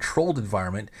of a controlled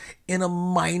environment in a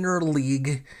minor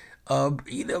league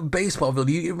baseball field.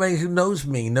 Anybody who knows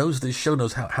me, knows this show,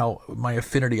 knows how my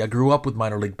affinity. I grew up with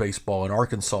minor league baseball in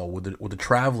Arkansas with the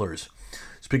Travelers.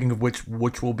 Speaking of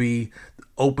which will be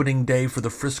opening day for the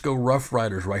Frisco Rough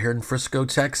Riders right here in Frisco,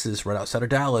 Texas, right outside of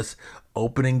Dallas.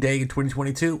 Opening day in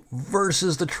 2022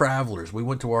 versus the Travelers. We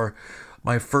went to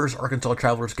my first Arkansas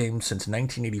Travelers game since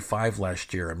 1985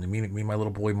 last year. I mean, me and my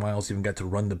little boy Miles even got to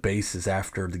run the bases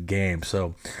after the game.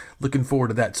 So looking forward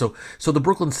to that. So the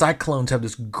Brooklyn Cyclones have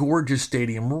this gorgeous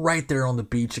stadium right there on the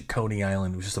beach at Coney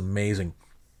Island. It was just amazing.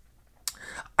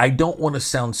 I don't want to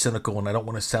sound cynical and I don't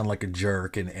want to sound like a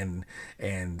jerk and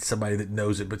somebody that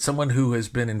knows it, but someone who has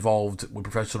been involved with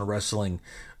professional wrestling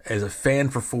as a fan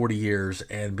for 40 years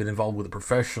and been involved with it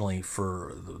professionally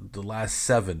for the last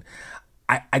 7,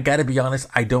 I got to be honest,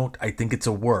 I think it's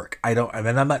a work.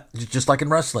 I'm not, just like in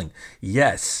wrestling.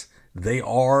 Yes, they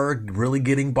are really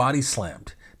getting body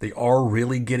slammed. They are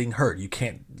really getting hurt. You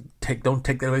don't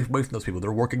take that away from those people.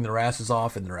 They're working their asses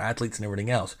off and they're athletes and everything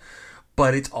else.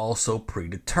 But it's also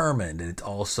predetermined, and it's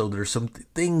also, there's some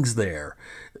things there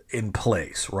in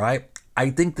place, right?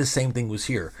 I think the same thing was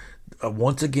here.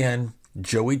 Once again,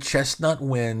 Joey Chestnut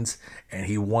wins, and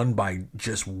he won by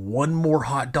just one more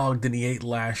hot dog than he ate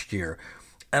last year.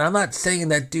 And I'm not saying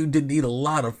that dude didn't eat a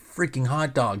lot of freaking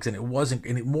hot dogs, and it wasn't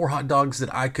any more hot dogs than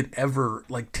I could ever,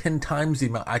 like 10 times the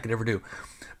amount I could ever do.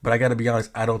 But I got to be honest,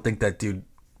 I don't think that dude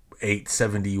ate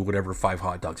 5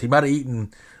 hot dogs. He might have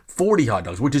eaten 40 hot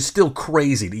dogs, which is still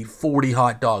crazy to eat 40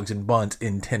 hot dogs and buns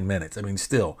in 10 minutes. I mean,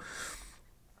 still.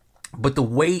 But the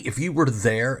way, if you were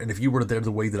there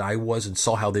the way that I was and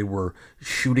saw how they were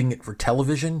shooting it for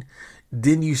television,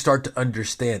 then you start to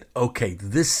understand, okay,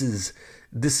 this is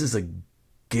a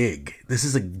gig. This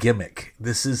is a gimmick.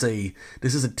 This is a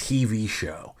TV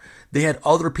show. They had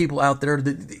other people out there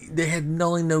that they had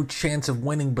no chance of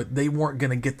winning, but they weren't going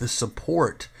to get the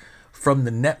support from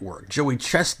the network. Joey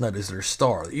Chestnut is their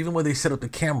star. Even when they set up the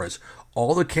cameras,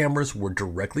 all the cameras were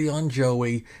directly on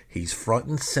Joey. He's front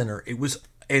and center.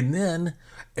 And then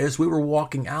as we were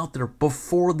walking out there,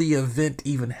 before the event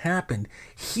even happened,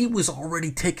 he was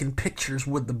already taking pictures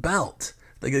with the belt.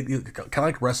 Kind of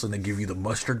like wrestling, they give you the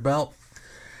mustard belt.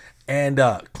 And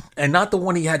not the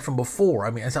one he had from before.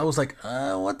 I mean, as I was like,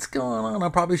 what's going on? I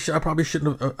probably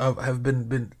shouldn't have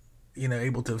been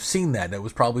able to have seen that. That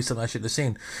was probably something I shouldn't have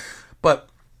seen. But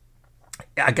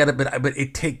I got it. But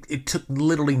it took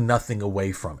literally nothing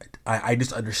away from it. I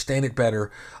just understand it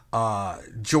better.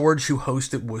 George, who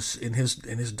hosted, was in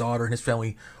his daughter and his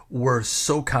family were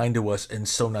so kind to us and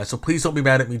so nice. So please don't be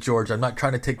mad at me, George. I'm not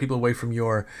trying to take people away from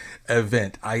your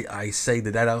event. I say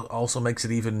that also makes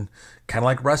it even kind of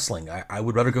like wrestling. I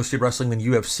would rather go see wrestling than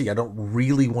UFC. I don't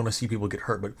really want to see people get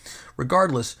hurt. But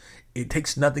regardless, it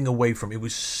takes nothing away from it. It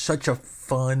was such a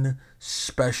fun,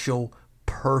 special,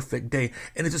 perfect day.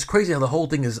 And it's just crazy how the whole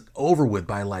thing is over with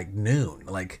by like noon.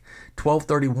 Like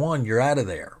 12:31, you're out of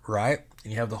there, right?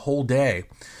 And you have the whole day.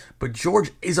 But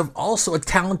George is also a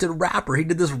talented rapper. He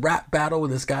did this rap battle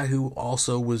with this guy who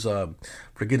also was,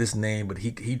 forget his name, but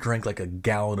he drank like a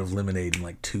gallon of lemonade in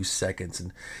like 2 seconds.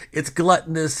 And it's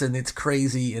gluttonous and it's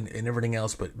crazy and everything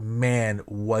else. But man,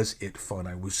 was it fun.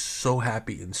 I was so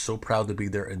happy and so proud to be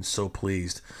there and so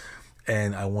pleased.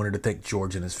 And I wanted to thank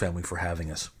George and his family for having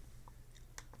us.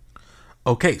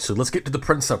 Okay, so let's get to the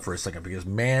Prince stuff for a second, because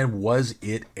man, was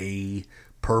it a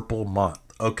purple month.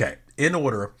 Okay, in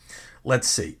order, let's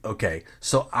see. Okay,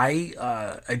 so I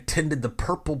attended the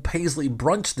Purple Paisley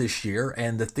Brunch this year,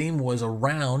 and the theme was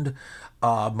around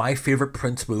my favorite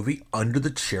Prince movie, Under the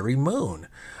Cherry Moon.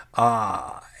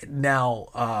 Now,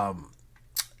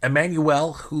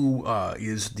 Emmanuel, who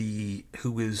is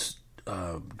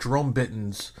Jerome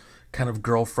Benton's kind of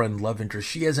girlfriend, love interest,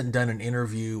 she hasn't done an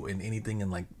interview in anything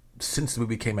in like since the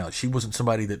movie came out. She wasn't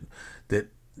somebody that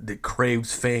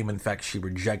craves fame. In fact, she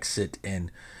rejects it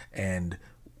and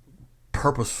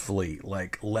purposefully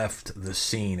like left the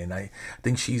scene. And I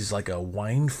think she's like a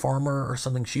wine farmer or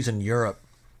something. She's in Europe.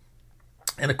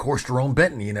 And of course, Jerome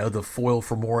Benton, the foil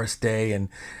for Morris Day and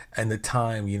the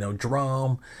time,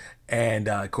 Jerome. And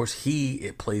of course,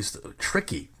 it plays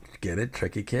Tricky. Get it?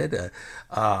 Tricky Kid.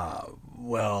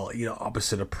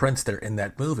 opposite of Prince there in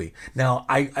that movie. Now,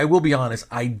 I will be honest,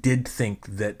 I did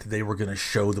think that they were going to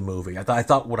show the movie. I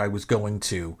thought what I was going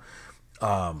to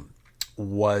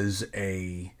was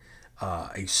a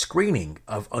screening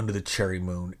of Under the Cherry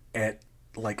Moon at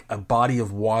like a body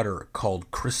of water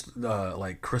called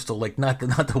Crystal Lake, not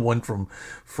the one from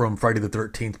Friday the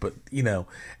 13th, but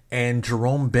and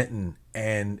Jerome Benton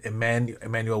and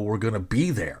Emmanuel were going to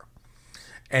be there.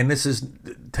 And this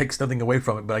takes nothing away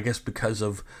from it, but I guess because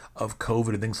of COVID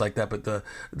and things like that. But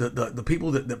the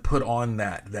people that put on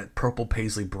that Purple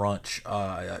Paisley brunch,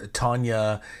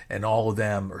 Tanya and all of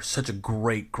them are such a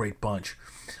great bunch.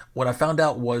 What I found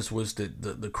out was that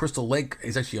the Crystal Lake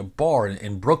is actually a bar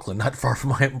in Brooklyn, not far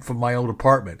from my old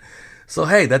apartment. So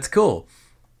hey, that's cool.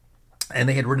 And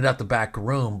they had rented out the back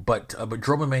room, but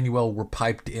Jerome and Emmanuel were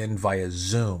piped in via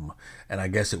Zoom, and I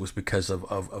guess it was because of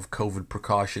COVID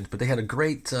precautions. But they had a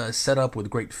great setup with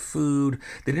great food.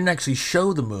 They didn't actually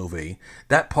show the movie.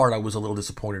 That part I was a little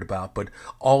disappointed about, but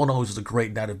all in all, it was a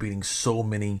great night of meeting so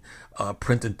many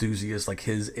print enthusiasts like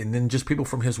his, and then just people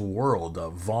from his world.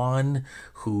 Vaughn,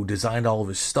 who designed all of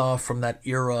his stuff from that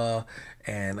era,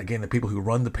 and again, the people who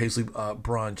run the Paisley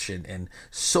brunch, and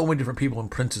so many different people in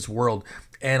Prince's world.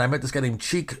 And I met this guy named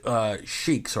Sheik,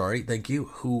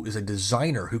 who is a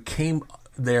designer who came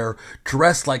there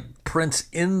dressed like Prince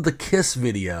in the Kiss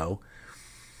video.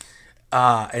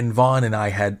 And Vaughn and I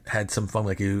had some fun.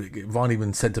 Like Vaughn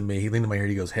even said to me, he leaned in my ear,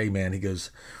 he goes, "Hey man," he goes,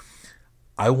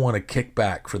 "I want to kick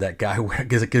back for that guy,"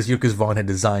 because Vaughn had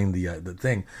designed the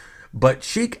thing. But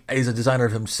Sheik is a designer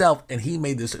of himself, and he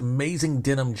made this amazing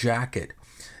denim jacket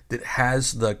that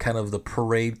has the kind of the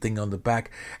parade thing on the back,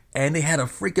 and they had a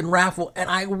freaking raffle, and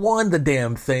I won the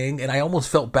damn thing, and I almost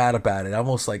felt bad about it. I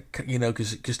almost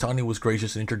because Tanya was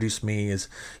gracious and introduced me as,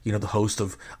 the host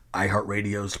of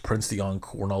iHeartRadio's Prince the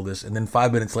Encore and all this, and then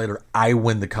 5 minutes later, I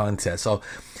win the contest. So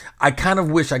I kind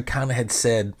of wish I kind of had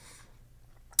said,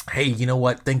 "Hey, you know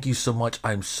what? Thank you so much.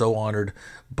 I'm so honored.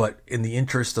 But in the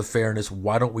interest of fairness,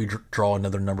 why don't we draw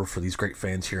another number for these great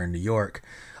fans here in New York?"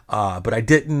 But I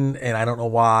didn't, and I don't know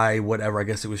why, whatever. I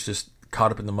guess it was just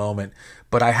caught up in the moment.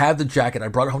 But I have the jacket. I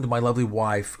brought it home to my lovely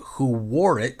wife, who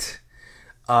wore it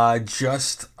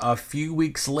just a few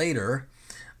weeks later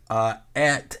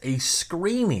at a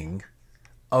screening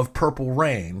of Purple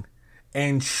Rain,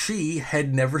 and she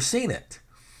had never seen it.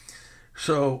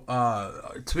 So,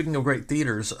 speaking of great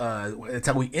theaters, that's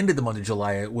how we ended the month of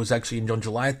July. It was actually on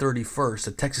July 31st,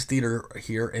 the Texas Theater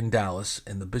here in Dallas,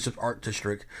 in the Bishop Art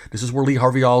District. This is where Lee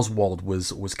Harvey Oswald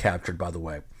was captured, by the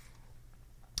way.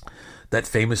 That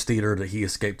famous theater that he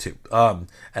escaped to. And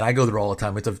I go there all the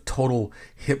time. It's a total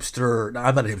hipster,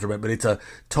 I'm not a hipster, but it's a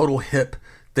total hip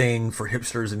thing for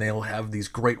hipsters, and they'll have these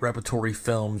great repertory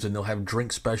films, and they'll have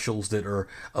drink specials that are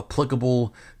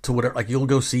applicable to whatever. Like you'll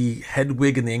go see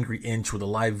Hedwig and the Angry Inch with a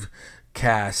live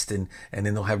cast, and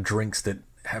then they'll have drinks that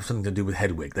have something to do with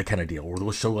Hedwig, that kind of deal. Or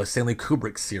they'll show a Stanley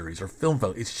Kubrick series or film.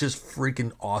 It's just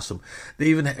freaking awesome. They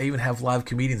even have live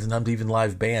comedians and sometimes even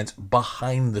live bands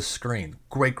behind the screen.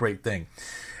 Great thing.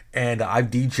 And I've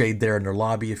DJ'd there in their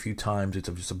lobby a few times. It's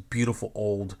just a beautiful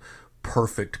old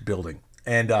perfect building.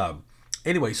 And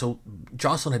anyway, so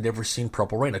Jocelyn had never seen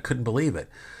Purple Rain. I couldn't believe it.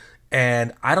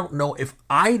 And I don't know if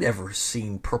I'd ever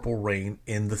seen Purple Rain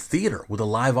in the theater with a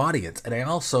live audience. And I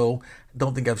also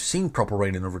don't think I've seen Purple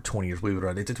Rain in over 20 years, believe it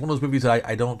or not. It's one of those movies that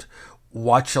I don't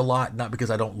watch a lot, not because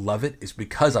I don't love it. It's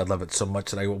because I love it so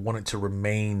much that I want it to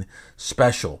remain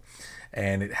special.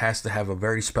 And it has to have a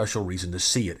very special reason to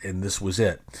see it. And this was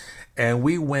it. And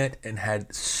we went and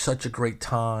had such a great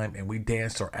time, and we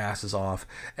danced our asses off.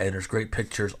 And there's great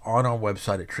pictures on our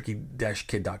website at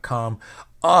tricky-kid.com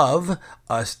of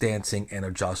us dancing and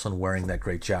of Jocelyn wearing that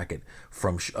great jacket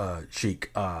from Sheik.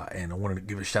 And I wanted to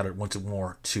give a shout out once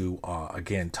more to,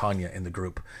 again, Tanya and the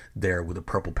group there with the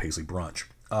Purple Paisley Brunch.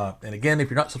 And again, if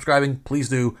you're not subscribing, please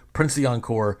do. Prince the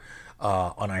Encore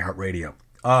on iHeartRadio.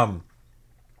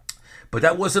 But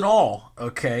that wasn't all,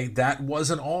 okay? That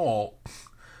wasn't all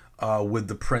with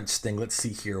the Prince thing. Let's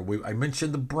see here. I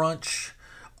mentioned the brunch.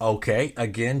 Okay,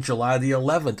 again, July the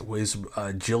 11th was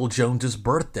Jill Jones's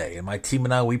birthday, and my team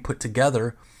and I, we put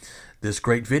together this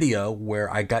great video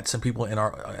where I got some people in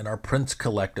our Prince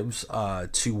collectives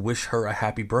to wish her a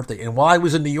happy birthday. And while I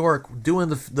was in New York doing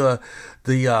the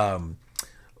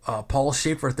Paul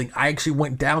Schaefer thing, I actually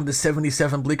went down to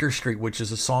 77 Bleecker Street, which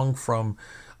is a song from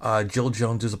Jill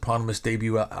Jones's eponymous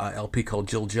debut LP called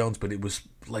Jill Jones, but it was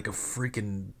like a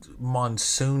freaking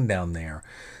monsoon down there.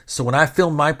 So when I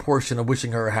filmed my portion of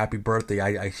wishing her a happy birthday,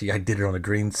 I did it on a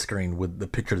green screen with the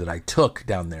picture that I took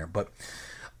down there. But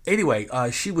Anyway,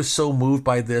 she was so moved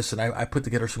by this, and I put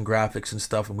together some graphics and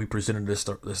stuff, and we presented this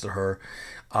to her,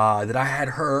 that I had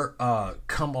her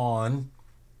come on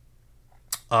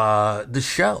the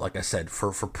show, like I said,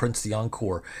 for Prince the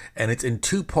Encore. And it's in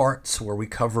 2 parts where we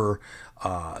cover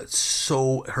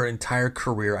her entire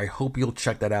career. I hope you'll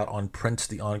check that out on Prince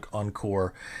the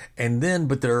Encore. And then,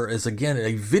 but there is again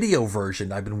a video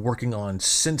version I've been working on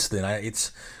since then.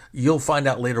 You'll find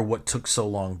out later what took so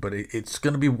long, but it's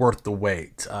going to be worth the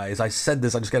wait. As I said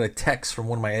this, I just got a text from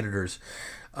one of my editors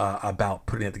about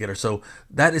putting it together. So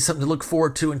that is something to look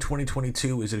forward to in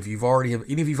 2022. Is that if you've already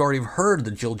heard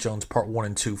the Jill Jones Part 1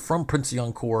 and 2 from Prince the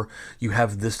Encore, you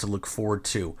have this to look forward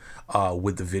to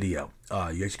with the video.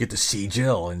 You actually get to see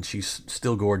Jill, and she's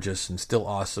still gorgeous and still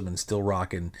awesome and still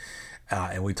rocking.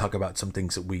 And we talk about some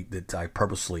things that I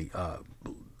purposely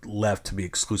left to be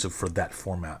exclusive for that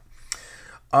format.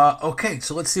 Okay,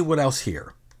 so let's see what else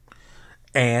here.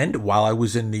 And while I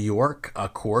was in New York,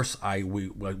 of course,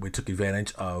 we took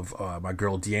advantage of my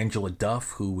girl D'Angela Duff,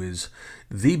 who is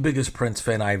the biggest Prince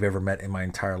fan I've ever met in my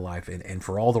entire life, and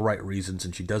for all the right reasons.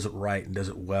 And she does it right and does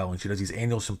it well. And she does these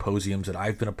annual symposiums that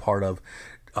I've been a part of.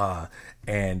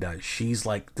 And she's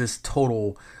like this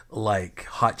total like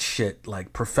hot shit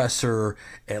like professor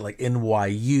at like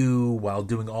NYU while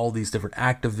doing all these different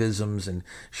activisms, and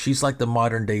she's like the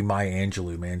modern day Maya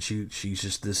Angelou, man. She's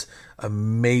just this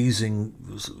amazing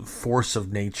force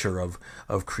of nature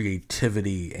of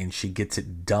creativity, and she gets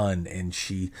it done. And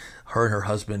her and her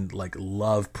husband like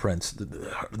love Prince.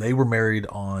 They were married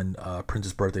on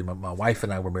Prince's birthday. My wife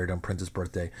and I were married on Prince's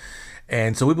birthday,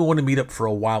 and so we've been wanting to meet up for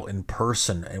a while in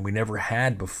person, and we never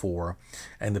had before.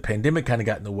 And the pandemic kind of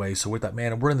got in the way, so we thought,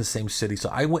 man, we're in the same city. So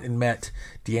I went and met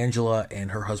D'Angela and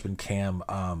her husband Cam,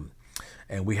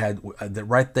 and we had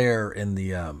right there in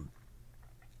the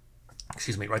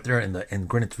in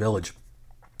Greenwich Village,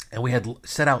 and we had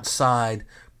sat outside,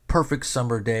 perfect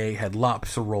summer day, had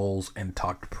lobster rolls, and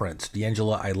talked Prince.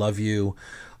 D'Angela, I love you.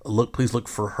 Please look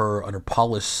for her under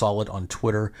Polished Solid on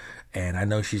Twitter, and I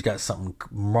know she's got something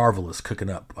marvelous coming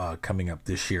up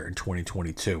this year in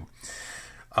 2022.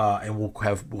 And we'll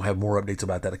have more updates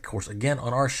about that, of course, again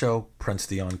on our show, Prince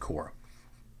the Encore.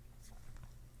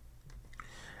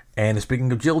 And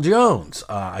speaking of Jill Jones,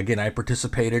 again, I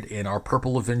participated in our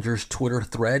Purple Avengers Twitter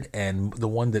thread, and the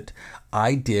one that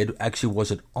I did actually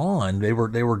wasn't on. They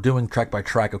were doing track by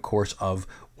track, of course, of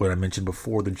what I mentioned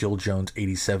before, the Jill Jones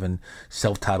 87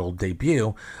 self-titled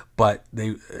debut, but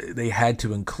they had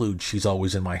to include She's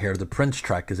Always in My Hair, the Prince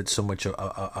track, because it's so much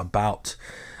about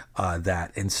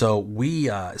that. And so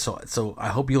so I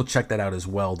hope you'll check that out as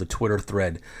well, the Twitter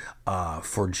thread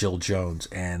for Jill Jones,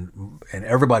 and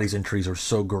everybody's entries are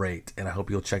so great, and I hope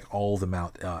you'll check all of them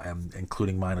out,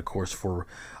 including mine, of course, for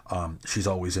She's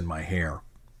Always in My Hair.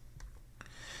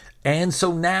 And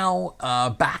so now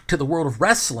back to the world of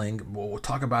wrestling. We'll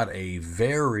talk about a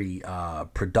very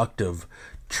productive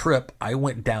trip. I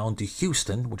went down to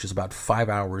Houston, which is about 5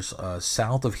 hours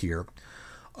south of here,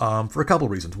 for a couple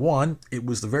of reasons. One, it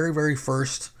was the very, very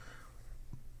first,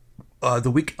 the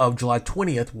week of July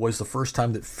 20th was the first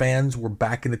time that fans were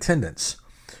back in attendance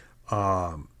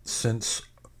since,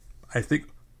 I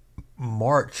think,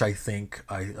 March, of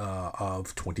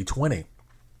 2020.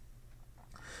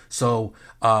 So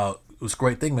it was a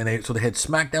great thing, man. They had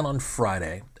SmackDown on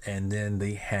Friday, and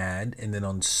then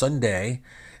on Sunday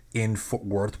in Fort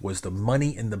Worth was the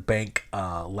Money in the Bank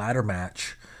ladder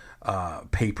match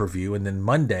pay-per-view, and then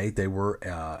Monday they were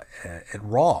at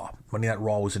Raw. Monday Night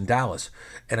Raw was in Dallas,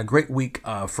 and a great week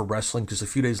for wrestling. Just a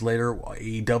few days later,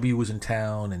 AEW was in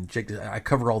town, and Jake. I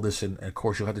cover all this, and of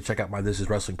course you'll have to check out my This Is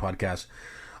Wrestling podcast.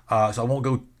 So I won't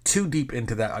go too deep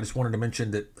into that. I just wanted to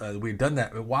mention that we had done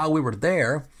that. But while we were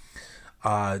there,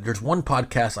 there's one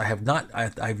podcast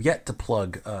I've yet to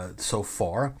plug so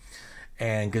far,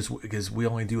 and because we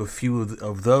only do a few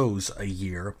of those a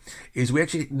year, is we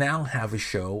actually now have a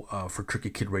show for Tricky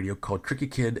Kid Radio called Tricky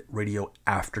Kid Radio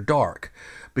After Dark,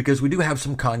 because we do have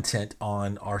some content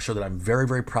on our show that I'm very,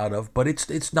 very proud of, but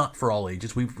it's not for all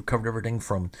ages. We've covered everything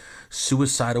from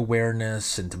suicide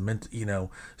awareness and to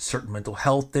certain mental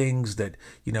health things that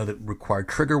that require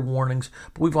trigger warnings,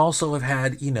 but we've also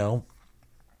had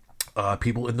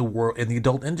people in the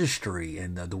adult industry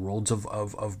and the worlds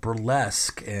of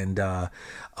burlesque, and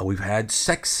we've had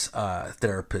sex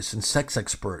therapists and sex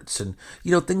experts, and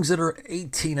things that are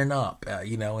 18 and up,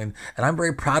 and I'm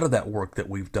very proud of that work that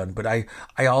we've done. But I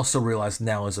also realize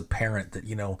now as a parent that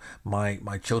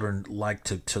my children like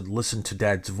to listen to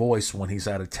Dad's voice when he's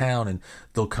out of town, and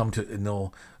they'll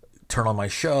turn on my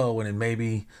show, and then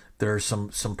maybe there's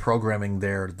some programming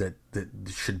there that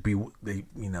should be, we'll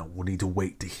need to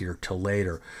wait to hear till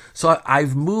later. So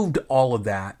I've moved all of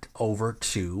that over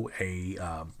to a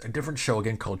different show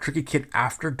again called Tricky Kid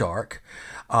After Dark,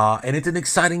 and it's an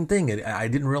exciting thing. I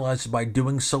didn't realize by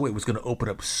doing so it was going to open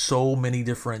up so many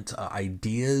different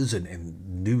ideas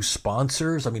and new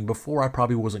sponsors. I mean, before I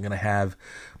probably wasn't going to have,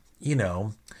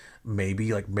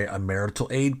 maybe like a marital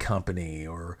aid company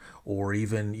or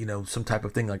even, some type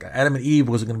of thing. Like Adam and Eve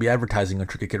wasn't going to be advertising on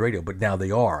Tricky Kid Radio, but now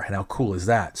they are. And how cool is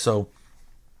that? So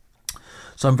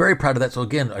I'm very proud of that. So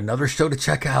again, another show to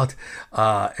check out.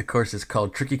 Of course, it's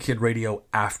called Tricky Kid Radio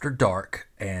After Dark.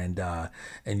 And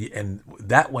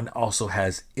that one also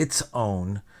has its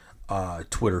own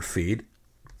Twitter feed.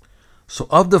 So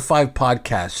of the 5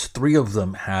 podcasts, 3 of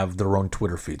them have their own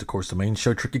Twitter feeds. Of course, the main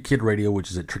show, Tricky Kid Radio,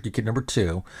 which is at Tricky Kid number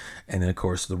 2. And then, of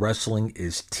course, the wrestling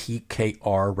is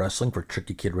TKR Wrestling for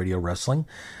Tricky Kid Radio Wrestling.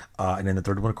 And then the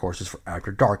third one, of course, is for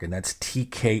After Dark, and that's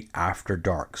TK After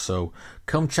Dark. So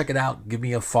come check it out. Give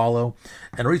me a follow.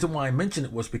 And the reason why I mentioned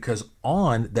it was because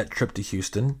on that trip to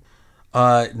Houston,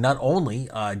 not only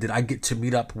did I get to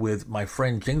meet up with my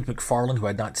friend James McFarland, who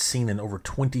I had not seen in over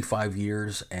 25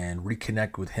 years, and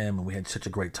reconnect with him, and we had such a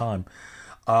great time.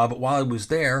 But while I was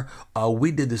there,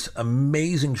 we did this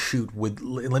amazing shoot with,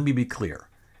 let me be clear,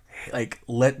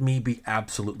 let me be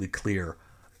absolutely clear,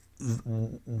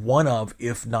 one of,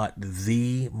 if not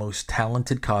the most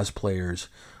talented cosplayers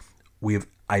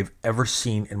I've ever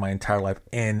seen in my entire life,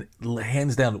 and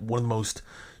hands down one of the most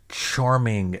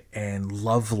charming and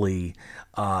lovely,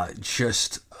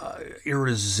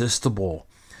 irresistible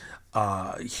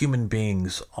human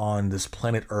beings on this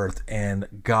planet Earth.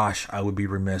 And gosh, I would be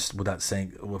remiss without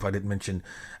saying, if I didn't mention,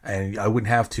 and I wouldn't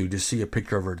have to, just see a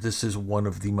picture of her. This is one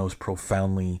of the most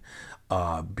profoundly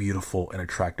beautiful and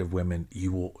attractive women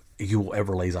you will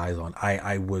ever lay eyes on.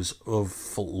 I was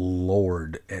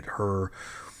floored at her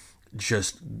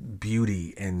just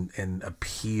beauty and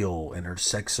appeal and her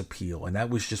sex appeal, and that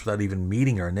was just without even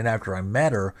meeting her. And then after I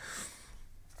met her,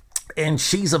 and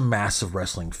she's a massive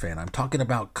wrestling fan. I'm talking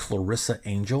about Clarissa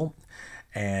Angel,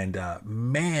 and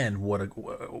man, what a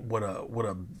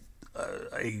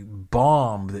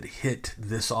bomb that hit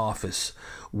this office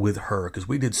with her, because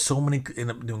we ended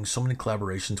up doing so many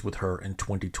collaborations with her in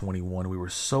 2021. We were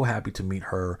so happy to meet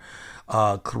her.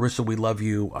 Clarissa, we love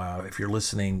you if you're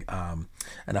listening,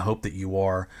 and I hope that you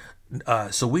are.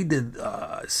 So we did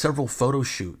several photo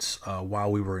shoots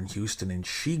while we were in Houston, and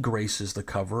she graces the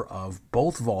cover of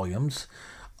both volumes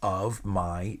of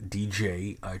my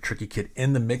DJ Tricky Kid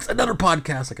in the Mix, another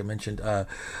podcast like I mentioned. I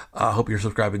hope you're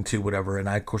subscribing to, whatever. And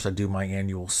of course I do my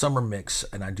annual summer mix,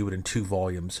 and I do it in 2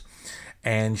 volumes,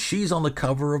 and she's on the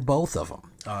cover of both of them.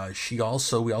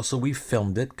 We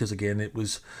filmed it, because again, it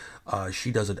was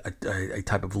she does a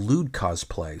type of lewd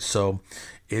cosplay, so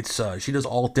it's she does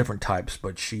all different types,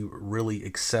 but she really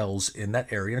excels in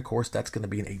that area. And of course, that's going to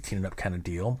be an 18 and up kind of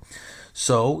deal.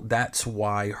 So that's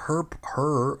why her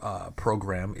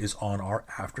program is on our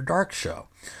After Dark show.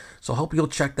 So I hope you'll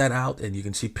check that out, and you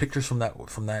can see pictures from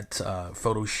that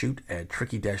photo shoot at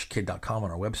tricky-kid.com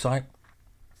on our website.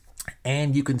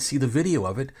 And you can see the video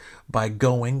of it by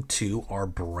going to our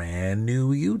brand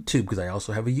new YouTube, because I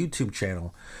also have a YouTube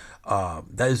channel.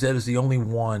 That is the only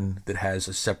one that has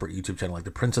a separate YouTube channel. Like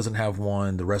the Prince doesn't have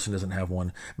one, the wrestling doesn't have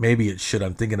one. Maybe it should.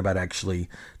 I'm thinking about actually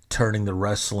turning the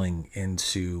wrestling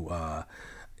into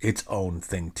its own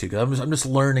thing too. I'm just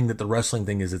learning that the wrestling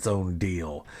thing is its own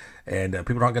deal, and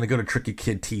people aren't going to go to Tricky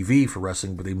Kid TV for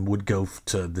wrestling, but they would go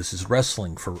to This Is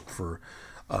Wrestling for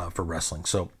wrestling.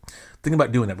 So thinking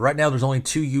about doing that. But right now there's only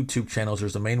 2 YouTube channels.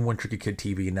 There's the main one, Tricky Kid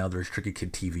TV, and now there's Tricky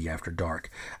Kid TV After Dark.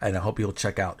 And I hope you'll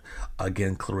check out,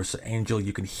 again, Clarissa Angel.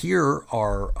 You can hear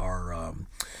our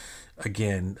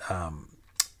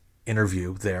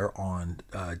interview there on,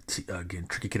 again,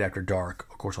 Tricky Kid After Dark,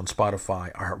 of course, on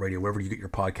Spotify, iHeartRadio, wherever you get your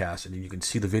podcasts. And then you can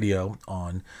see the video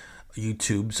on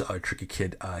YouTube's Tricky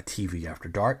Kid TV After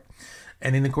Dark.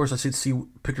 And then, of course, I see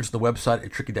pictures on the website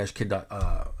at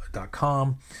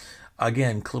tricky-kid.com.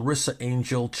 Again, Clarissa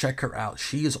Angel, check her out.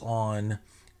 She is on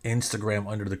Instagram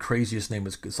under the craziest name.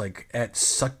 It's like at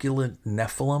Succulent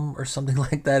Nephilim or something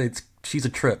like that. She's a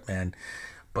trip, man.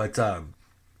 But I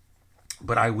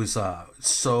was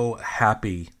so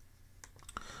happy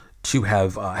to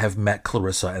have met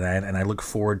Clarissa, and I look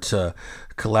forward to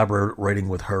collaborating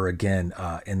with her again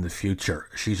in the future.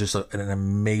 She's just an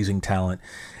amazing talent.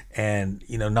 And,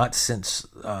 not since,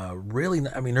 really,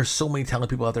 I mean, there's so many talented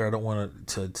people out there. I don't want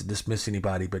to dismiss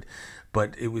anybody, but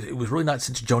it was really not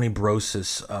since Joni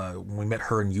Brosis, when we met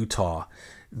her in Utah,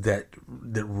 that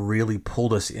really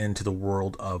pulled us into the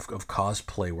world of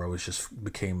cosplay, where I was just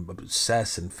became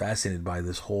obsessed and fascinated by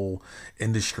this whole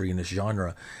industry and this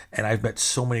genre. And I've met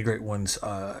so many great ones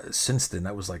since then.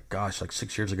 That was like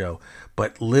 6 years ago.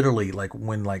 But literally,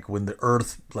 when the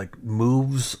earth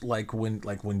moves,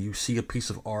 when you see a piece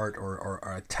of art or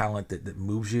a talent that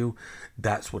moves you,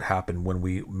 that's what happened when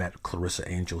we met Clarissa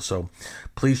Angel. So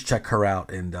please check her out,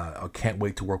 and I can't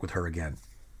wait to work with her again.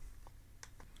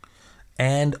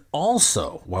 And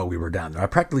also, while we were down there, I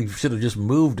practically should have just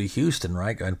moved to Houston,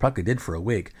 right? I practically did for a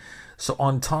week. So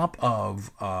on top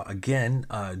of,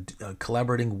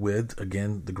 collaborating with,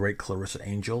 the great Clarissa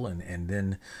Angel, and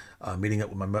then meeting up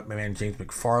with my man James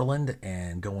McFarland,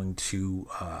 and going to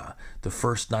the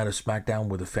first night of SmackDown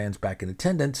with the fans back in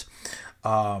attendance, it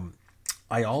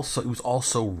was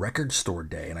also Record Store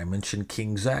Day, and I mentioned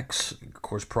King's X, of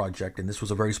course, project, and this was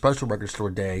a very special Record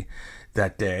Store Day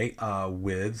that day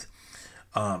with...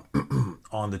 on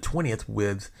the 20th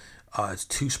with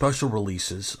 2 special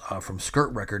releases from Skirt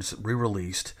Records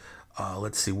re-released.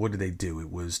 Let's see, what did they do?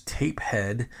 It was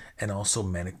Tapehead and also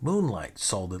Manic Moonlight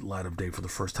saw the light of day for the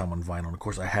first time on vinyl. And of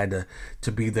course, I had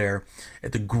to be there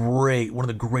at one of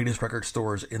the greatest record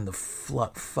stores in the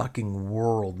fucking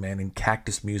world, man, in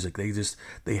Cactus Music.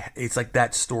 It's like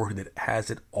that store that has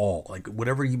it all. Like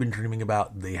whatever you've been dreaming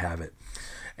about, they have it.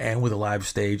 And with a live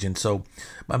stage. And so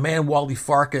my man Wally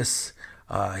Farkas,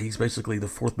 he's basically the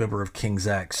 4th member of King's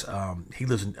X. He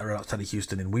lives right outside of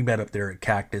Houston, and we met up there at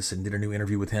Cactus and did a new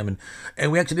interview with him.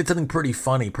 And we actually did something pretty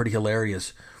funny, pretty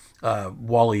hilarious.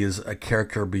 Wally is a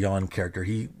character beyond character.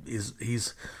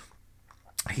 He's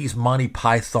Monty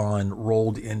Python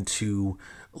rolled into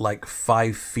like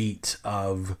 5 feet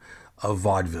of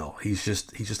vaudeville. He's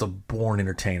just a born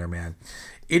entertainer, man.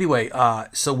 Anyway,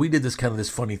 so we did this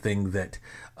funny thing that.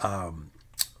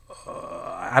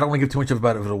 I don't want to give too much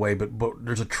about it away, but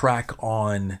there's a track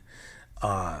on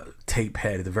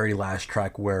Tapehead, at the very last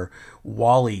track, where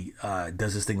Wally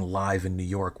does this thing live in New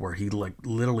York, where he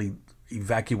literally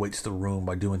evacuates the room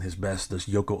by doing his best, this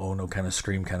Yoko Ono kind of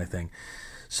scream kind of thing.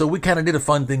 So we kind of did a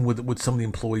fun thing with some of the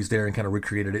employees there and kind of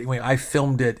recreated it. Anyway, I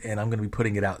filmed it, and I'm going to be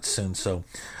putting it out soon, so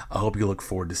I hope you look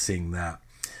forward to seeing that.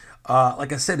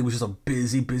 Like I said, it was just a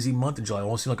busy month in July.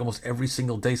 It seemed like almost every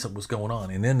single day something was going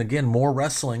on. And then again, more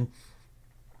wrestling.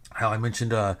 How I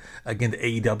mentioned, again, the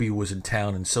AEW was in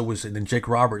town, and then Jake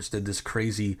Roberts did this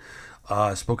crazy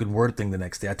spoken word thing the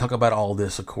next day. I talk about all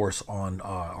this, of course, on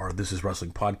our This Is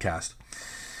Wrestling podcast.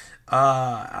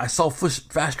 I saw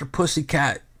Faster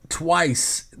Pussycat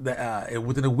twice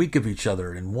within a week of each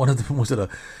other, and one of them was at a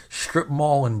strip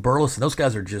mall in Burleson. Those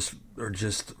guys are just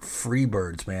free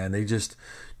birds, man. They just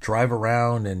drive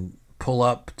around and pull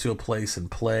up to a place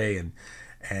and play, and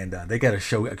they got a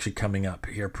show actually coming up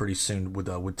here pretty soon with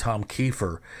Tom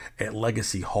Kiefer at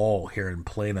Legacy Hall here in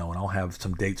Plano, and I'll have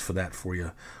some dates for that for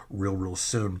you real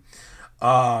soon.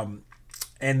 And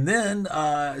then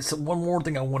so one more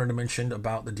thing I wanted to mention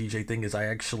about the DJ thing is I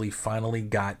actually finally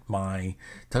got talking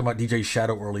about DJ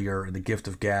Shadow earlier and the Gift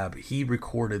of Gab. He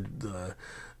recorded the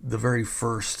very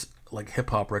first hip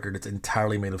hop record that's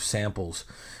entirely made of samples.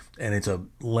 And it's a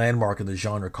landmark in the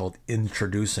genre called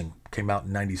Introducing. Came out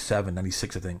in 97,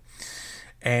 96, I think.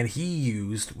 And he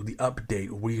used the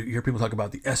update. We hear people talk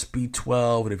about the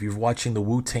SB12. And if you're watching the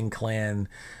Wu-Tang Clan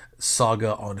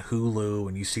saga on Hulu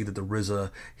and you see that the RZA,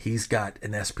 he's got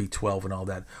an SP12 and all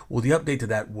that. Well, the update to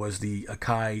that was the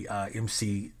Akai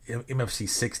MFC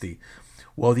 60.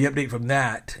 Well, the update from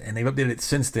that, and they've updated it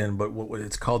since then, but what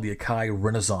it's called the Akai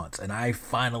Renaissance. And I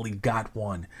finally got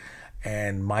one.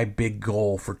 And my big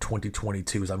goal for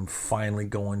 2022 is I'm finally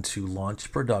going to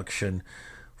launch production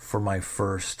for my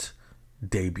first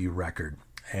debut record.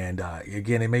 And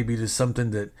again, it may be just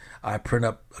something that I print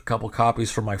up a couple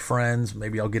copies for my friends.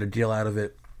 Maybe I'll get a deal out of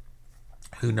it.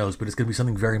 Who knows? But it's going to be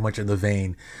something very much in the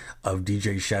vein of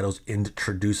DJ Shadow's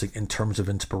Introducing in terms of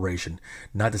inspiration.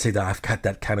 Not to say that I've got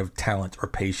that kind of talent or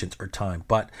patience or time,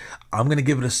 but I'm going to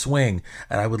give it a swing.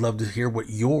 And I would love to hear what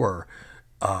your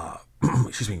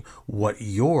what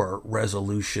your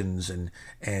resolutions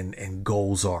and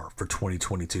goals are for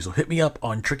 2022. So hit me up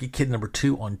on Tricky Kid number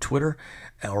 2 on Twitter,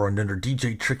 or under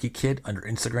DJ Tricky Kid under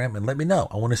Instagram, and let me know.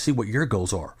 I want to see what your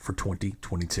goals are for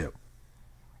 2022.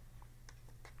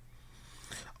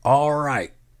 All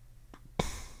right,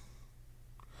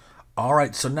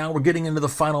 so now we're getting into the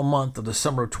final month of the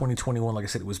summer of 2021. Like I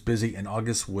said, it was busy, and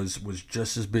August was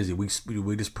just as busy. We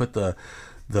just put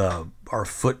our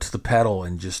foot to the pedal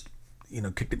and just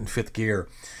kicked it in 5th gear.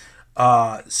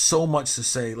 So much to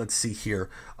say. Let's see here.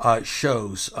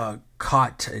 Shows.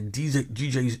 Caught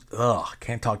DJ,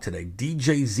 can't talk today.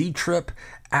 DJ Z Trip,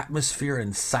 Atmosphere,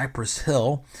 and Cypress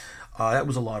Hill. That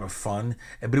was a lot of fun.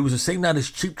 But it was the same night as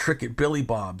Cheap Trick at Billy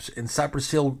Bob's. And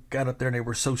Cypress Hill got up there and they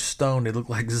were so stoned. They looked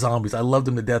like zombies. I loved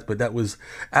them to death, but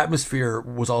Atmosphere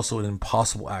was also an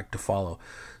impossible act to follow.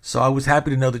 So I was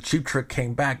happy to know that Cheap Trick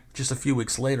came back just a few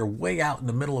weeks later, way out in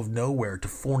the middle of nowhere to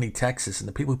Forney, Texas. And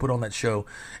the people who put on that show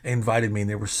invited me, and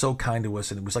they were so kind to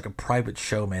us. And it was like a private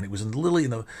show, man. It was literally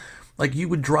in the, like you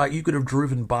could have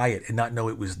driven by it and not know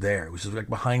it was there. It was just like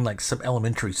behind like some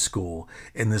elementary school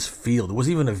in this field. It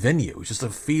wasn't even a venue. It was just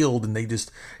a field, and they just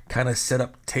kind of set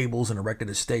up tables and erected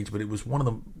a stage. But it was one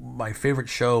of my favorite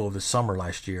show of the summer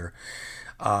last year.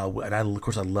 And of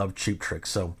course I love Cheap Trick.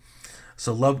 So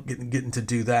love getting to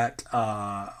do that.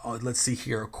 Let's see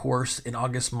here. Of course, in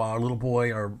August, my little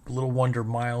boy, our little wonder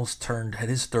Miles, had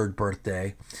his 3rd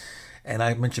birthday. And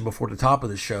I mentioned before at the top of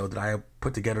the show that I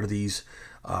put together these,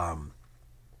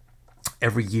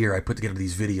 every year I put together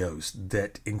these videos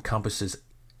that encompasses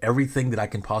everything that I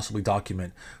can possibly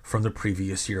document from the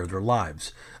previous year of their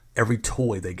lives. Every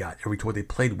toy they got, every toy they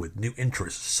played with, new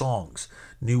interests, songs,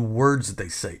 new words that they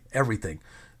say, everything.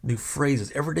 New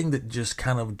phrases, everything that just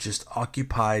kind of just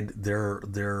occupied their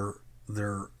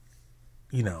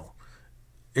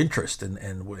interest and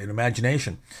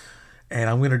imagination. And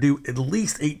I'm going to do at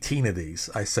least 18 of these,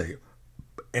 I say,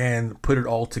 and put it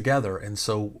all together. And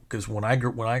so, because when I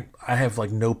have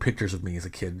like no pictures of me as a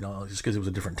kid, just because it was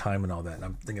a different time and all that. And I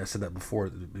think I said that before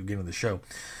at the beginning of the show.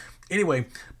 Anyway,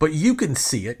 but you can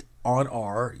see it on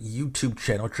our YouTube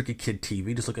channel, Tricky Kid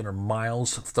TV. Just look under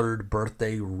Miles' 3rd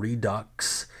birthday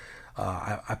redux.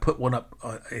 I put one up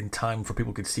in time for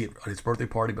people could see it at his birthday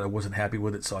party, but I wasn't happy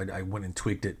with it, so I went and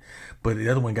tweaked it. But the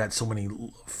other one got so many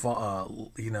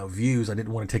views, I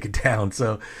didn't want to take it down.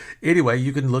 So anyway,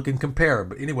 you can look and compare.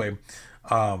 But anyway,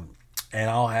 and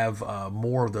I'll have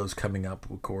more of those coming up.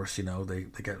 Of course,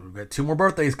 we've got 2 more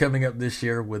birthdays coming up this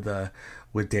year with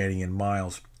Danny and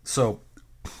Miles. So.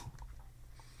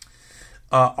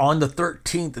 On the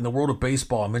 13th, in the world of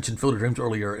baseball, I mentioned Field of Dreams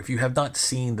earlier. If you have not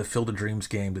seen the Field of Dreams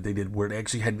game that they did, where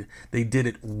they did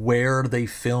it where they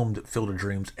filmed Field of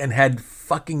Dreams and had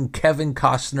fucking Kevin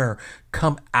Costner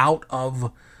come out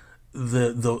of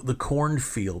the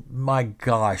cornfield. My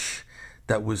gosh,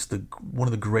 that was one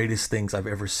of the greatest things I've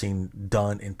ever seen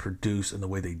done and produced, and the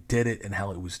way they did it and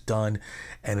how it was done.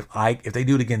 And if they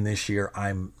do it again this year,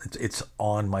 it's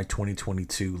on my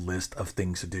 2022 list of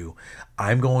things to do.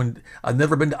 I've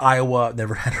never been to Iowa,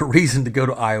 never had a reason to go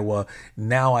to Iowa.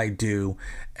 Now I do,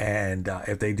 and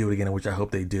if they do it again, which I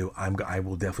hope they do, I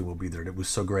will definitely be there. It was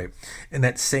so great. And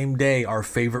that same day, our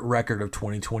favorite record of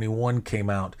 2021 came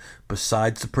out.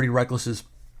 Besides the Pretty Reckless's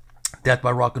Death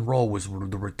by Rock and Roll, was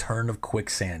the return of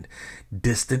Quicksand,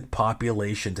 Distant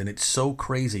Populations. And it's so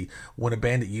crazy when a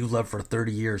band that you love for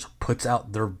 30 years puts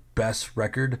out their best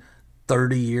record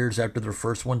 30 years after their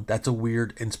first one. That's a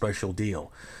weird and special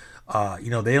deal.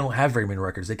 They don't have very many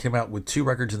records. They came out with 2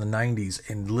 records in the 90s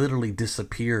and literally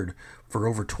disappeared for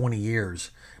over 20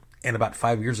 years. And about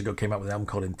 5 years ago came out with an album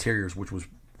called Interiors, which was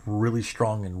really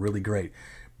strong and really great.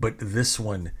 But this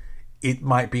one, it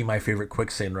might be my favorite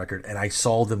Quicksand record, and I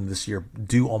saw them this year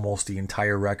do almost the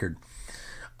entire record.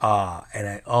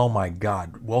 Oh my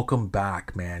God, welcome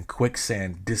back, man.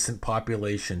 Quicksand, Distant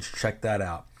Populations, check that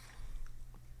out.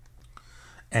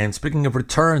 And speaking of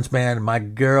returns, man, my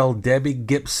girl Debbie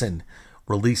Gibson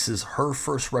releases her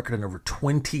first record in over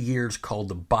 20 years called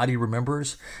The Body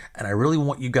Remembers. And I really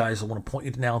want you guys, I want to point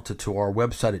you now to our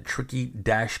website at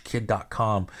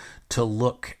tricky-kid.com to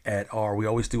look at we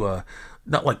always do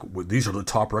not like, these are the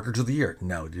top records of the year.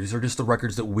 No, these are just the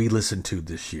records that we listened to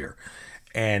this year.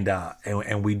 And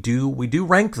we do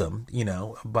rank them,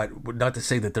 but not to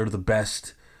say that they're the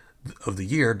best of the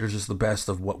year. They're just the best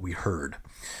of what we heard.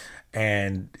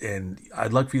 And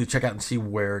I'd like for you to check out and see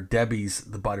where Debbie's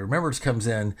The Body Remembers comes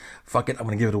in. Fuck it, I'm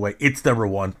going to give it away. It's number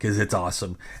 1 because it's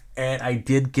awesome. And I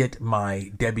did get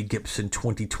my Debbie Gibson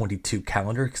 2022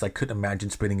 calendar because I couldn't imagine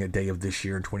spending a day of this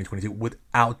year in 2022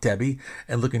 without Debbie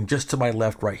and looking just to my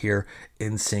left right here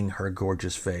and seeing her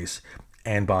gorgeous face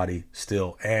and body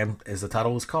still. And as the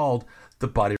title is called, The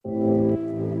Body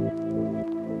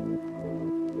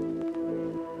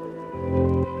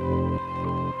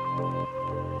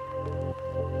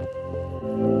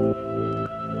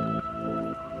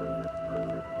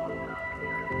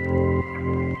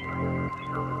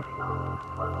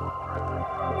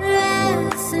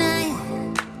Last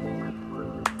night,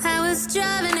 I was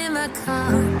driving in my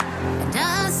car, and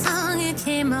our song it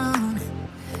came on.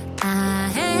 I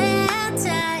held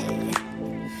tight,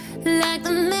 like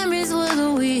the memories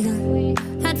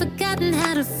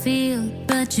to feel,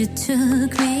 but you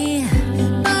took me.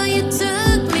 Oh, you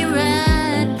took me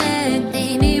right back,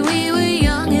 baby. We were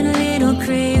young and a little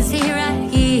crazy right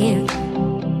here.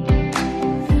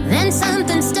 Then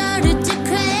something started to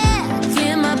crack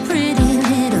in my pretty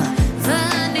little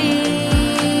veneer.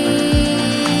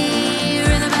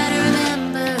 Everybody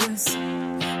remembers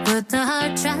what the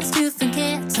heart tries to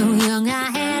forget. So young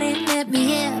I hadn't met me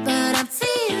yet, but I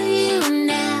feel you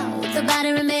now. The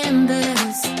body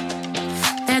remembers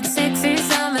that sexy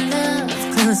summer love.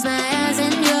 Close my eyes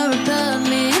and you're above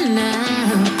me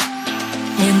now.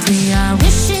 And we are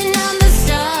wishing on the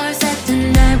stars that the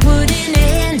night wouldn't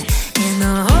end. And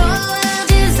the whole world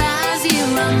desires you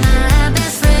are my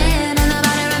best friend. And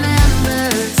nobody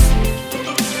remembers.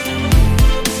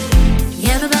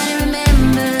 Yeah, everybody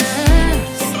remembers.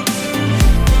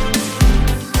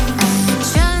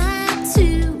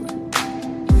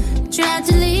 Tried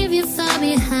to leave you far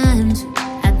behind.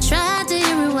 I tried to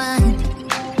rewind.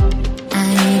 I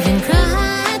even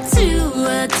cried to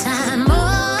a time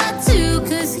or two,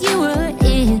 'cause you were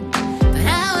in. But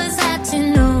how was I to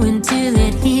know until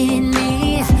it hit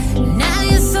me? Now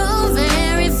you're so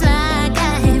very fly,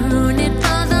 guy. Ruin it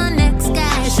for the next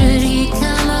guy, should he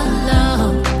come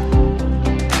along.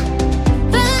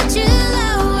 But you'll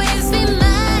always be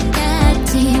my guy,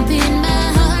 deep in my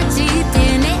heart, deep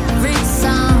in every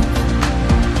song.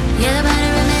 Yeah, nobody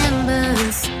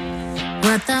remembers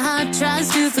what the heart tries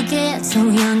to forget. So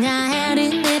young I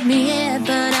hadn't met me yet,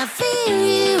 but I feel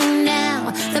you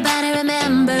now. The body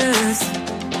remembers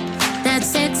that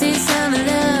sexy summer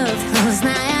love. Close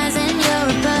my eyes and you're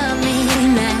above me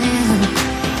now.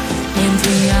 And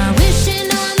we are wishing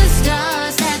on the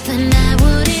stars that the night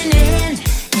wouldn't end.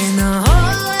 And the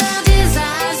whole world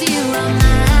desires you are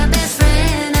my best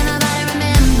friend. And nobody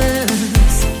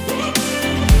remembers.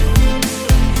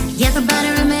 Yeah, the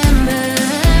body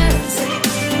remembers.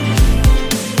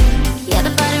 Yeah,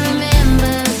 the body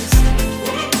remembers.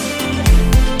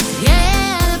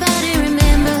 Yeah, the body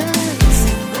remembers.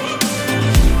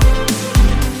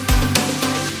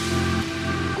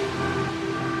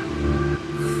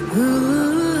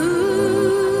 Ooh,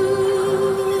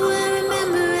 I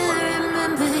remember,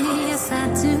 yes I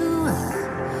do.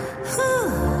 Ooh,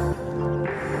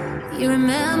 you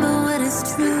remember what is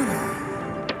true.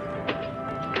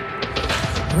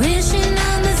 Wishing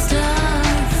on the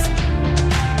stars.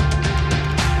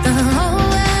 The whole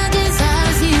world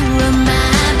desires you are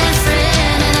my best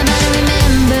friend. And nobody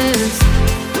remembers.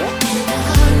 And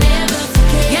I'll never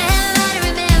forget. Yeah, nobody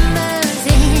remembers.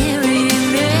 Yeah,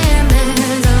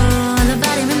 remembers. Oh,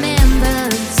 nobody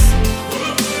remembers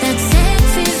that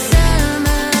sexy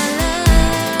summer love.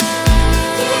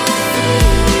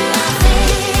 I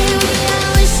think we are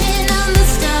wishing on the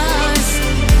stars.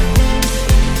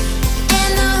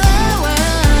 And the whole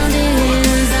world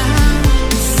is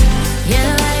ours. Yeah,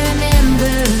 nobody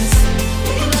remembers.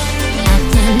 I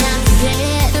cannot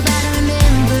forget. Nobody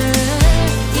remembers.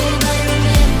 Yeah, nobody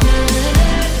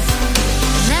remembers.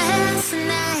 Last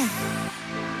night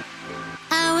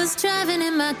I was driving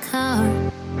in my car,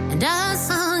 and our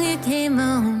song it came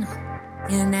on,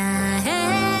 and I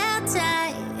held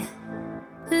tight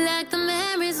like the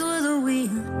memories were the wheel.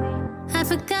 I'd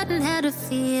forgotten how to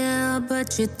feel,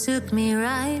 but you took me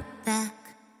right back.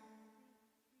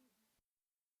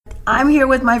 I'm here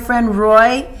with my friend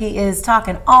Roy. He is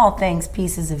talking all things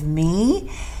Pieces of Me.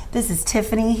 This is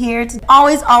Tiffany here.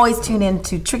 Always tune in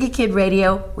to Tricky Kid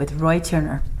Radio with Roy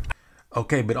Turner.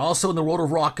 Okay, but also in the world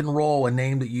of rock and roll, a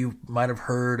name that you might have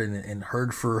heard and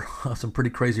heard for some pretty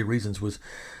crazy reasons was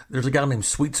there's a guy named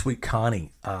Sweet Sweet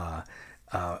Connie, right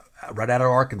out of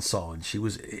Arkansas, and she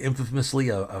was infamously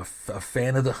a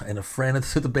fan of and a friend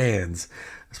of the bands,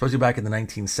 especially back in the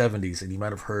 1970s. And you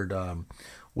might have heard,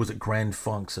 was it Grand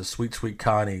Funk? So Sweet Sweet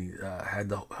Connie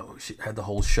she had the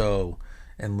whole show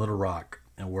in Little Rock,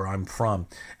 and where I'm from.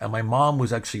 And my mom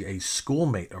was actually a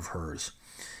schoolmate of hers.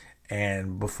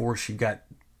 And before she got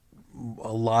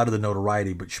a lot of the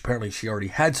notoriety, but apparently she already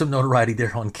had some notoriety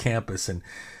there on campus. And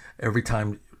every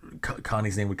time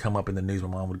Connie's name would come up in the news, my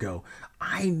mom would go,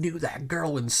 "I knew that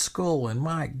girl in school, and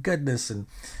my goodness." And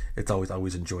it's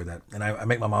always enjoy that. And I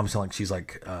make my mom sound like she's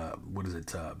like,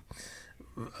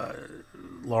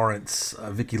 Lawrence,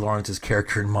 Vicki Lawrence's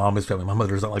character in Mama's Family. My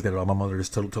mother is not like that at all. My mother is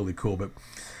totally cool. But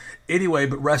anyway,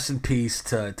 but rest in peace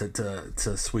to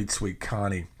Sweet Sweet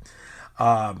Connie.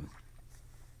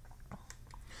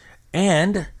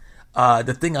 And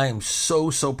the thing I am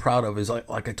so proud of is,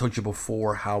 like I told you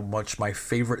before, how much my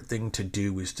favorite thing to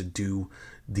do is to do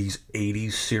these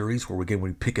 80s series where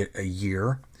we pick a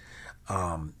year.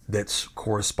 that's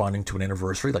corresponding to an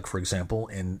anniversary. Like, for example,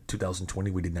 in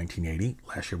 2020, we did 1980.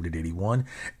 Last year, we did 81.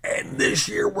 And this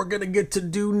year, we're going to get to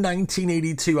do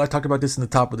 1982. I talked about this in the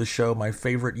top of the show. My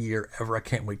favorite year ever. I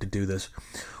can't wait to do this.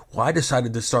 Well, I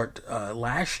decided to start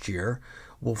last year.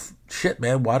 Well, shit,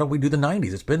 man, why don't we do the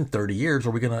 90s? It's been 30 years.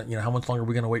 Are we going to, how much longer are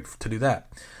we going to wait to do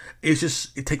that? It's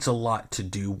just, it takes a lot to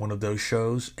do one of those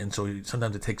shows. And so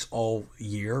sometimes it takes all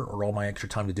year or all my extra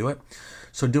time to do it.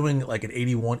 So doing like an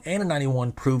 81 and a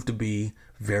 91 proved to be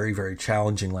very, very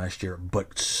challenging last year,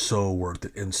 but so worth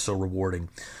it and so rewarding.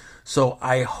 So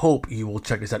I hope you will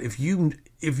check this out. If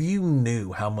you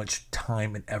knew how much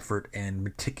time and effort and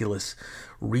meticulous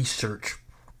research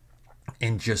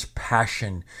and just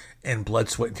passion and blood,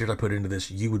 sweat, and tears I put into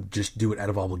this, you would just do it out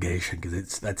of obligation,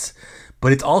 because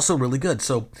but it's also really good.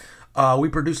 So we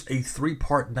produced a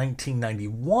 3-part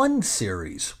 1991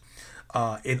 series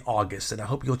in August, and I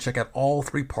hope you'll check out all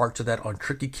 3 parts of that on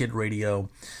Tricky Kid Radio,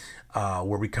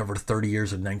 where we covered 30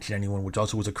 years of 1991, which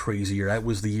also was a crazy year. That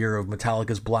was the year of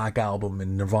Metallica's Black Album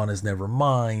and Nirvana's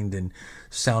Nevermind and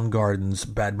Soundgarden's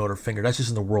Bad Motor Finger. That's just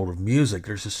in the world of music.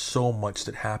 There's just so much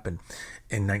that happened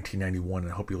in 1991,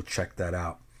 and I hope you'll check that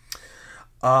out.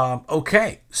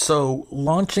 Okay, so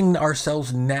launching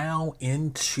ourselves now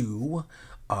into,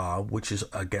 which is,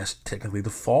 I guess, technically the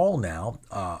fall now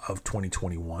of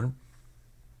 2021.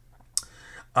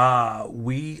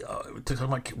 We talking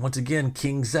about, once again,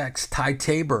 King's X, Ty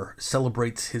Tabor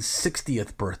celebrates his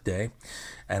 60th birthday,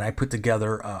 and I put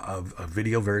together a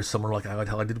video very similar like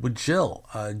how I did with Jill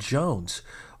Jones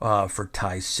for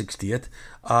Ty's 60th,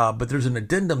 but there's an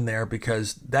addendum there,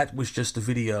 because that was just a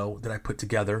video that I put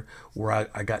together where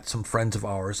I got some friends of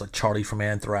ours, like Charlie from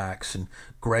Anthrax and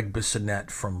Greg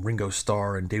Bissonette from Ringo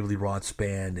Starr and David Lee Roth's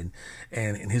band,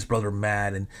 and his brother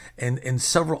Matt, and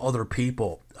several other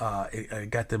people. I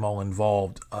got them all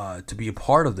involved to be a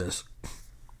part of this,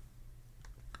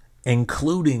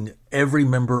 including every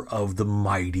member of the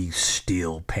mighty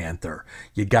Steel Panther.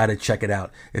 You got to check it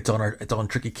out. It's on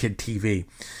Tricky Kid TV.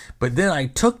 But then I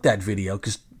took that video,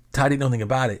 because Ty didn't know anything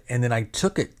about it, and then I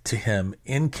took it to him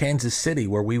in Kansas City,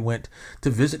 where we went to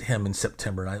visit him in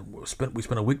September. And we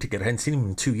spent a week together. I hadn't seen him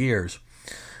in 2 years,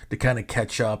 to kind of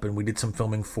catch up, and we did some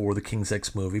filming for the King's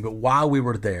X movie. But while we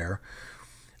were there,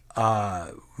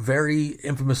 very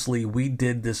infamously, we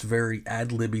did this very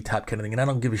ad-libby type kind of thing, and I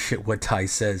don't give a shit what Ty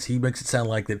says. He makes it sound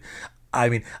like that. I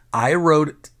mean, I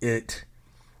wrote it,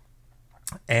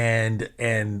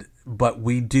 but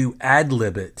we do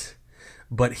ad-lib it,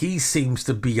 but he seems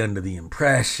to be under the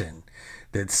impression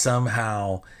that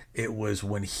somehow it was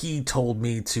when he told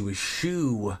me to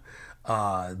eschew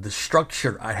the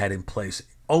structure I had in place,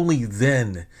 only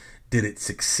then did it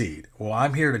succeed. Well,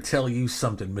 I'm here to tell you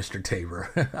something, Mr.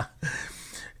 Tabor.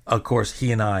 Of course,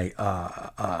 he and I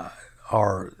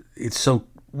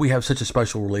we have such a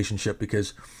special relationship,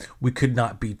 because we could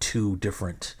not be two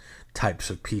different types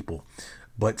of people.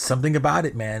 But something about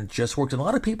it, man, just worked. And a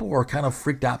lot of people were kind of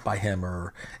freaked out by him,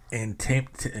 or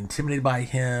intimidated by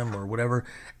him, or whatever.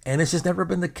 And it's just never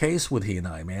been the case with he and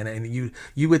I, man. And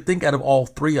you would think out of all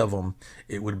 3 of them,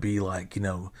 it would be like,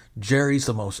 Jerry's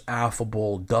the most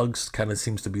affable. Doug's kind of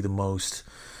seems to be the most,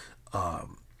 I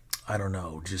don't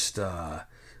know, just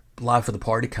live for the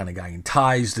party kind of guy. And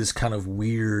Ty's this kind of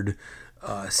weird,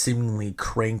 seemingly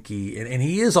cranky, and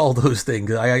he is all those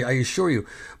things, I assure you.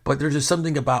 But there's just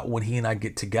something about when he and I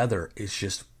get together, it's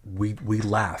just we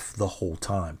laugh the whole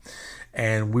time,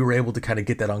 and we were able to kind of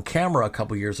get that on camera a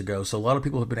couple years ago. So a lot of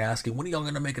people have been asking, when are y'all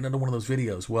going to make another one of those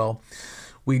videos? Well,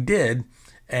 we did,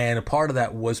 and a part of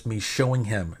that was me showing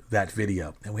him that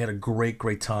video, and we had a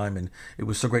great time, and it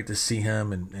was so great to see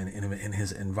him and in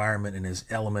his environment and his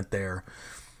element there,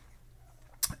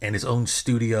 and his own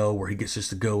studio where he gets just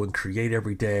to go and create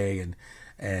every day. And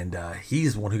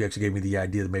he's the one who actually gave me the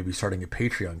idea of maybe starting a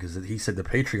Patreon, because he said the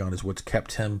Patreon is what's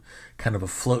kept him kind of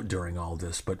afloat during all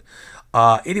this. But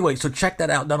anyway, so check that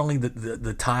out. Not only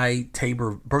the Ty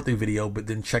Tabor birthday video, but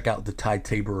then check out the Ty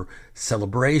Tabor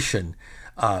celebration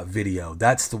video.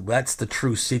 That's the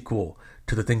true sequel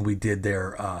to the thing we did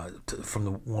there from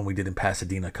the one we did in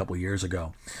Pasadena a couple years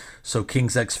ago. So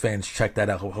King's X fans, check that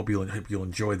out. Hope you'll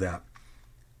enjoy that.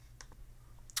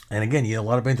 And again, a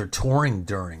lot of bands are touring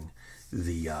during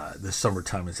the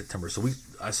summertime in September. So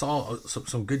I saw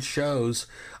some good shows.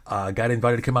 Got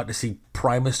invited to come out to see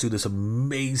Primus do this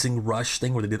amazing Rush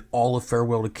thing where they did all of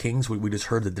Farewell to Kings. We just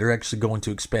heard that they're actually going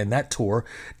to expand that tour.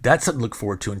 That's something to look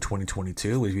forward to in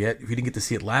 2022. If you didn't get to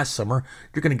see it last summer,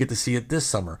 you're going to get to see it this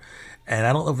summer. And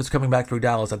I don't know if it's coming back through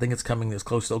Dallas. I think it's coming as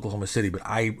close to Oklahoma City. But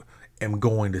am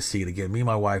going to see it again. Me and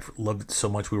my wife loved it so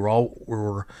much. We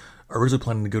were originally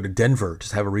planning to go to Denver,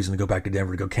 just have a reason to go back to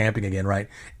Denver to go camping again, right?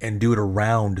 And do it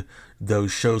around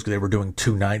those shows because they were doing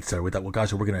 2 nights there. We thought, well,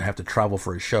 gosh, we're going to have to travel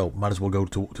for a show. Might as well go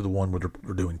to the one where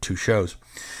we're doing 2 shows.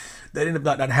 That ended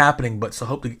up not happening, but so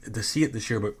hope to see it this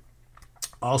year. But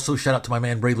also shout out to my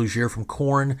man Ray Lugier from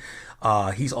Korn.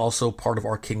 He's also part of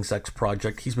our King's X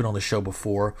project. He's been on the show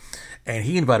before, and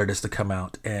he invited us to come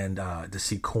out and to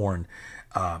see Korn.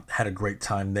 Had a great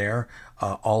time there.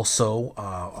 Also,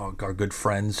 our good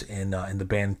friends in the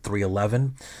band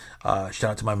 311. Shout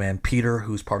out to my man Peter,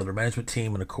 who's part of their management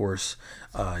team, and of course,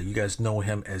 you guys know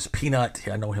him as Peanut.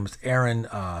 I know him as Aaron.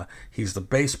 He's the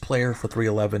bass player for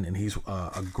 311, and he's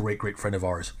a great friend of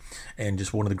ours, and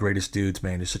just one of the greatest dudes,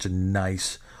 man. Just such a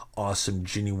nice, awesome,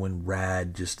 genuine,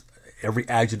 rad, just every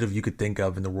adjective you could think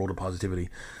of in the world of positivity.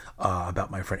 About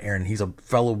my friend Aaron. He's a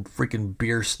fellow freaking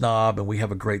beer snob, and we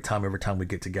have a great time every time we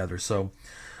get together. So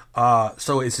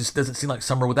it just doesn't seem like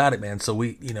summer without it, man. So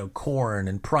we, Korn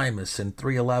and Primus and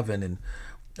 311, and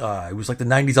it was like the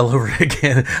 90s all over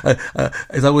again.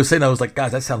 As I was saying, I was like,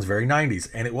 guys, that sounds very 90s,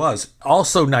 and it was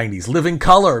also 90s. Living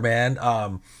Color, man.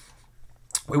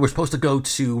 We were supposed to go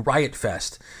to Riot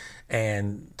Fest,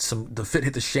 and the fit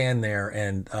hit the shan there,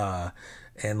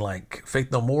 and like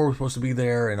Faith No More was supposed to be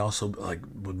there, and also like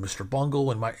with Mr.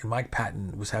 Bungle and Mike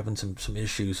Patton was having some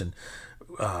issues, and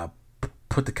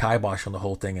put the kibosh on the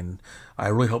whole thing. And I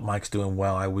really hope Mike's doing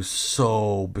well. I was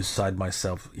so beside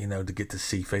myself, to get to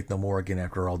see Faith No More again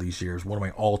after all these years. One of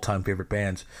my all-time favorite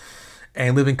bands.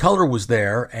 And Living Color was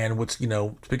there, and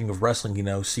speaking of wrestling,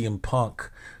 CM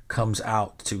Punk comes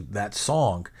out to that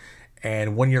song.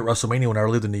 And one year at WrestleMania, when I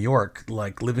lived in New York,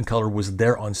 like Living Color was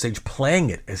there on stage playing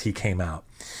it as he came out.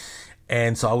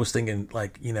 And so I was thinking,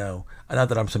 like, not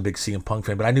that I'm some big CM Punk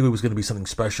fan, but I knew it was going to be something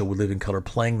special with Living Color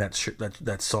playing that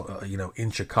song,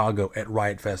 in Chicago at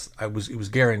Riot Fest. It was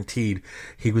guaranteed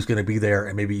he was going to be there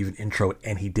and maybe even intro it,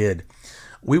 and he did.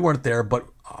 We weren't there, but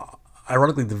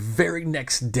ironically, the very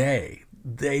next day,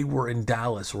 they were in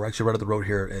Dallas. We're actually right up the road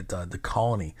here at the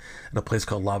Colony, at a place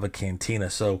called Lava Cantina.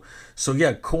 So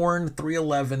yeah, Korn,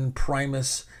 311,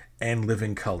 Primus, and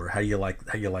Living Color. How you like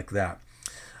that?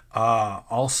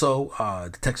 Also,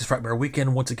 the Texas Frightmare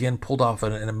Weekend once again pulled off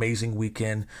an amazing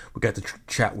weekend. We got to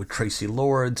chat with Tracy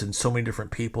Lords and so many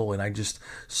different people, and I just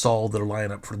saw their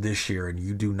lineup for this year, and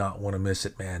you do not want to miss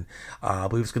it, man. I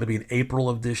believe it's going to be in April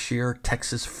of this year,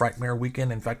 Texas Frightmare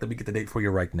Weekend. In fact, let me get the date for you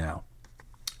right now.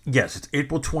 Yes, it's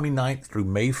April 29th through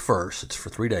May 1st. It's for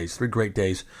 3 days, 3 great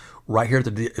days, right here at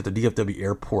the DFW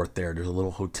airport there. There's a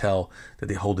little hotel that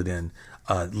they hold it in,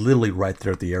 literally right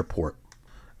there at the airport.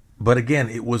 But again,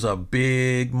 it was a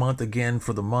big month again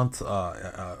for the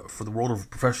for the world of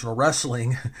professional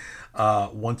wrestling.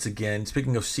 Once again,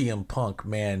 speaking of CM Punk,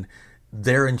 man,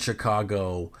 they're in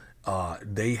Chicago.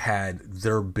 They had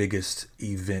their biggest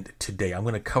event today. I'm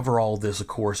going to cover all this, of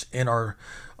course, in our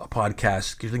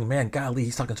podcast. You're thinking, man, golly,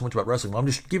 he's talking so much about wrestling. Well, I'm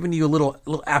just giving you a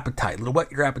little appetite, a little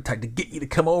whet your appetite to get you to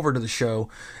come over to the show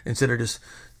instead of just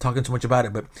talking so much about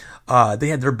it. But they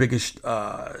had their biggest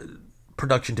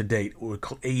production to date,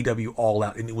 called AEW All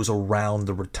Out, and it was around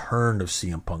the return of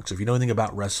CM Punk. So if you know anything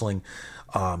about wrestling,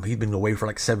 he'd been away for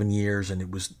like 7 years, and it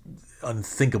was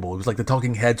unthinkable. It was like the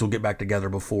Talking Heads will get back together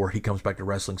before he comes back to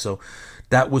wrestling. So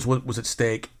that was what was at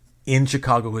stake in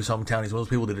Chicago, his hometown. He's one of those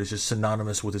people that is just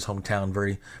synonymous with his hometown,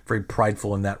 very, very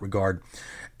prideful in that regard.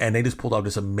 And they just pulled out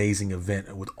this amazing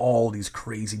event with all these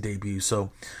crazy debuts.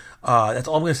 So that's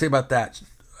all I'm going to say about that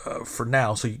for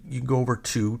now. So you can go over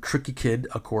to Tricky Kid,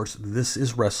 of course, This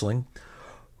Is Wrestling,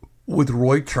 with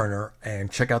Roy Turner,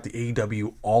 and check out the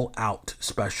AEW All Out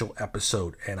special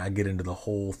episode, and I get into the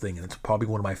whole thing, and it's probably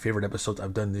one of my favorite episodes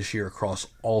I've done this year across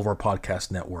all of our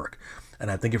podcast network, and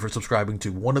I thank you for subscribing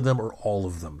to one of them or all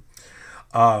of them.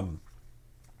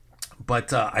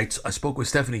 But I spoke with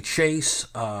Stephanie Chase.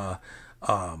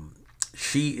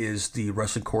 She is the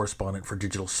wrestling correspondent for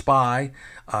Digital Spy.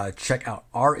 Check out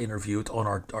our interview. It's on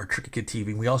our Tricky Kid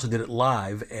TV. We also did it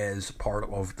live as part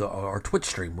of our Twitch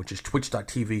stream, which is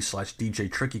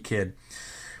twitch.tv/DJ Tricky Kid.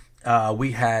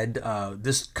 We had,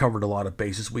 this covered a lot of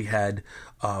bases. We had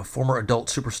former adult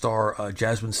superstar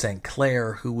Jasmine St.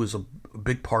 Clair, who was a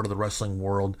big part of the wrestling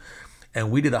world. And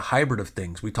we did a hybrid of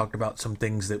things. We talked about some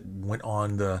things that went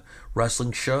on the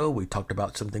wrestling show. We talked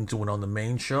about some things that went on the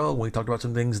main show. We talked about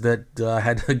some things that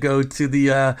had to go to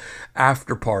the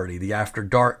after party, the After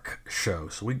Dark show.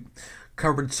 So we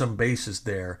covered some bases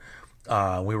there.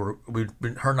 Her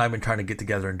and I have been trying to get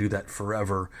together and do that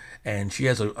forever. And she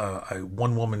has a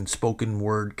one-woman spoken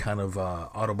word kind of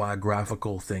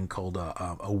autobiographical thing called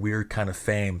A Weird Kind of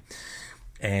Fame.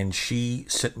 and she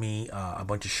sent me a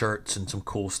bunch of shirts and some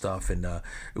cool stuff, and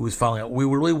it was finally, we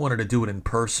really wanted to do it in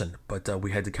person, but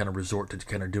we had to kind of resort to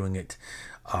kind of doing it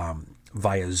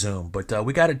via Zoom, but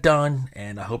we got it done,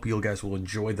 and I hope you guys will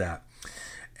enjoy that.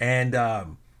 And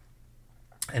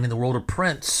in the world of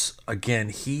Prince, again,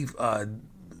 he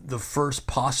the first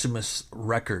posthumous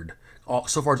record,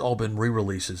 so far it's all been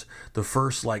re-releases. The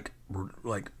first like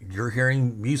you're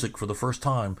hearing music for the first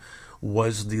time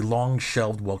was the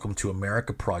long-shelved Welcome to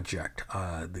America project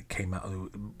that came out,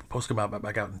 supposed to come out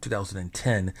back out in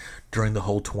 2010 during the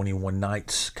whole 21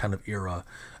 Nights kind of era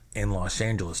in Los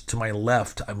Angeles. To my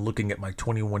left, I'm looking at my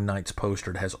 21 Nights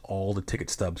poster. It has all the ticket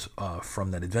stubs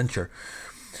from that adventure.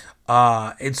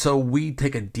 And so we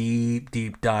take a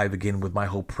deep dive again with my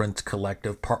whole Prince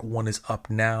collective. Part 1 is up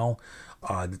now.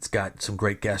 It's got some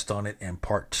great guests on it, and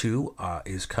part 2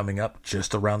 is coming up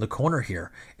just around the corner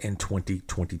here in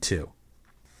 2022.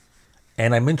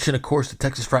 And I mentioned, of course, the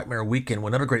Texas Frightmare Weekend.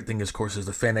 One other great thing, of course, is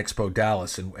the Fan Expo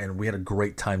Dallas, and we had a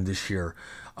great time this year.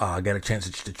 I got a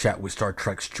chance to chat with Star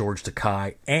Trek's George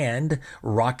Takei and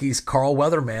Rocky's Carl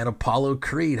Weatherman, Apollo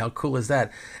Creed. How cool is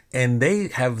that? And they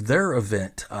have their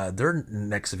event, their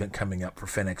next event coming up for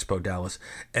Fan Expo Dallas.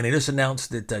 And they just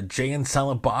announced that Jay and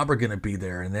Silent Bob are going to be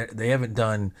there. And they haven't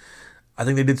done, I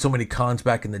think they did so many cons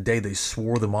back in the day, they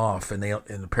swore them off. And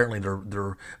apparently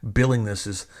they're billing this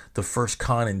as the first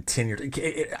con in 10 years.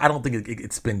 I don't think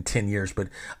it's been 10 years, but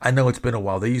I know it's been a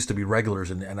while. They used to be regulars,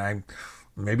 and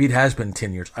maybe it has been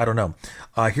 10 years. I don't know.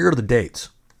 Here are the dates.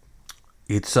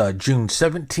 It's June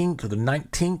 17th to the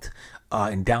 19th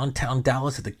in downtown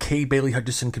Dallas at the Kay Bailey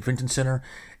Hutchison Convention Center.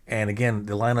 And again,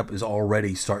 the lineup is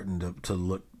already starting to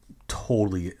look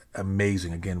totally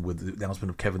amazing, again, with the announcement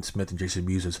of Kevin Smith and Jason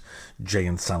Mewes' Jay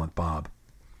and Silent Bob.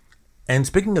 And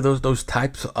speaking of those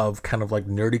types of kind of like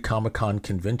nerdy Comic-Con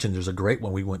conventions, there's a great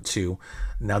one we went to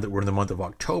now that we're in the month of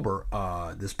October.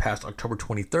 This past October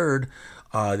 23rd,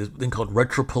 this thing called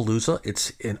Retropalooza. It's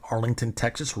in Arlington,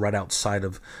 Texas, right outside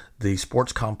of the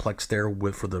sports complex there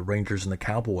for the Rangers and the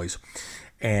Cowboys.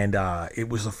 And it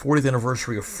was the 40th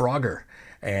anniversary of Frogger.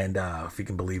 And if you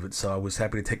can believe it. So I was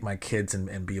happy to take my kids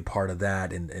and be a part of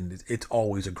that. And it's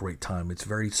always a great time. It's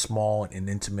very small and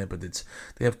intimate, but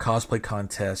they have cosplay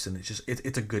contests, and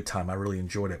it's a good time. I really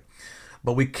enjoyed it.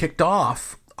 But we kicked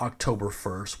off October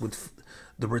 1st with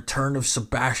the return of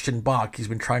Sebastian Bach. He's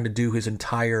been trying to do his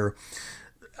entire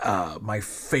my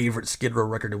favorite Skid Row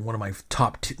record, and one of my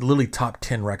top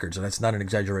 10 records, and that's not an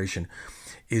exaggeration,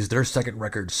 is their second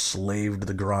record, Slave to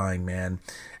the Grind, man.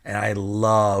 And I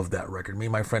love that record. Me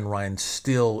and my friend Ryan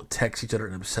still text each other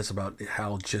and obsess about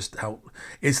how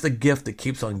it's the gift that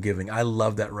keeps on giving. I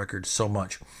love that record so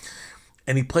much.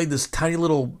 And he played this tiny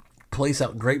little place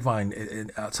out in Grapevine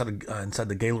inside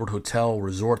the Gaylord Hotel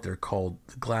Resort there called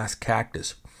the Glass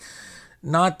Cactus.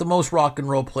 Not the most rock and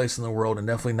roll place in the world, and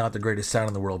definitely not the greatest sound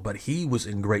in the world, but he was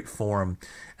in great form,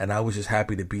 and I was just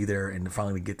happy to be there and to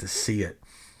finally get to see it.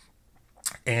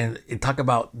 And talk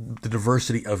about the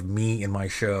diversity of me in my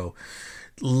show.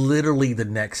 Literally the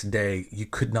next day, you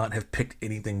could not have picked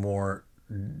anything more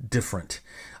different.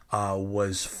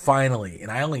 Was finally, and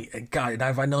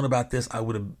if I'd known about this, I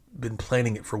would have been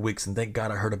planning it for weeks, and thank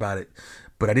God I heard about it,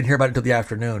 but I didn't hear about it until the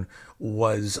afternoon.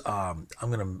 I'm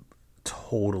gonna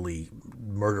totally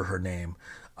murder her name.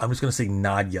 I'm just gonna say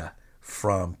Nadia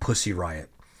from Pussy Riot.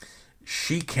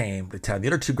 She came to town. The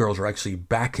other two girls are actually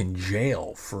back in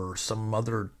jail for some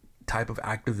other type of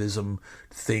activism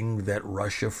thing that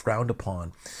Russia frowned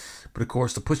upon. But of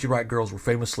course, the Pussy Riot girls were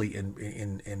famously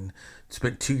in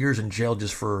spent 2 years in jail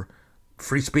just for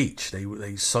free speech.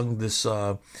 They sung this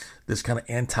kind of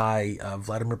anti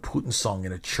Vladimir Putin song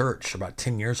in a church about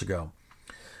 10 years ago.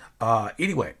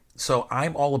 Anyway, so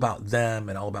I'm all about them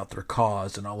and all about their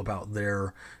cause and all about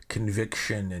their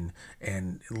conviction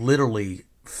and literally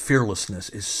fearlessness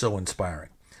is so inspiring.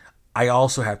 I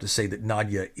also have to say that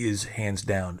Nadia is hands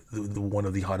down the one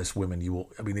of the hottest women you will.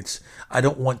 I mean, I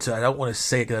don't want to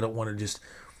say it because I don't want to just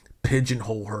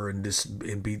pigeonhole her and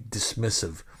be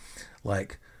dismissive.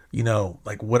 Would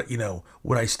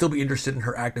I still be interested in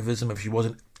her activism if she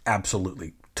wasn't?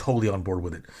 Absolutely, totally on board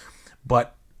with it.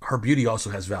 But her beauty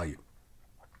also has value.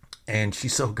 And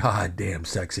she's so goddamn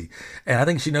sexy. And I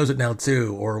think she knows it now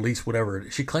too, or at least whatever.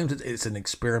 She claims it's an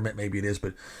experiment, maybe it is,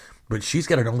 but she's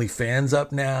got an OnlyFans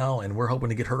up now, and we're hoping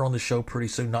to get her on the show pretty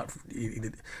soon. Not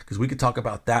because we could talk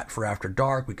about that for After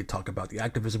Dark. We could talk about the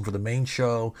activism for the main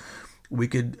show.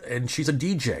 And she's a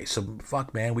DJ, so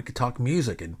fuck man, we could talk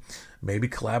music and maybe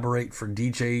collaborate for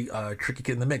DJ Tricky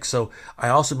Kid in the Mix. So I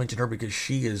also mentioned her because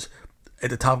she is at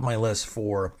the top of my list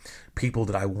for people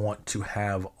that I want to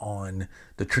have on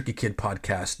the Tricky Kid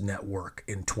Podcast Network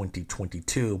in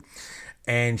 2022.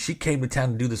 And she came to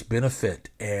town to do this benefit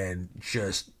and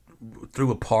just threw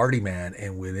a party, man.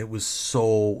 And it was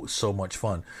so much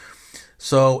fun.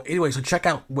 So anyway, so check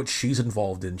out what she's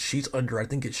involved in. She's under, I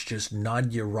think it's just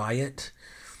Nadia Riot.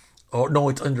 Oh, no,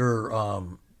 it's under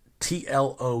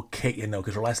TLOKNO,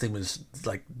 because her last name is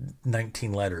like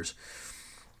 19 letters.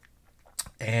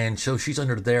 And so she's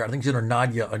under there. I think she's under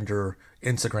Nadia under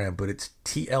Instagram, but it's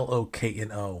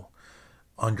TLOKNO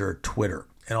under Twitter.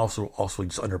 And also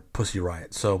just under Pussy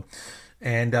Riot. So,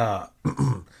 and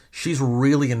she's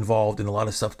really involved in a lot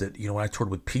of stuff that, you know, when I toured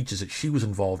with Peaches, that she was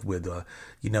involved with,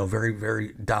 you know, very,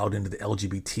 very dialed into the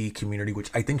LGBT community, which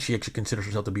I think she actually considers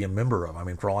herself to be a member of. I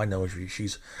mean, for all I know,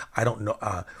 I don't know.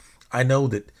 I know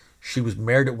that she was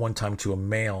married at one time to a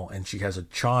male and she has a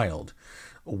child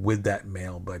with that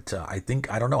male. But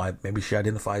I don't know, maybe she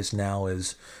identifies now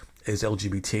as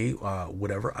LGBT,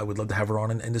 whatever. I would love to have her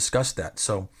on and discuss that.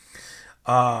 So,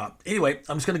 anyway,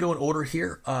 I'm just going to go in order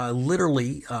here.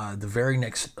 Literally, the very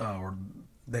next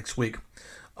week,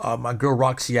 my girl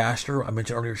Roxy Astor, I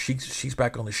mentioned earlier, she's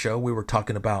back on the show. We were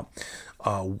talking about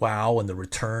WOW and the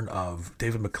return of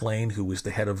David McLean, who was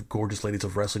the head of Gorgeous Ladies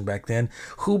of Wrestling back then,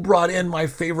 who brought in my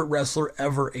favorite wrestler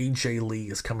ever, AJ Lee,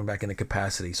 is coming back in a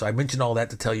capacity. So I mentioned all that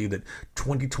to tell you that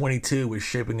 2022 is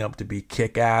shaping up to be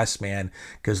kick-ass, man,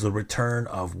 because the return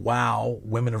of WOW,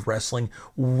 Women of Wrestling,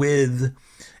 with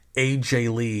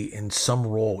AJ Lee in some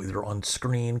role, either on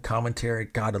screen, commentary.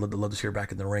 God, I'd love to see her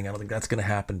back in the ring. I don't think that's going to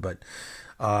happen, but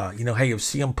you know, hey, if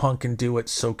CM Punk can do it,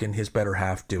 so can his better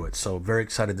half do it. So very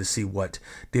excited to see what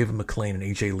David McLean and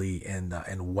AJ Lee and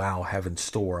WOW have in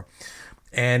store.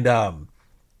 And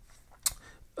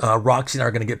Roxy and I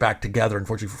are going to get back together,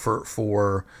 unfortunately,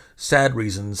 for sad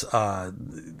reasons.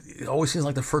 It always seems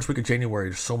like the first week of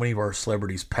January, so many of our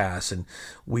celebrities pass, and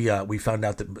we found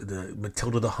out that the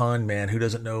Matilda the Hun, man, who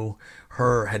doesn't know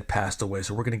her, had passed away.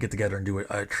 So we're going to get together and do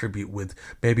a tribute with,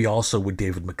 maybe also with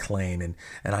David McLean,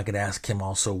 and I could ask him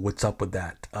also what's up with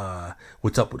that.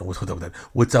 What's up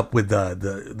with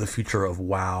the future of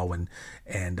WOW and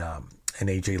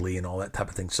AJ Lee and all that type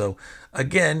of thing. So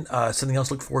again, something else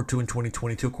to look forward to in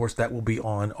 2022. Of course, that will be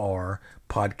on our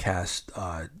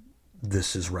podcast,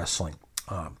 This Is Wrestling.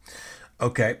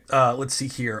 Okay, let's see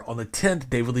here. On the 10th,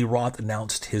 David Lee Roth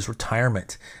announced his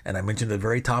retirement. And I mentioned at the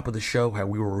very top of the show how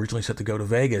we were originally set to go to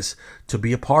Vegas to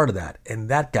be a part of that. And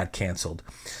that got canceled.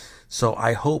 So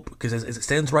I hope, because as it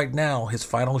stands right now, his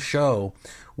final show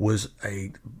was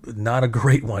not a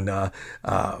great one, kind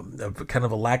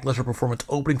of a lackluster performance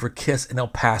opening for Kiss in El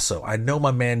Paso. I know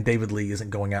my man David Lee isn't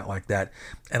going out like that,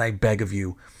 and I beg of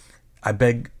you, I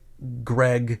beg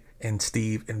Greg and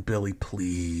Steve and Billy,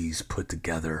 please put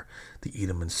together the Eat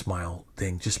 'em and Smile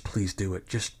thing. Just please do it.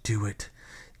 Just do it.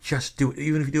 Just do it.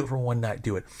 Even if you do it for one night,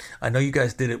 do it. I know you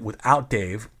guys did it without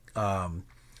Dave,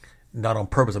 not on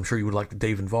purpose. I'm sure you would like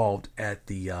Dave involved at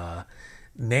the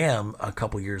NAMM a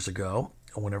couple years ago,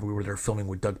 whenever we were there filming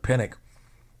with Doug Pinnick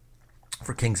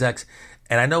for King's X.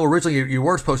 And I know originally you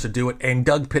were supposed to do it, and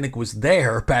Doug Pinnick was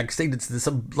there backstage at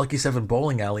some Lucky 7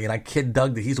 bowling alley, and I kid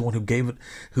Doug that he's the one who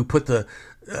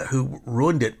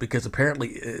ruined it, because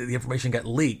apparently the information got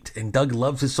leaked, and Doug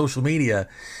loves his social media,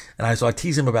 and so I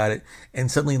tease him about it, and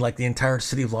suddenly like the entire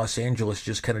city of Los Angeles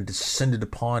just kind of descended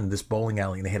upon this bowling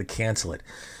alley, and they had to cancel it.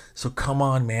 So come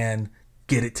on, man.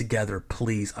 Get it together,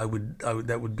 please. I would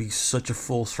that would be such a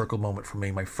full circle moment for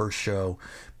me. My first show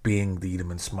being the Eat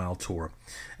 'em and Smile tour.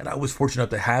 And I was fortunate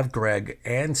enough to have Greg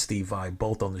and Steve Vai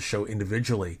both on the show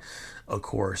individually, of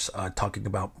course, talking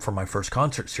about from my first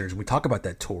concert series. We talk about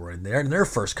that tour and their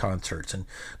first concerts. And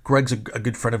Greg's a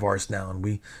good friend of ours now, and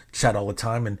we chat all the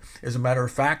time. And as a matter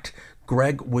of fact,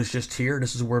 Greg was just here.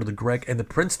 This is where the Greg and the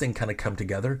Prince thing kind of come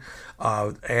together,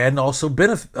 and also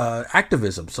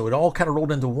activism. So it all kind of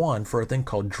rolled into one for a thing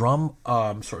called Drumathon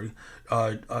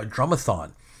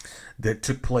that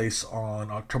took place on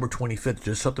October 25th,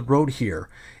 just up the road here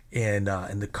in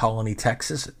the Colony,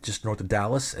 Texas, just north of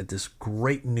Dallas, at this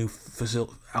great new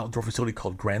outdoor facility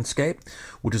called Grandscape,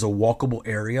 which is a walkable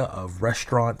area of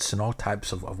restaurants and all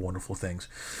types of wonderful things.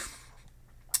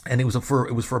 And it was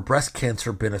for a breast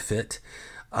cancer benefit,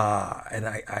 and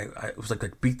I was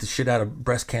like beat the shit out of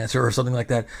breast cancer or something like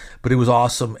that. But it was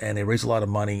awesome, and it raised a lot of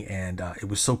money, and it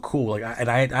was so cool.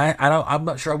 I'm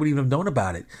not sure I would even have known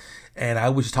about it. And I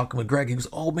was just talking with Greg. He goes,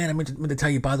 "Oh man, I meant to tell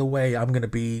you. By the way, I'm going to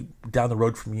be down the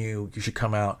road from you. You should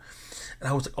come out." And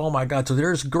I was like, "Oh my god!" So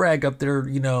there's Greg up there,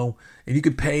 and you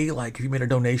could pay, like, if you made a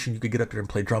donation, you could get up there and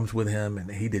play drums with him.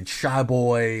 And he did Shy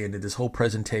Boy and did this whole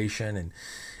presentation, and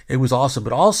it was awesome.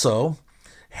 But also,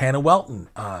 Hannah Welton,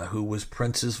 who was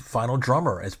Prince's final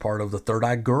drummer as part of the Third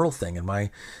Eye Girl thing. And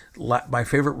my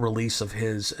favorite release of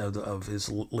his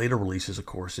later releases, of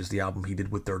course, is the album he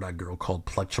did with Third Eye Girl called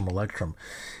Plectrum Electrum.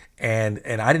 And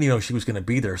I didn't even know she was going to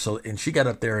be there. And she got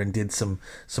up there and did some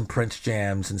Prince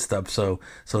jams and stuff. So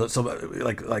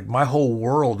like my whole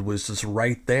world was just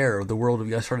right there. The world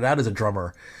of I started out as a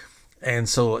drummer. And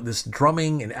so this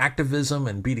drumming and activism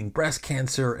and beating breast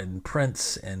cancer and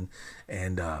Prince and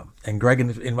Greg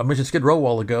and I mentioned Skid Row a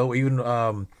while ago.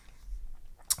 Even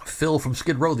Phil from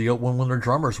Skid Row, one of their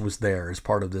drummers, was there as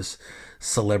part of this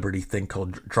celebrity thing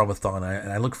called Drumathon.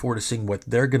 And I look forward to seeing what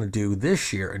they're going to do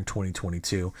this year in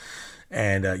 2022.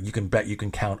 And you can bet you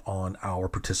can count on our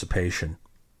participation.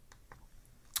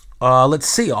 Let's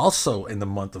see. Also in the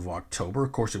month of October,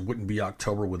 of course, it wouldn't be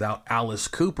October without Alice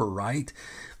Cooper, right?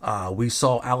 We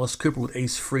saw Alice Cooper with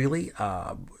Ace Frehley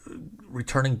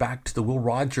returning back to the Will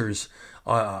Rogers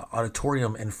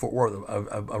Auditorium in Fort Worth,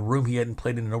 a room he hadn't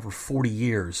played in over 40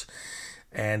 years.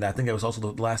 And I think that was also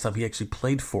the last time he actually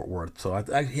played Fort Worth. So I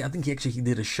think he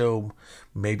did a show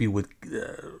maybe with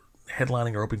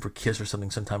headlining or opening for Kiss or something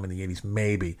sometime in the 80s,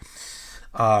 maybe.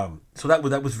 So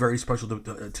that was very special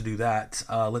to do that.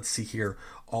 Let's see here.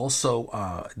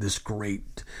 Also, this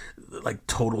great like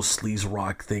total sleaze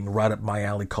rock thing right up my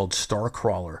alley called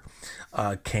Starcrawler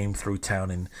came through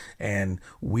town, and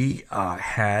we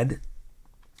had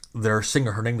their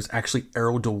singer. Her name was actually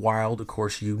Arrow DeWild. Of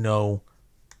course, you know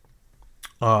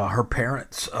her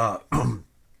parents.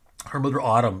 Her mother,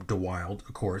 Autumn DeWild,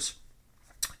 of course,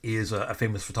 is a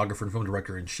famous photographer and film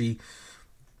director, and she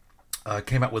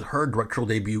came out with her directorial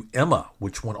debut, Emma,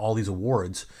 which won all these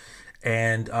awards.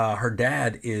 And her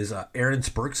dad is Aaron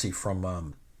Spirksy from,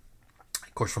 of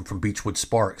course, from Beechwood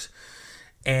Sparks.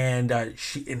 And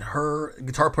she and her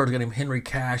guitar player is a guy named Henry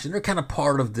Cash, and they're kind of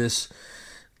part of this.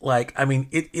 Like, I mean,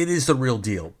 it is the real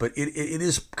deal, but it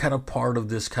is kind of part of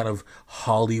this kind of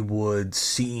Hollywood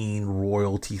scene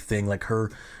royalty thing. Like her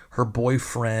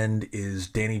boyfriend is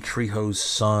Danny Trejo's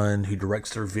son, who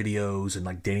directs their videos, and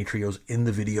like Danny Trejo's in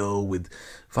the video with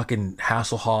fucking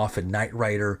Hasselhoff and Knight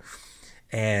Rider,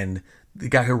 and the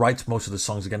guy who writes most of the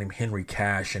songs is a guy named Henry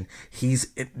Cash, and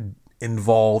he's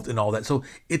involved in all that. So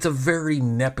it's a very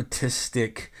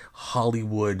nepotistic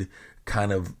Hollywood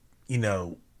kind of,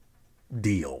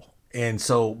 deal. And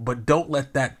so, but don't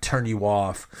let that turn you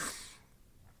off,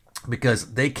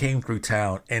 because they came through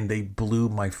town and they blew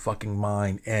my fucking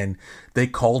mind. And they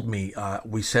called me,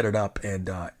 we set it up, and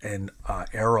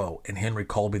Arrow and Henry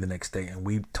called me the next day, and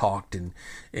we talked and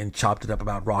chopped it up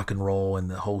about rock and roll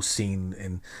and the whole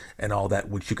scene and all that,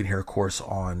 which you can hear, of course,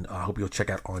 on, I hope you'll check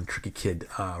out on Tricky Kid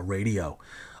Radio,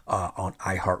 on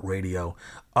iHeartRadio.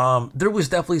 There was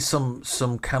definitely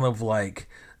some kind of like,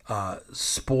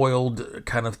 spoiled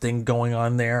kind of thing going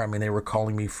on there. I mean, they were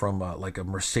calling me from like a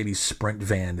Mercedes Sprint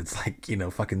van. It's like,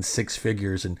 fucking six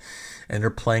figures, and they're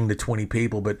playing to 20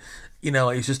 people, but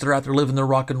it's just, they're out there living their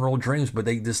rock and roll dreams, but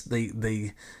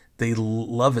they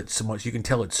love it so much. You can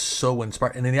tell it's so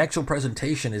inspired. And then the actual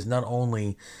presentation is not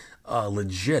only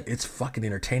legit, it's fucking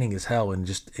entertaining as hell.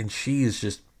 And she is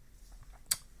just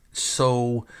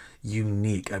so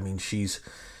unique. I mean,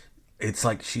 it's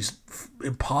like she's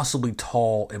impossibly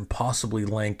tall, impossibly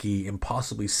lanky,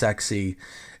 impossibly sexy,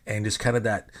 and just kind of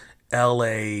that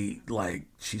LA, like,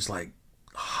 she's like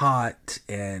hot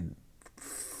and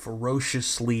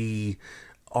ferociously,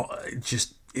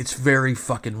 it's very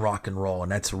fucking rock and roll,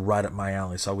 and that's right up my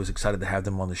alley. So I was excited to have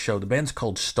them on the show. The band's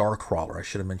called Starcrawler. I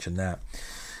should have mentioned that.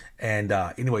 And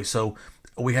anyway, so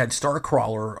we had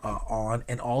Starcrawler on,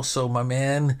 and also my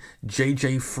man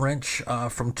JJ French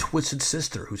from Twisted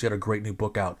Sister, who's got a great new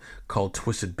book out called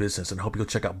Twisted Business, and I hope you'll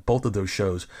check out both of those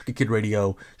shows. Kid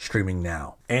Radio, streaming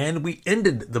now. And we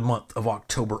ended the month of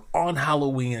October on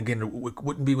Halloween. Again, it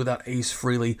wouldn't be without Ace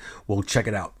Frehley. Well, check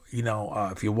it out.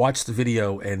 If you watch the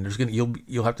video, and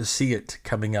you'll have to see it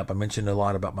coming up. I mentioned a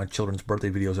lot about my children's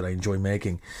birthday videos that I enjoy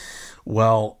making.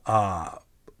 Well,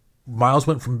 Miles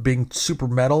went from being super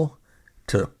metal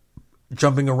to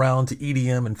jumping around to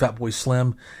EDM and Fatboy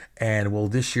Slim, and well,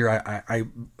 this year I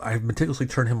meticulously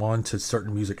turned him on to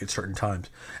certain music at certain times,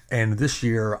 and this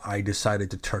year I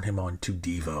decided to turn him on to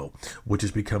Devo, which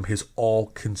has become his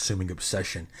all-consuming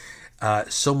obsession.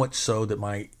 So much so that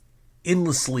my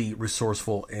endlessly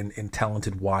resourceful and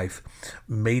talented wife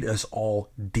made us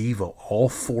all Devo, all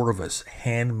four of us,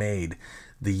 handmade.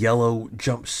 The yellow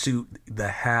jumpsuit, the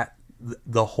hat,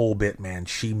 the whole bit, man.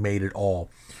 She made it all.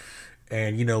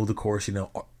 And, of course,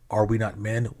 Are We Not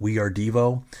Men? We Are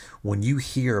Devo. When you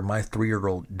hear my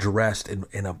 3-year-old dressed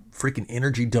in a freaking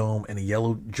Energy Dome and a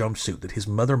yellow jumpsuit that his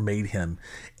mother made him,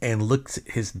 and looks at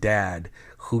his dad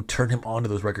who turned him onto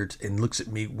those records and looks at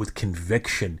me with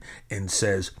conviction and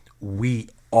says, we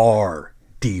are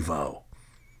Devo.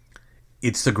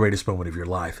 It's the greatest moment of your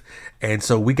life. And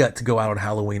so we got to go out on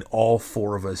Halloween, all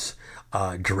 4 of us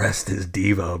dressed as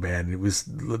Devo, man. It was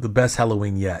the best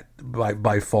Halloween yet,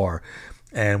 by far.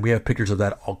 And we have pictures of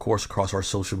that, of course, across our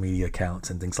social media accounts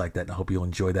and things like that. And I hope you'll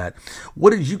enjoy that.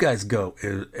 What did you guys go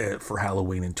for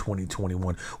Halloween in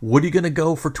 2021? What are you going to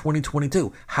go for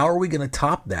 2022? How are we going to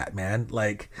top that, man?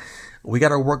 Like, we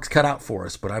got our work cut out for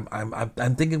us, but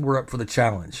I'm thinking we're up for the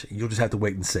challenge. You'll just have to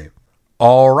wait and see.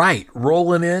 All right,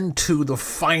 rolling into the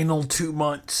final 2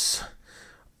 months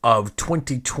of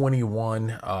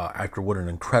 2021. After what an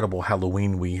incredible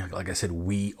Halloween like I said,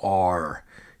 we are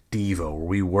Devo, or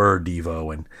we were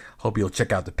Devo, and hope you'll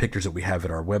check out the pictures that we have at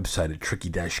our website at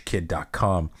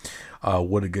tricky-kid.com.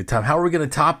 What a good time. How are we going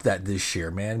to top that this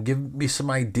year, man? Give me some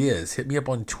ideas. Hit me up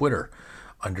on Twitter,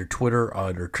 under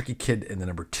Tricky Kid and the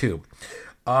number 2.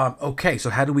 Okay, so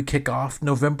how do we kick off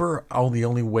November? The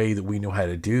only way that we know how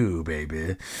to do,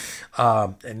 baby.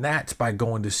 And that's by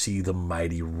going to see the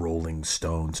mighty Rolling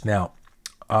Stones. Now,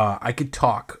 I could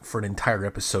talk for an entire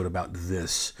episode about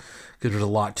this, because there's a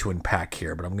lot to unpack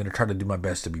here, but I'm going to try to do my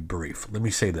best to be brief. Let me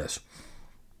say this.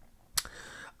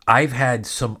 I've had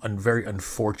some very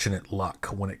unfortunate luck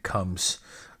when it comes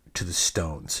to the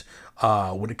Stones.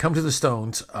 When it comes to the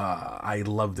Stones, I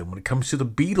love them. When it comes to the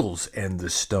Beatles and the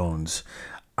Stones,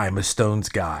 I'm a Stones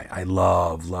guy. I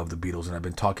love the Beatles, and I've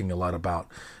been talking a lot about,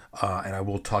 and I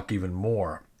will talk even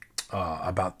more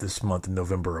about this month in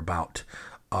November about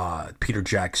Peter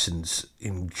Jackson's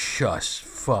just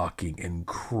fucking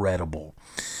incredible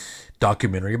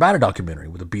documentary about a documentary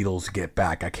with the Beatles Get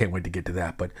Back. I can't wait to get to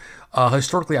that. But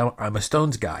historically, I'm a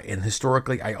Stones guy, and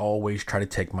historically, I always try to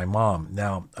take my mom.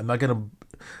 Now, I'm not going to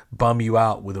bum you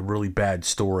out with a really bad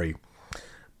story,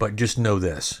 but just know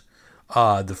this.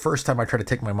 The first time I tried to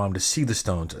take my mom to see the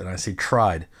Stones, and I say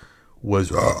tried,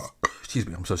 was, excuse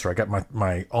me, I'm so sorry. I got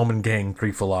my Almond Gang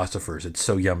 3 Philosophers. It's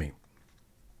so yummy.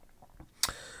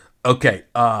 Okay,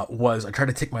 I tried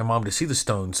to take my mom to see the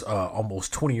Stones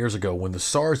almost 20 years ago when the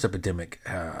SARS epidemic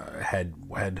had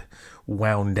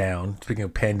wound down. Speaking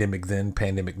of pandemic then,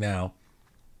 pandemic now.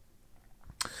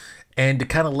 And to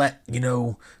kind of let,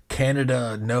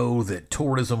 Canada know that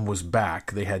tourism was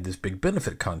back, they had this big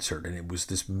benefit concert, and it was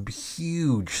this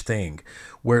huge thing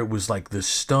where it was like the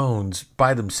Stones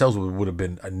by themselves would have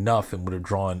been enough and would have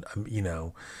drawn,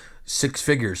 6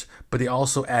 figures. But they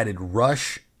also added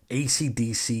Rush,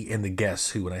 AC/DC, and the Guess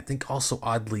Who, and I think also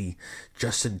oddly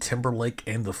Justin Timberlake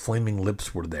and the Flaming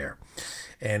Lips were there.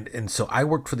 And so I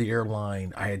worked for the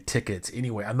airline. I had tickets.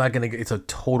 Anyway, I'm not going to, it's a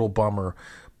total bummer,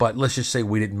 but let's just say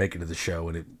we didn't make it to the show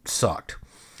and it sucked.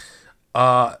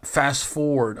 Fast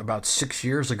forward about 6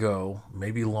 years ago,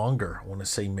 maybe longer. I want to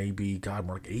say maybe,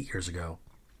 more like 8 years ago.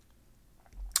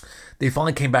 They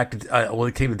finally came back to,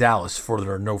 they came to Dallas for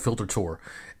their No Filter tour.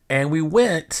 And we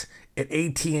went at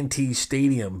AT&T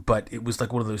Stadium, but it was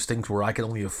like one of those things where I could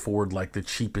only afford like the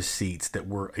cheapest seats that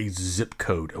were a zip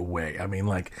code away. I mean,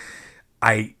 like,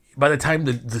 by the time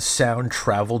the sound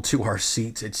traveled to our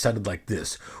seats, it sounded like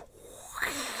this.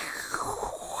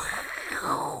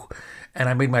 And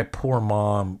I made my poor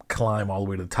mom climb all the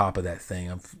way to the top of that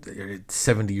thing. I'm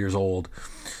 70 years old.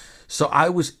 So I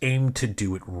was aimed to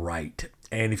do it right.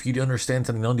 And if you understand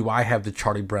something, not only do I have the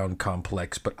Charlie Brown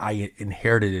complex, but I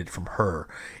inherited it from her.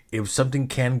 If something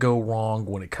can go wrong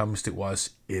when it comes to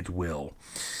us, it will.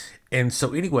 And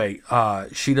so anyway,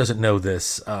 she doesn't know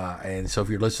this. And so if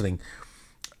you're listening,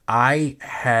 I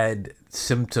had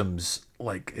symptoms,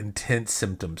 like intense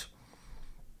symptoms,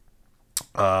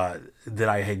 that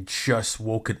I had just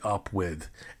woken up with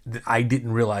that I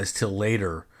didn't realize till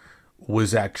later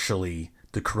was actually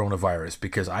the coronavirus,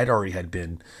 because I'd already had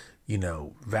been,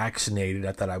 vaccinated.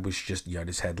 I thought I was just, I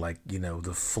just had like,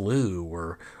 the flu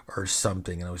or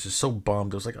something. And I was just so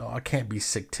bummed. I was like, oh, I can't be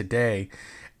sick today.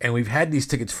 And we've had these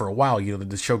tickets for a while.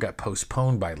 The show got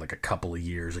postponed by like a couple of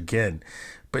years again,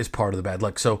 but it's part of the bad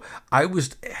luck. So I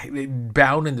was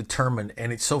bound and determined.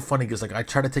 And it's so funny because like I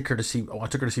took her to see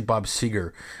Bob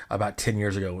Seger about 10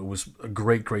 years ago. It was a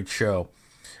great, great show.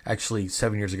 Actually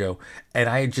 7 years ago, and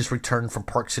I had just returned from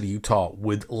Park City, Utah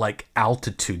with like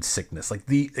altitude sickness. Like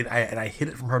I hid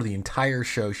it from her the entire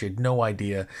show. She had no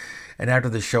idea. And after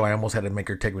the show, I almost had to make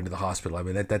her take me to the hospital. I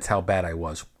mean, that's how bad I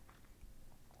was.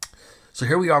 So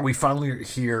here we are. We finally are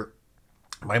here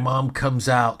My mom comes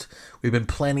out. We've been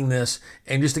planning this,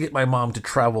 and just to get my mom to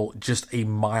travel just a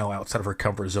mile outside of her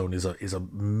comfort zone is a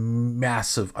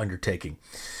massive undertaking.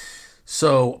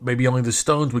 So maybe only the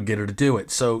Stones would get her to do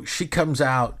it. So she comes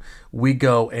out, we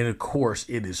go, and of course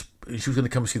she was going to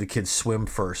come see the kids swim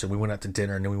first, and we went out to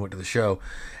dinner, and then we went to the show.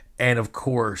 And of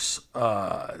course,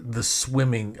 the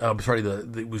swimming,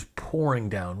 it was pouring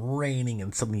down, raining,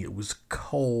 and suddenly it was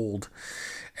cold.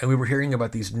 And we were hearing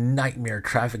about these nightmare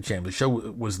traffic jams. The show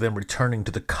was them returning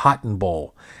to the Cotton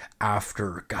Bowl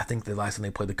after, I think the last time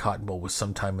they played the Cotton Bowl was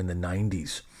sometime in the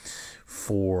 90s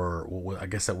for, well, I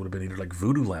guess that would have been either like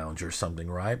Voodoo Lounge or something,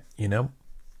 right? You know?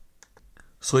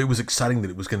 So it was exciting that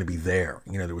it was going to be there.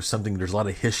 You know, there's a lot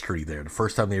of history there. The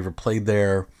first time they ever played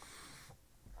there,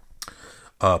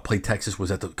 played Texas,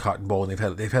 was at the Cotton Bowl,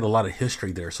 and they've had a lot of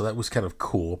history there. So that was kind of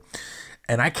cool.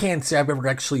 And I can't say I've ever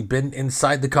actually been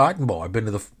inside the Cotton Bowl. I've been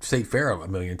to the State Fair a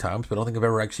million times, but I don't think I've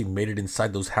ever actually made it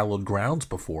inside those hallowed grounds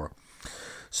before.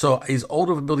 So as old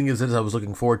of a building as it is, I was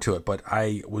looking forward to it. But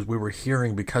we were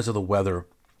hearing, because of the weather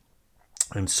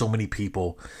and so many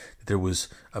people, that there was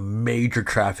a major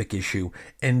traffic issue.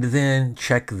 And then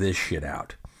check this shit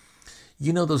out.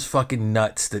 You know those fucking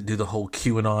nuts that do the whole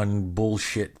QAnon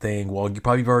bullshit thing? Well,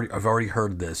 I've already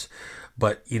heard this.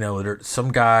 But, you know,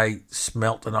 some guy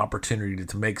smelt an opportunity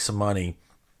to make some money,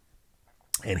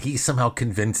 and he somehow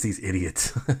convinced these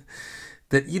idiots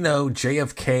that, you know,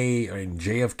 JFK and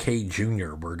JFK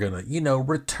Jr. were going to, you know,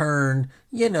 return,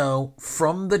 you know,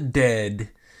 from the dead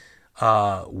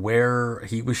where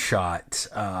he was shot.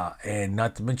 And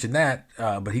not to mention that,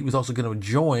 but he was also going to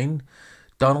join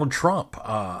Donald Trump,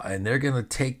 and they're going to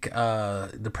take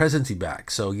the presidency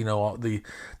back. So, you know, the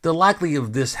likelihood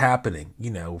of this happening, you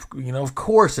know, of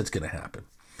course it's going to happen.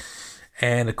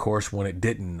 And of course, when it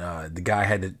didn't, the guy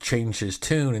had to change his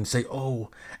tune and say,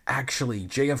 "Oh, actually,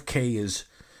 JFK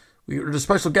we're the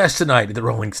special guest tonight at the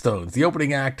Rolling Stones. The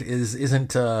opening act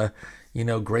isn't you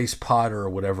know, Grace Potter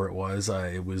or whatever it was.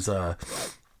 It was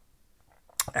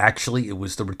actually it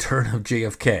was the return of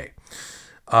JFK."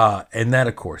 And that,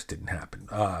 of course, didn't happen.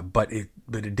 But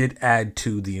it did add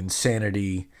to the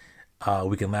insanity.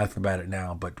 We can laugh about it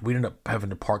now, but we ended up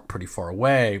having to park pretty far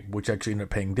away, which actually ended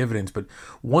up paying dividends. But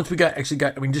once we got,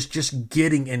 just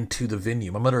getting into the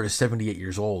venue. My mother is 78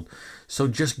 years old, so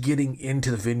just getting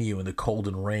into the venue in the cold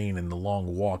and rain and the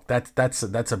long walk, that's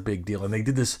a big deal. And they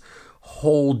did this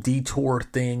whole detour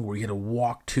thing where you had to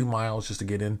walk 2 miles just to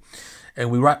get in, and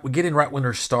we get in right when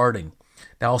they're starting.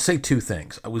 Now, I'll say two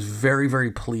things. I was very,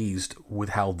 very pleased with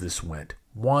how this went.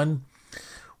 One,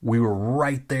 we were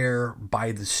right there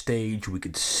by the stage. We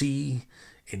could see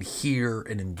and hear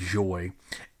and enjoy.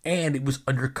 And it was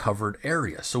undercovered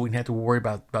area, so we didn't have to worry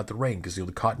about the rain, because, you know,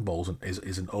 the Cotton Bowl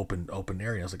is an open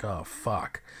area. I was like, oh,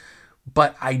 fuck.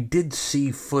 But I did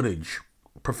see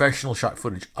professional shot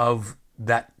footage of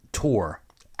that tour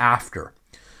after,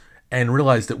 and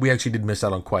realized that we actually did miss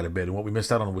out on quite a bit. And what we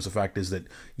missed out on was the fact is that,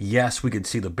 yes, we could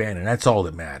see the band, and that's all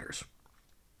that matters.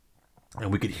 And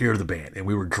we could hear the band, and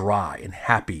we were dry and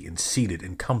happy and seated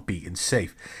and comfy and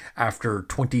safe after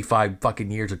 25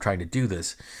 fucking years of trying to do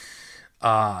this.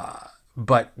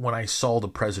 But when I saw the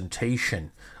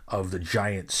presentation of the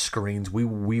giant screens, we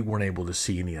weren't able to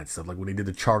see any of that stuff. Like when they did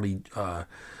the Charlie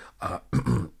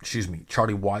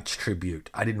Watts tribute,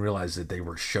 I didn't realize that they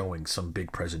were showing some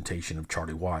big presentation of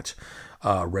Charlie Watts.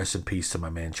 Rest in peace to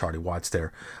my man Charlie Watts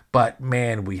there. But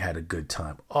man, we had a good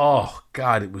time. Oh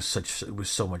God, it was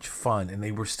so much fun, and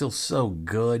they were still so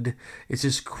good. It's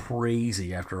just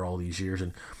crazy after all these years,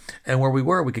 and where we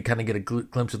were, we could kind of get a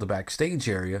glimpse of the backstage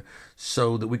area,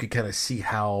 so that we could kind of see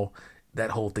how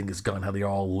that whole thing is gone, how they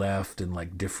all left in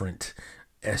like different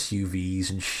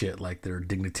SUVs and shit, like they're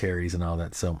dignitaries and all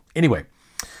that. So anyway,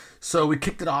 so we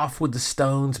kicked it off with the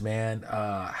Stones, man.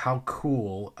 How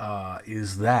cool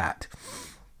is that?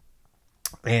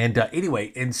 And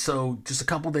anyway, and so just a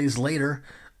couple days later,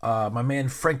 my man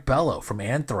Frank Bello from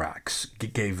Anthrax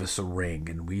gave us a ring,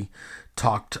 and we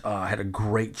talked, had a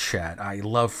great chat. I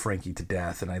love Frankie to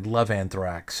death, and I love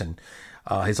Anthrax, and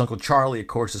his Uncle Charlie, of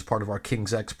course, is part of our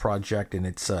King's X project, and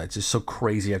it's just so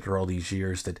crazy after all these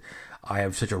years that I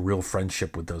have such a real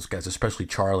friendship with those guys, especially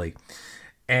Charlie.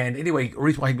 And anyway, the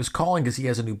reason why he was calling is he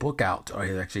has a new book out,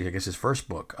 actually, I guess his first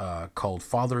book, called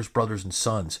Fathers, Brothers, and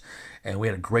Sons. And we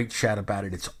had a great chat about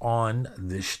it. It's on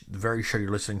this very show you're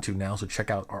listening to now, so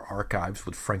check out our archives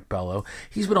with Frank Bello.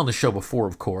 He's been on the show before,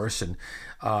 of course, and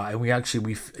I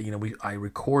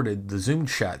recorded the Zoom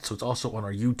chat, so it's also on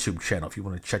our YouTube channel if you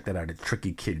want to check that out at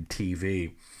Tricky Kid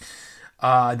TV.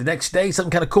 The next day,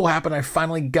 something kind of cool happened. I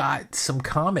finally got some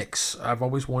comics. I've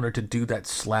always wanted to do that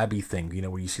slabby thing, you know,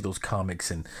 where you see those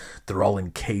comics and they're all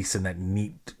encased in that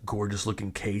neat,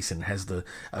 gorgeous-looking case and has the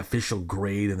official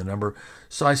grade and the number.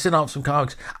 So I sent off some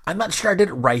comics. I'm not sure I did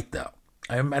it right, though.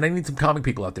 And I need some comic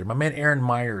people out there. My man Aaron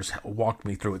Myers walked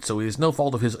me through it, so it is no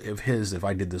fault of his if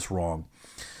I did this wrong,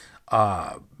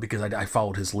 because I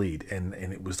followed his lead, and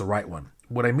it was the right one.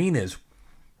 What I mean is,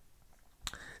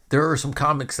 there are some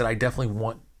comics that I definitely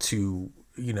want to,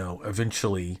 you know,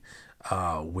 eventually,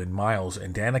 when Miles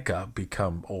and Danica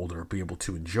become older, be able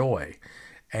to enjoy.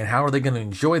 And how are they going to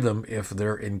enjoy them if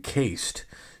they're encased?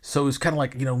 So it's kind of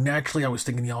like, you know, naturally I was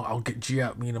thinking, you know, I'll get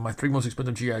my 3 most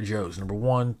expensive G.I. Joes. Number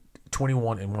 1,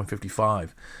 21 and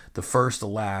 155. The first, the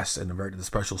last, and the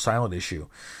special silent issue.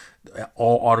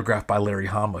 All autographed by Larry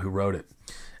Hama, who wrote it.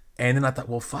 And then I thought,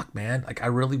 well, fuck, man. Like, I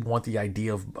really want the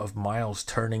idea of Miles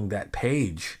turning that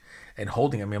page and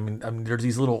holding. I mean, there's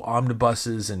these little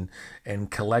omnibuses and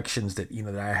collections that, you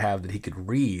know, that I have that he could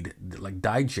read, like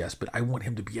digest, but I want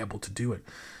him to be able to do it.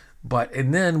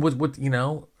 And then with you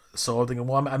know, so I'm thinking,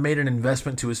 well, I made an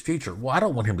investment to his future. Well, I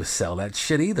don't want him to sell that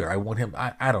shit either. I want him,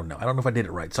 I don't know. I don't know if I did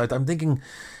it right. So I'm thinking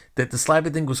that the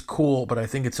slabby thing was cool, but I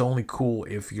think it's only cool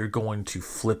if you're going to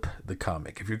flip the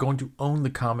comic. If you're going to own the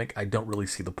comic, I don't really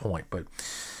see the point, but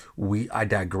I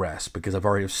digress because I've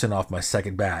already sent off my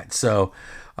second batch. So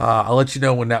I'll let you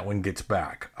know when that one gets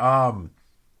back.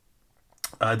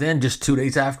 Then just 2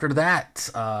 days after that,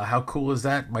 how cool is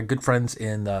that? My good friends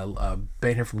in a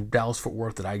band here from Dallas-Fort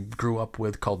Worth that I grew up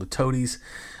with called the Toadies.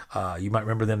 You might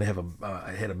remember them. They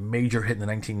had a major hit in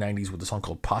the 1990s with a song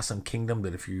called Possum Kingdom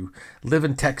that if you live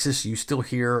in Texas, you still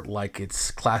hear like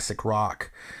it's classic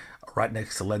rock. Right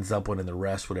next to Led Zeppelin and the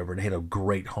rest, whatever. And they had a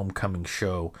great homecoming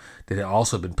show that had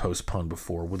also been postponed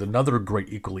before with another great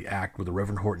equally act with the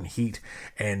Reverend Horton Heat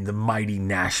and the mighty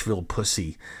Nashville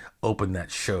Pussy opened that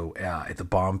show at the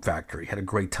Bomb Factory. Had a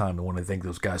great time. I want to thank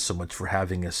those guys so much for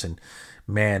having us. And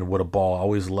man, what a ball. I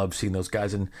always loved seeing those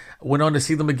guys. And went on to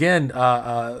see them again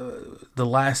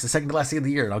the second to last day of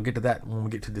the year. And I'll get to that when we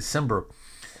get to December.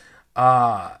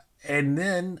 And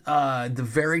then the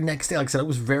very next day, like I said, I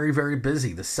was very, very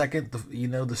busy. The second,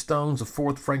 the Stones. The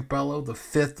fourth, Frank Bello. The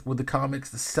fifth with the comics.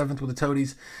 The seventh with the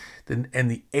Toadies. And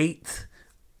the eighth,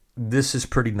 this is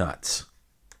pretty nuts.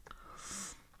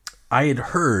 I had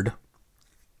heard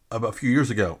a few years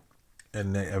ago,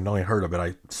 and I've not only heard of it,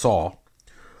 I saw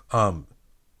that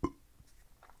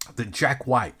Jack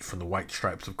White from the White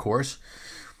Stripes, of course,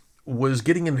 was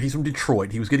getting in. He's from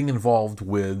Detroit. He was getting involved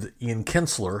with Ian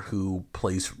Kinsler, who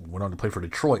went on to play for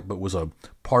Detroit, but was a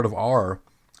part of our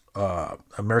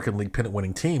American League pennant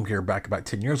winning team here back about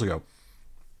 10 years ago.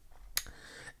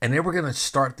 And they were going to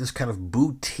start this kind of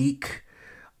boutique.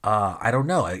 I don't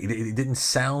know. It didn't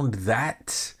sound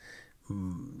that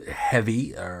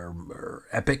heavy or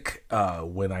epic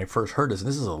when I first heard this. And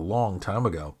this is a long time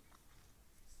ago.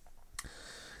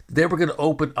 They were going to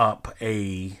open up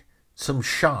some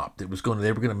shop that was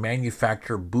they were going to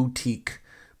manufacture boutique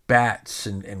bats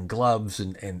and gloves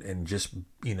and just,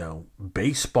 you know,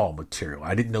 baseball material.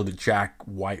 I didn't know that Jack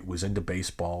White was into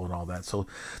baseball and all that. So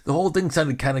the whole thing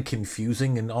sounded kind of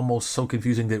confusing and almost so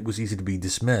confusing that it was easy to be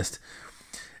dismissed.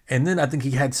 And then I think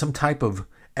he had some type of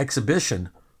exhibition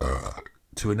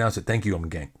to announce it. Thank you,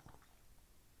 gang.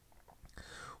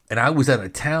 And I was at a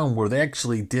town where they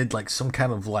actually did like some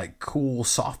kind of like cool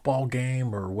softball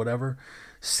game or whatever,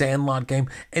 sandlot game.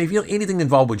 And if you know anything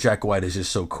involved with Jack White is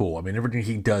just so cool. I mean, everything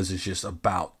he does is just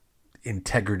about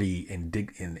integrity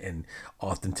and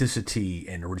authenticity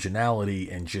and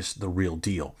originality and just the real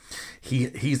deal.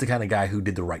 He's the kind of guy who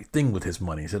did the right thing with his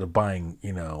money instead of buying,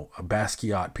 you know, a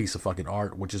Basquiat piece of fucking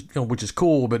art, which is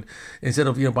cool, but instead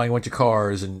of, you know, buying a bunch of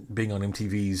cars and being on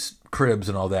MTV's Cribs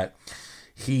and all that,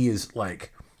 he is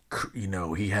like, you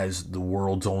know, he has the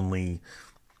world's only,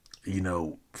 you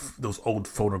know, those old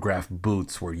phonograph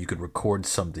booths where you could record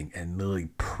something and literally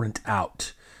print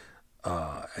out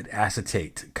an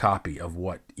acetate copy of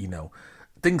what, you know,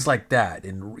 things like that.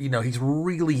 And, you know, he's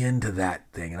really into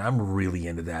that thing, and I'm really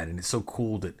into that. And it's so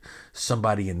cool that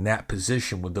somebody in that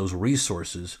position with those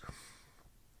resources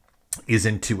is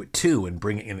into it too, and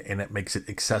and it makes it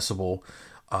accessible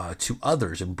to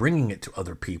others and bringing it to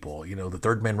other people. You know, the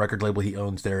Third Man record label he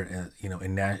owns there, you know,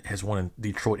 has one in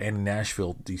Detroit and in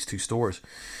Nashville, these two stores.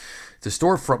 It's a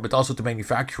storefront, but also the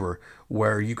manufacturer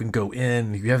where you can go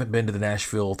in. If you haven't been to the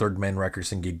Nashville Third Man Records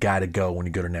thing, you got to go when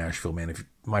you go to Nashville, man. If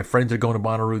my friends are going to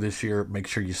Bonnaroo this year, make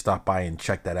sure you stop by and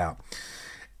check that out.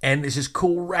 And it's just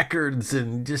cool records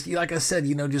and just, like I said,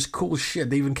 you know, just cool shit.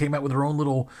 They even came out with their own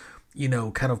little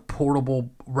kind of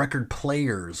portable record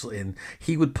players, and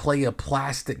he would play a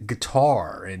plastic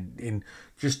guitar and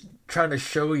just trying to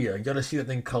show you. You got to see that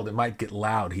thing called "It Might Get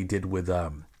Loud." He did with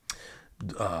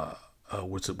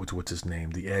what's his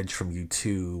name? The Edge from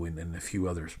U2 and a few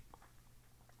others.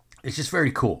 It's just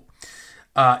very cool.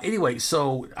 Anyway,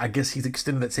 so I guess he's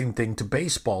extended that same thing to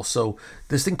baseball. So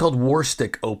this thing called War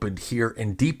Stick opened here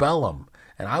in Deep Ellum.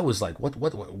 And I was like, what,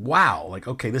 wow. Like,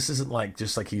 okay, this isn't like,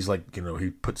 just like he's like,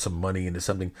 he put some money into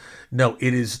something. No,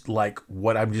 it is like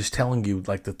what I'm just telling you,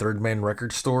 like the Third Man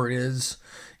record store is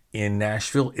in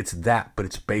Nashville. It's that, but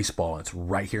it's baseball. And it's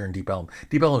right here in Deep Ellum.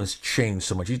 Deep Ellum has changed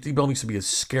so much. Deep Ellum used to be a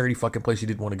scary fucking place you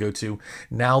didn't want to go to.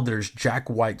 Now there's Jack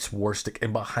White's War Stick,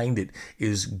 and behind it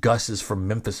is Gus's from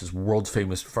Memphis' world's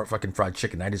famous fucking fried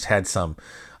chicken. I just had some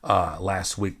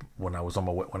last week when I was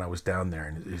down there,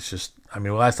 and it's just, the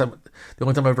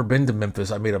only time I've ever been to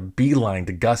Memphis, I made a beeline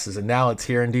to Gus's, and now it's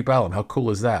here in Deep Ellum. How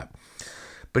cool is that?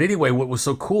 But anyway, what was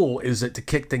so cool is that to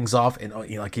kick things off, and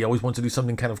like he always wants to do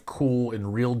something kind of cool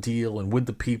and real deal and with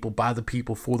the people, by the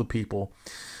people, for the people.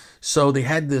 So they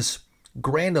had this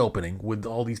grand opening with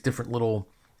all these different little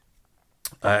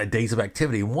days of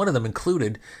activity. And one of them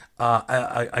included,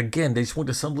 again, they just went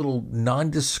to some little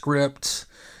nondescript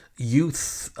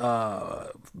youth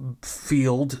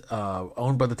field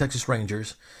owned by the Texas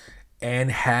Rangers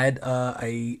and had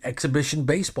a exhibition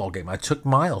baseball game. I took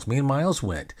Miles. Me and Miles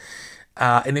went.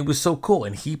 And it was so cool.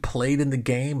 And he played in the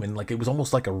game, and like it was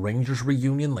almost like a Rangers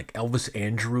reunion, like Elvis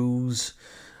Andrews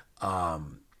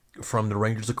from the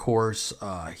Rangers, of course.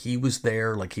 He was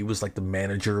there, like he was like the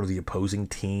manager of the opposing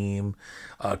team.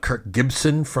 Kirk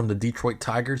Gibson from the Detroit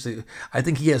Tigers. I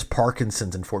think he has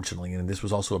Parkinson's, unfortunately, and this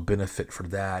was also a benefit for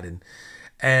that. And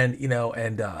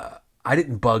I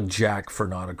didn't bug Jack for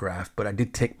an autograph, but I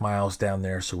did take Miles down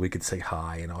there so we could say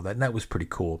hi and all that, and that was pretty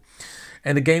cool.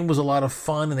 And the game was a lot of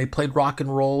fun, and they played rock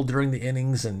and roll during the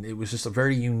innings, and it was just a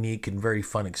very unique and very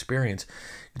fun experience.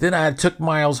 Then I took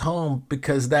Miles home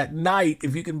because that night,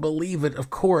 if you can believe it, of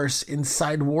course,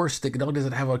 inside War Stick, not only does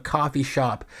it have a coffee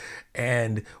shop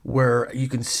and where you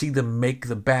can see them make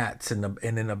the bats and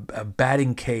in a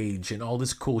batting cage and all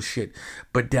this cool shit,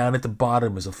 but down at the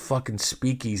bottom is a fucking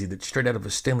speakeasy that's straight out of a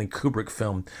Stanley Kubrick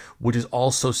film, which is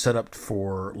also set up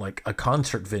for like a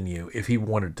concert venue if he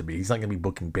wanted to be. He's not going to be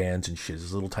booking bands and shit.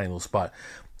 It's a little tiny little spot.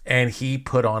 And he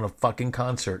put on a fucking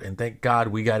concert, and thank God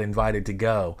we got invited to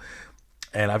go.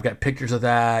 And I've got pictures of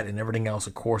that and everything else,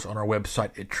 of course, on our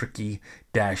website at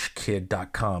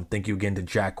tricky-kid.com. Thank you again to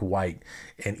Jack White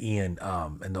and Ian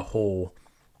and the whole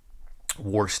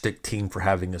War Stick team for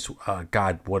having us.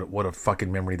 God, what a fucking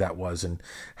memory that was, and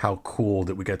how cool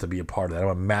that we got to be a part of that. I'm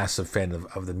a massive fan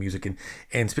of the music. And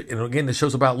again, the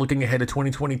show's about looking ahead to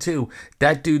 2022.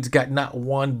 That dude's got not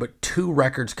one, but 2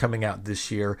 records coming out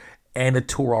this year and a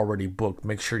tour already booked.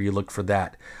 Make sure you look for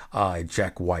that at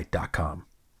jackwhite.com.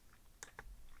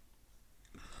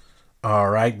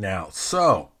 All right, now,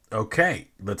 so, okay,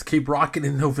 let's keep rocking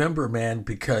in November, man,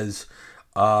 because,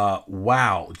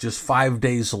 wow, just 5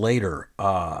 days later,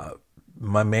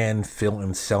 my man Phil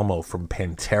Anselmo from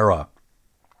Pantera,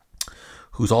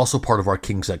 who's also part of our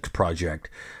King's X project,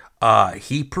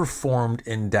 he performed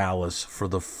in Dallas for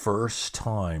the first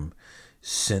time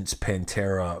since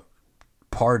Pantera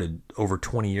parted over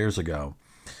 20 years ago.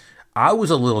 I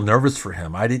was a little nervous for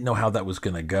him. I didn't know how that was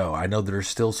going to go. I know there's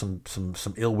still some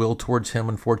ill will towards him,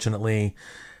 unfortunately.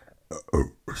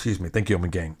 Excuse me. Thank you, I'm a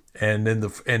gang. And then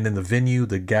the venue,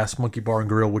 the Gas Monkey Bar and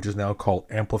Grill, which is now called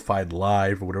Amplified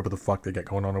Live or whatever the fuck they got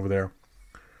going on over there.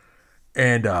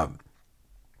 And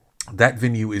that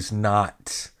venue is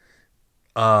not.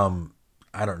 I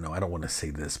don't know. I don't want to say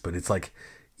this, but it's like,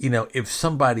 if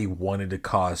somebody wanted to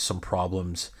cause some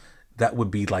problems, that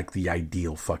would be like the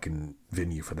ideal fucking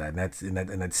venue for that.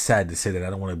 And that's sad to say that.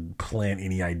 I don't want to plant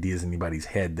any ideas in anybody's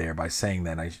head there by saying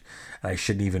that. I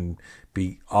shouldn't even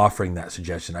be offering that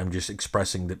suggestion. I'm just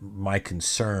expressing that my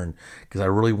concern, because I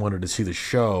really wanted to see the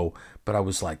show, but I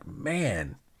was like,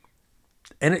 man.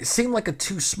 And it seemed like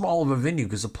too small of a venue,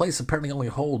 because the place apparently only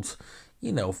holds,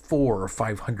 400 or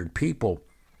 500 people.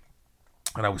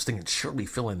 And I was thinking, surely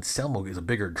Phil Anselmo is a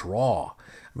bigger draw.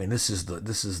 I mean, this is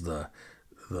the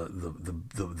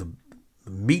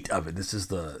meat of it. This is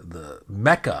the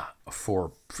mecca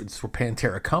for it's where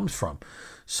Pantera comes from.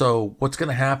 So what's going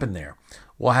to happen there?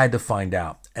 Well, I had to find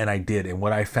out, and I did. And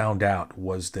what I found out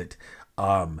was that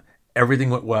everything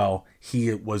went well.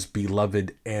 He was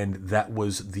beloved, and that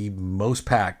was the most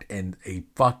packed and a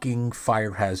fucking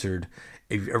fire hazard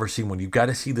if you've ever seen one. You've got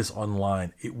to see this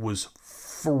online. It was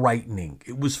frightening.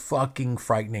 It was fucking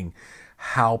frightening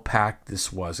how packed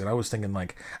this was. And I was thinking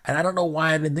and I don't know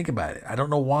why I didn't think about it. I don't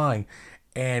know why.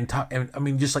 and I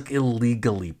mean, just like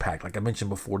illegally packed. Like I mentioned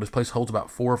before, this place holds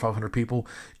about 400 or 500 people.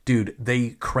 Dude,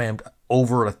 they crammed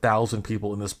over 1,000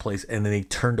 people in this place, and then they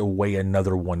turned away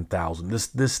another 1,000.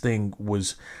 This thing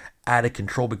was out of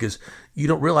control, because you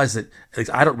don't realize that, at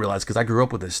least I don't realize, because I grew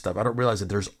up with this stuff. I don't realize that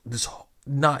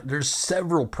there's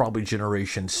several probably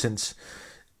generations since,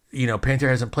 Pantera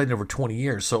hasn't played in over 20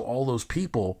 years. So all those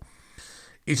people,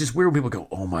 it's just weird when people go,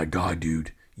 "Oh my God,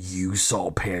 dude, you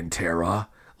saw Pantera?"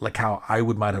 Like how I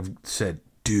might have said,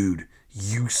 "Dude,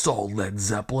 you saw Led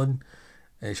Zeppelin?"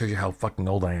 And it shows you how fucking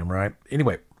old I am, right?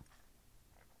 Anyway.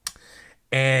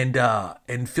 And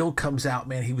Phil comes out,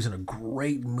 man. He was in a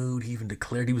great mood. He even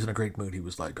declared he was in a great mood. He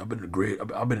was like,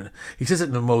 he says it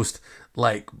in the most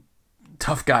like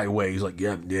tough guy way. He's like,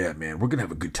 yeah, man, we're gonna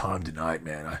have a good time tonight,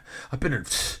 man. I've been in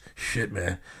shit,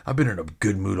 man. I've been in a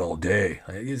good mood all day.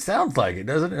 It sounds like it,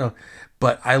 doesn't it?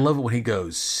 But I love it when he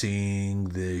goes, "Sing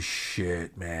this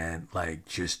shit, man. Like,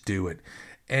 just do it."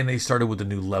 And they started with a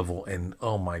new level, and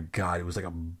oh my God, it was like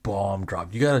a bomb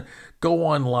drop. You gotta go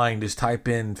online, just type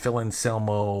in Phil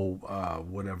Anselmo,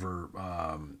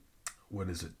 what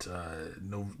is it?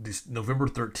 November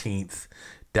 13th,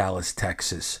 Dallas,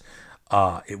 Texas.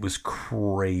 It was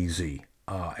crazy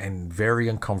and very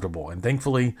uncomfortable. And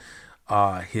thankfully,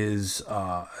 his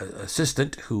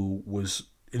assistant, who was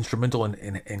instrumental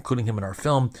in including him in our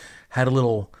film, had a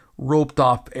little roped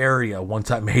off area once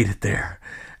I made it there.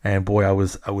 And boy, I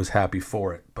was happy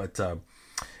for it. But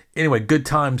anyway, good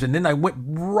times. And then I went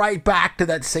right back to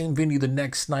that same venue the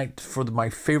next night for my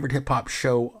favorite hip-hop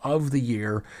show of the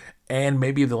year, and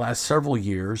maybe of the last several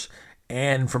years,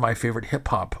 and for my favorite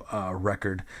hip-hop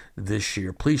record this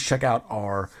year. Please check out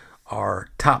our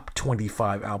top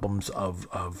 25 albums of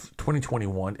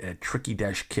 2021 at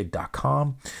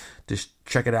tricky-kid.com. Just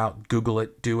check it out, Google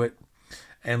it, do it,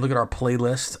 and look at our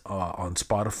playlist on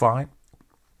Spotify.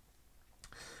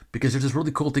 Because there's this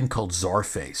really cool thing called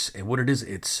Czarface. And what it is,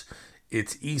 it's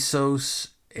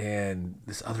Essos and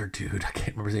this other dude, I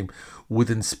can't remember his name,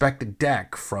 with Inspector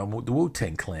Deck from the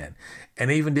Wu-Tang Clan. And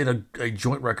they even did a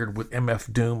joint record with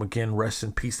MF Doom. Again, rest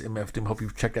in peace, MF Doom. Hope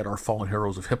you've checked out our Fallen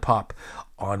Heroes of Hip Hop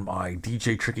on my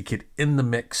DJ Tricky Kid in the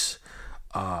Mix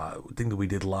thing that we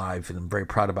did live. And I'm very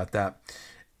proud about that.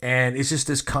 And it's just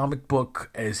this comic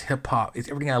book as hip hop. It's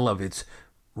everything I love. It's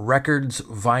records,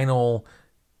 vinyl,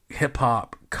 hip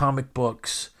hop, comic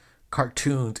books,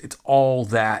 cartoons. It's all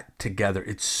that together.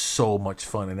 It's so much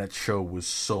fun, and that show was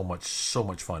so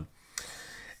much fun.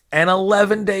 And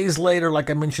 11 days later, like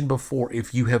I mentioned before,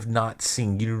 if you have not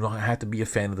seen, you do not have to be a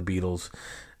fan of the Beatles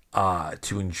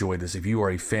to enjoy this. If you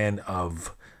are a fan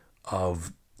of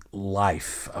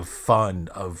life, of fun,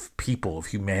 of people, of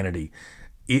humanity,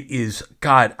 it is,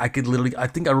 God, I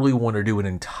think I really want to do an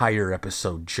entire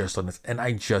episode just on this, and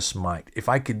I just might. If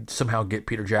I could somehow get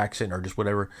Peter Jackson or just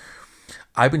whatever.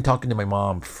 I've been talking to my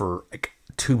mom for like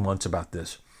 2 months about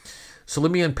this. So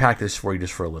let me unpack this for you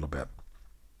just for a little bit.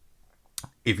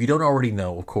 If you don't already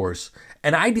know, of course,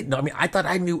 and I didn't know, I mean, I thought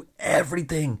I knew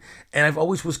everything, and I've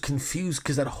always was confused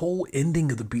because that whole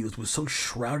ending of the Beatles was so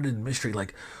shrouded in mystery.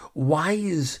 Like,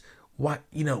 Let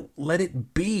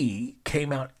It Be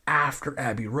came out after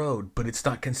Abbey Road, but it's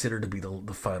not considered to be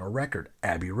the final record.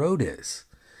 Abbey Road is.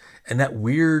 And that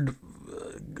weird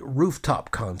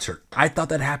rooftop concert, I thought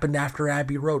that happened after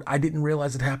Abbey Road. I didn't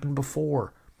realize it happened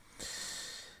before.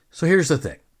 So here's the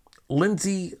thing.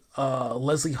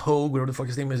 Leslie Hogue, whatever the fuck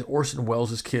his name is, Orson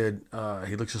Welles' kid,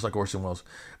 he looks just like Orson Welles,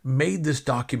 made this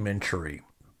documentary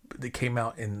that came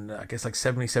out in, I guess, like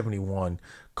 71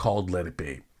 called Let It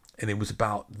Be. And it was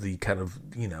about the kind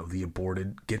of, the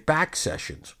aborted Get Back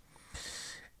sessions.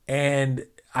 And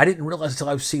I didn't realize until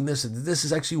I've seen this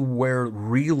is actually where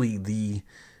really the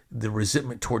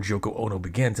resentment towards Yoko Ono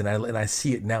begins. And I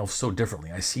see it now so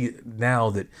differently. I see it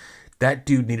now that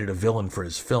dude needed a villain for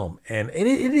his film. And it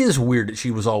is weird that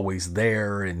she was always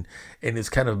there and it's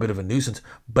kind of a bit of a nuisance.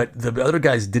 But the other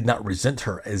guys did not resent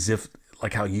her as if,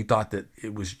 like how you thought that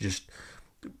it was just,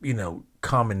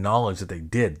 common knowledge that they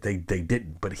did. They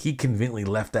didn't. But he conveniently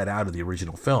left that out of the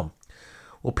original film.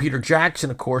 Well, Peter Jackson,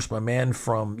 of course, my man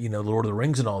from, Lord of the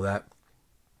Rings and all that,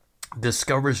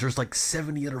 discovers there's like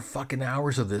 70 other fucking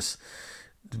hours of this.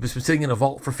 It's been sitting in a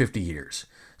vault for 50 years.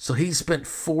 So he spent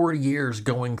 4 years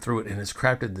going through it and has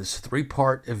crafted this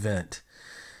 3-part event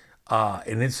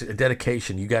And it's a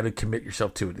dedication. You got to commit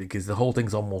yourself to it because the whole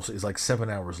thing's is like 7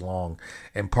 hours long.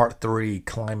 And part 3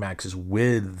 climaxes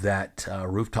with that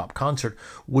rooftop concert,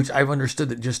 which I've understood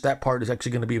that just that part is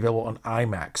actually going to be available on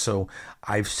IMAX. So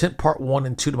I've sent part 1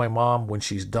 and 2 to my mom. When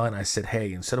she's done, I said,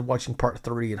 hey, instead of watching part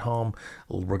 3 at home,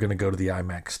 we're going to go to the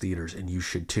IMAX theaters, and you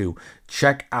should too.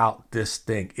 Check out this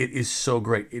thing. It is so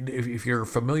great. If you're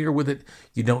familiar with it,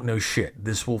 you don't know shit.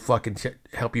 This will fucking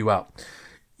help you out.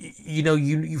 You know,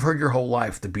 you've heard your whole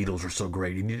life the Beatles are so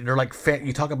great, and they're like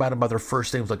you talk about them by their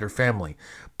first names like their family,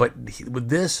 but with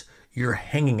this, you're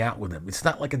hanging out with them. It's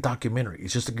not like a documentary.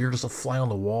 It's just you're just a fly on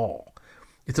the wall.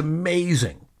 It's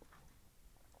amazing.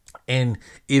 And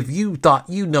if you thought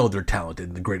they're talented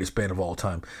and the greatest band of all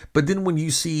time, but then when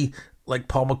you see like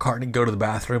Paul McCartney go to the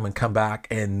bathroom and come back,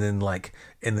 and then like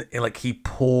and he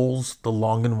pulls the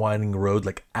Long and Winding Road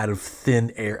like out of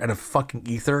thin air, out of fucking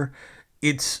ether,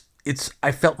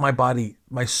 I felt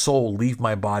my soul leave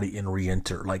my body and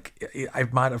re-enter. Like I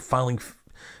might have finally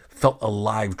felt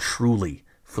alive truly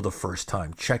for the first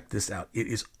time. Check this out. It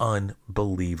is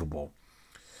unbelievable.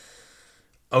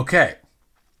 Okay.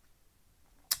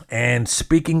 And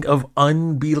speaking of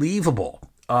unbelievable,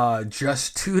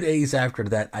 just 2 days after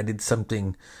that, I did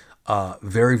something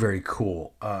very, very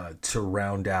cool to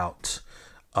round out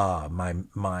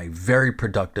my very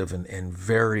productive and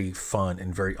very fun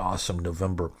and very awesome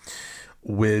November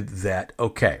with that.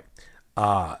 Okay.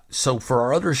 So for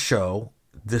our other show,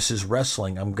 This Is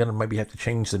Wrestling, I'm going to maybe have to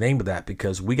change the name of that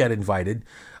because we got invited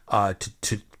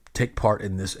to take part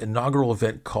in this inaugural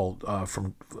event called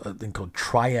from a thing called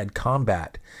Triad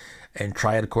Combat. And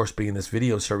Triad, of course, being this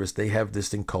video service, they have this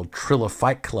thing called Trilla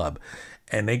Fight Club.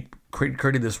 And they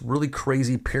created this really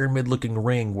crazy pyramid-looking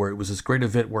ring where it was this great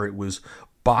event where it was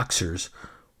boxers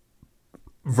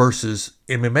versus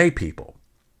MMA people.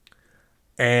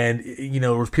 And, you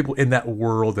know, there was people in that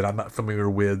world that I'm not familiar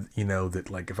with, you know, that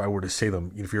like if I were to say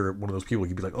them, if you're one of those people,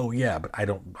 you'd be like, oh yeah, but I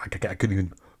couldn't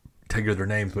even tell you their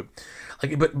names, but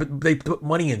they put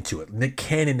money into it. Nick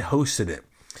Cannon hosted it.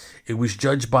 It was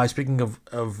judged by, speaking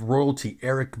of royalty,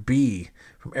 Eric B.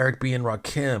 from Eric B. and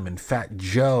Rakim and Fat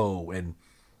Joe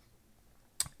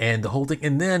and the whole thing.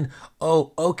 And then,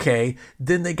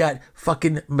 then they got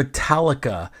fucking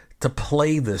Metallica to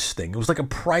play this thing. It was like a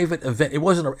private event. It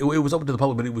wasn't. It was open to the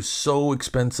public, but it was so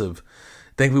expensive.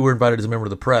 Thankfully, we were invited as a member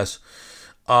of the press.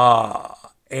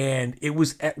 And it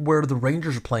was at where the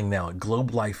Rangers are playing now, at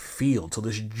Globe Life Field. So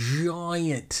this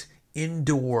giant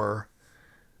indoor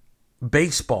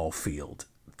baseball field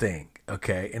thing,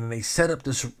 okay? And they set up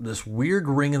this weird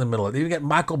ring in the middle. They even got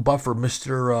Michael Buffer,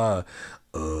 Mr.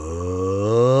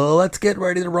 Let's Get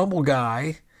Ready to Rumble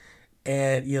guy.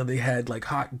 And, you know, they had like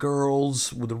hot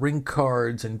girls with the ring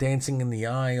cards and dancing in the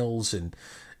aisles and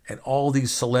all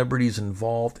these celebrities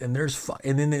involved. And there's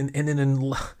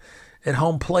at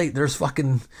home plate, there's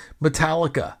fucking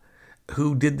Metallica,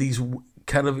 who did these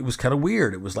it was kind of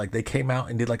weird. It was like they came out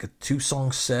and did like a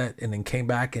 2-song set and then came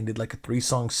back and did like a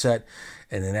 3-song set.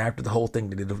 And then after the whole thing,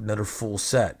 they did another full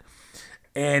set.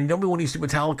 And normally when you see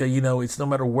Metallica, you know, it's no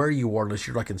matter where you are, unless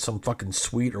you're like in some fucking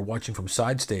suite or watching from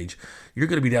side stage, you're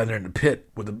going to be down there in the pit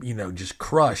with, you know, just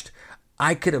crushed.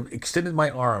 I could have extended my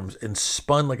arms and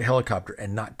spun like a helicopter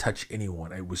and not touch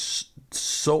anyone. It was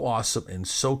so awesome and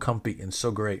so comfy and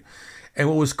so great. And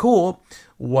what was cool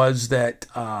was that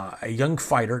a young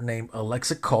fighter named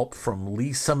Alexa Culp from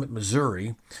Lee Summit,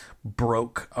 Missouri,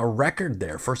 broke a record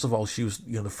there. First of all, she was,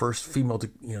 you know, the first female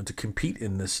to compete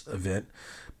in this event,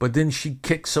 but then she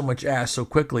kicked so much ass so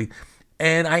quickly.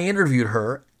 And I interviewed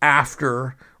her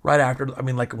right after, I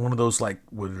mean, like one of those like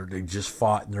where they just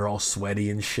fought and they're all sweaty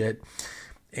and shit.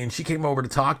 And she came over to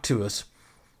talk to us.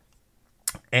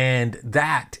 And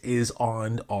that is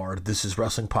on our This Is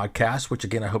Wrestling podcast, which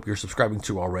again, I hope you're subscribing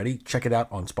to already. Check it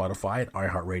out on Spotify and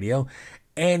iHeartRadio.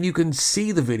 And you can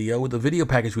see the video with the video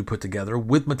package we put together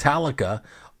with Metallica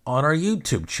on our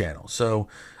YouTube channel. So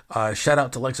shout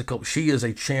out to Alexa Culp. She is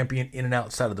a champion in and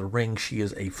outside of the ring. She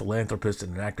is a philanthropist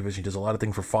and an activist. She does a lot of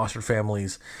things for foster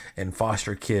families and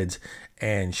foster kids.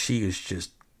 And she is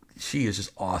just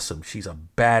awesome. She's a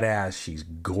badass. She's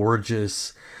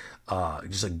gorgeous.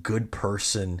 Just a good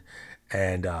person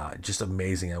and just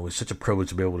amazing. It was such a privilege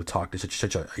to be able to talk to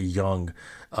such a young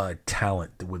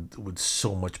talent with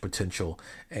so much potential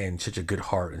and such a good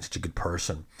heart and such a good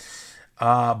person.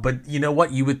 But you know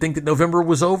what? You would think that November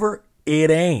was over. It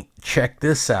ain't. Check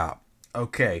this out.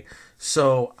 Okay,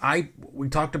 so we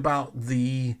talked about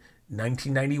the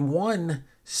 1991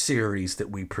 series that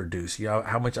we produce. You know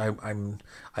how much I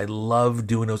love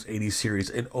doing those 80s series,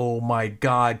 and oh my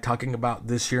god, talking about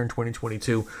this year in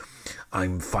 2022,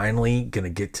 I'm finally going to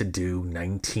get to do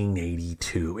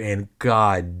 1982, and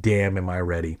god damn am I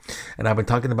ready. And I've been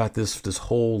talking about this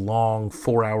whole long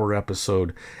 4-hour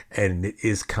episode, and it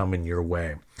is coming your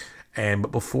way.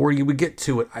 But before you would get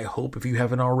to it, I hope if you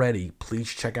haven't already, please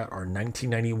check out our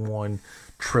 1991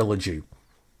 trilogy,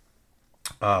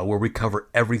 where we cover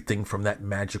everything from that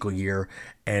magical year.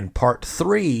 And part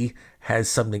 3 has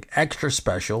something extra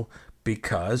special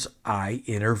because I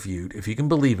interviewed, if you can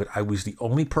believe it, I was the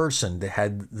only person that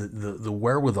had the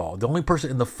wherewithal, the only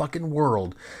person in the fucking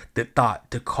world that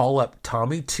thought to call up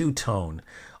Tommy Two-Tone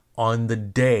on the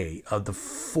day of the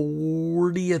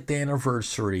 40th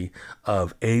anniversary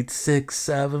of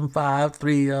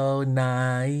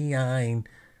 8675309.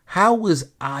 How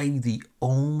was I the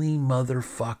only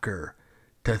motherfucker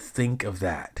to think of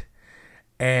that?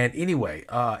 And anyway,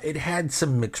 it had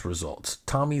some mixed results.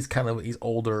 Tommy's he's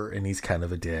older and he's kind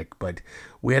of a dick, but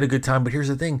we had a good time. But here's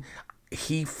the thing.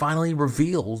 He finally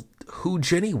revealed who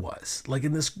Jenny was. Like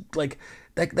in this, like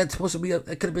that's supposed to be, that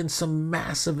could have been some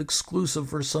massive exclusive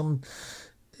for some,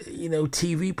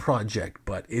 TV project,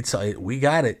 but we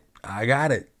got it. I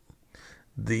got it.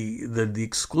 The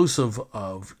exclusive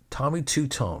of Tommy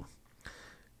Two-Tone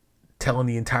telling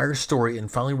the entire story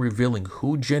and finally revealing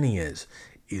who Jenny is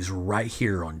right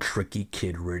here on Tricky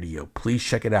Kid Radio. Please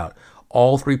check it out.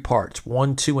 All 3 parts,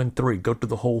 1, 2, and 3. Go through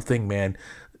the whole thing, man.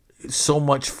 So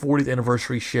much 40th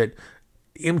anniversary shit.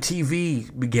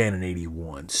 MTV began in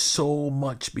 81. So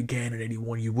much began in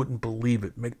 81. You wouldn't believe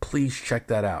it. Please check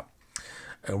that out.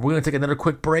 And we're going to take another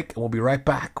quick break, and we'll be right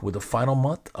back with the final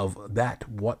month of that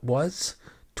what was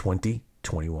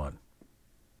 2021.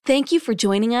 Thank you for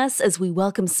joining us as we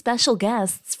welcome special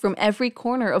guests from every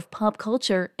corner of pop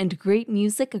culture and great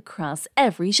music across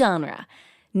every genre.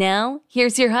 Now,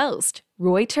 here's your host,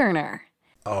 Roy Turner.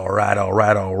 All right.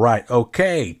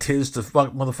 Okay, 'tis the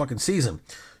motherfucking season.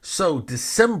 So,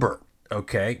 December,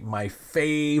 okay, my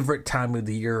favorite time of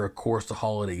the year, of course, the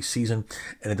holiday season.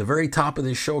 And at the very top of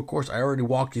this show, of course, I already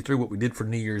walked you through what we did for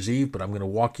New Year's Eve, but I'm going to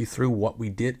walk you through what we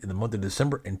did in the month of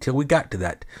December until we got to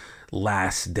that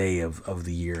last day of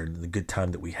the year and the good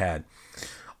time that we had.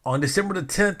 On December the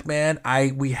 10th, man,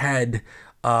 we had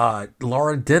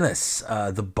Laura Dennis,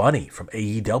 the bunny from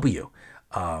AEW.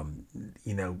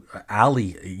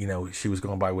 Allie, she was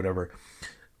going by whatever.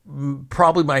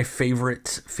 Probably my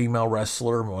favorite female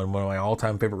wrestler, one of my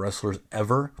all-time favorite wrestlers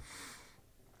ever.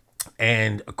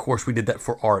 And, of course, we did that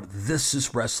for art. This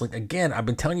is wrestling. Again, I've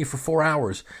been telling you for 4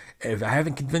 hours. If I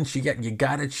haven't convinced you yet, you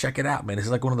got to check it out, man. It's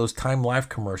like one of those Time Life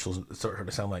commercials, it started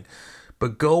to sound like.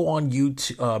 But go on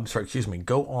YouTube,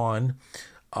 go on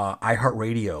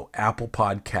iHeartRadio, Apple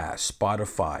Podcasts,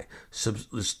 Spotify.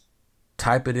 Just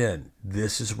type it in.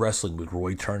 This is Wrestling with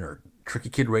Roy Turner. Tricky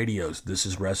Kid Radio's This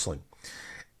is Wrestling.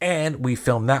 And we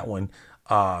filmed that one.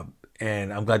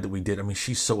 And I'm glad that we did. I mean,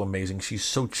 she's so amazing. She's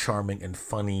so charming and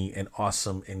funny and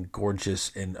awesome and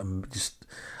gorgeous. And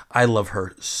I love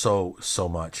her so, so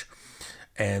much.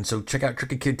 And so check out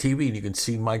Tricky Kid TV and you can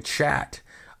see my chat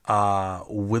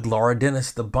with Laura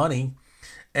Dennis, the bunny.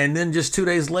 And then just 2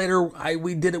 days later,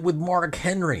 we did it with Mark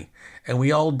Henry. And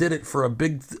we all did it for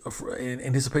in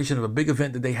anticipation of a big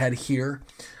event that they had here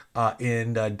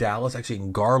in Dallas, actually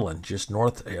in Garland, just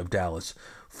north of Dallas,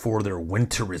 for their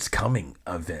Winter is Coming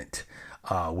event,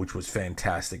 which was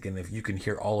fantastic. And if you can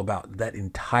hear all about that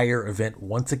entire event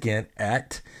once again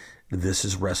at This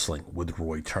is Wrestling with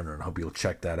Roy Turner, and I hope you'll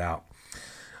check that out.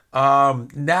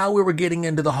 Now we were getting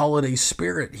into the holiday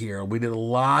spirit here. We did a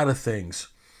lot of things.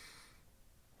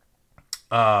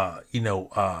 To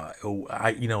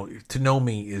know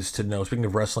me is to know. Speaking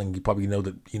of wrestling, you probably know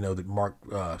that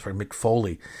Mick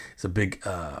Foley is a big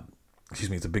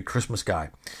Christmas guy.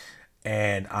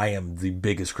 And I am the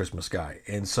biggest Christmas guy.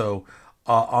 And so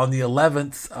on the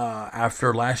 11th,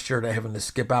 after last year having to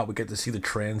skip out, we get to see the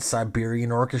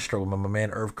Trans-Siberian Orchestra with my man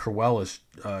Irv Kruella.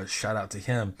 Shout out to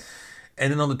him.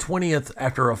 And then on the 20th,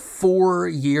 after a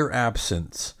 4-year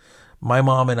absence, my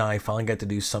mom and I finally got to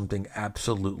do something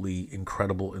absolutely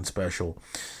incredible and special.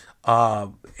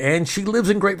 And she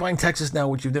lives in Grapevine, Texas now,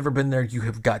 which you've never been there. You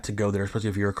have got to go there, especially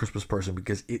if you're a Christmas person,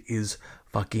 because it is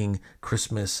fucking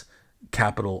Christmas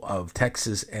capital of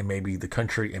Texas and maybe the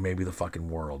country and maybe the fucking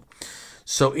world.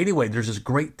 So anyway, there's this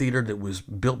great theater that was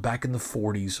built back in the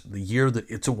 40s, the year that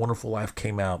It's a Wonderful Life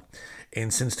came out.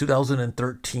 And since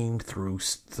 2013 through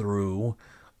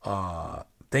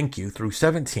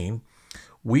 17,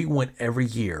 we went every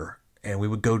year and we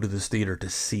would go to this theater to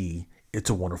see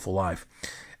It's a Wonderful Life.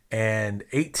 And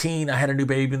 18, I had a new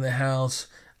baby in the house.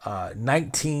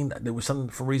 19, there was something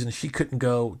for reason she couldn't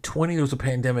go. 20, there was a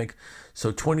pandemic.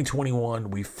 So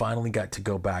 2021, we finally got to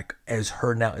go back as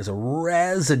her now as a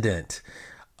resident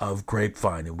of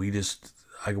Grapevine. And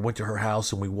I went to her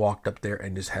house and we walked up there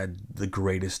and just had the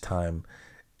greatest time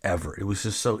ever. It was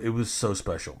so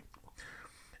special.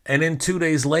 And then 2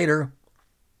 days later,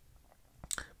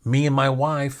 me and my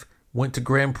wife went to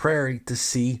Grand Prairie to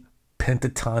see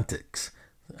Pentatonix.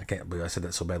 I can't believe I said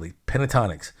that so badly.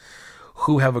 Pentatonix,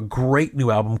 who have a great new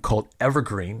album called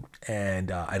Evergreen,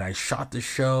 and I shot the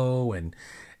show, and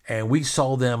we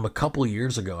saw them a couple of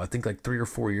years ago. I think like 3 or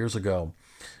 4 years ago.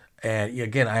 And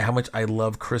again, how much I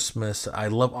love Christmas. I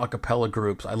love a cappella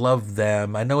groups. I love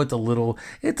them. I know it's a little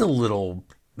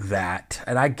that,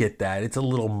 and I get that. It's a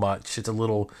little much. It's a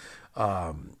little,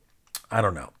 I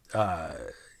don't know.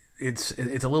 It's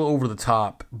a little over the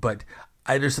top, but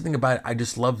there's something about it. I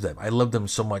just love them. I love them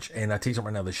so much. And I tell you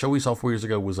something right now, the show we saw 4 years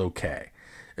ago was okay.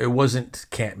 It wasn't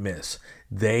can't miss.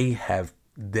 They have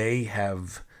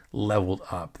leveled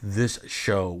up. This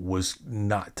show was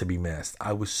not to be missed.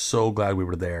 I was so glad we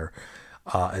were there,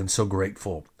 and so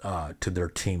grateful to their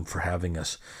team for having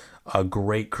us. A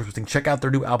great Christmas thing. Check out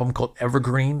their new album called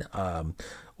Evergreen.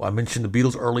 I mentioned the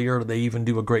Beatles earlier. They even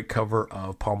do a great cover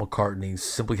of Paul McCartney's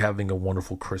Simply Having a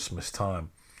Wonderful Christmas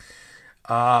Time.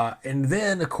 And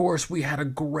then, of course, we had a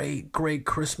great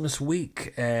Christmas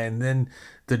week. And then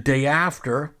the day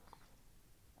after,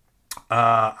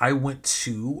 we went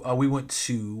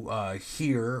to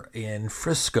here in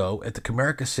Frisco at the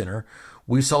Comerica Center.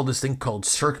 We saw this thing called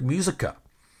Cirque Musica.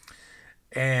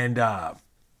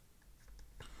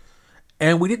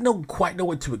 And we didn't quite know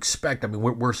what to expect. I mean,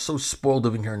 we're so spoiled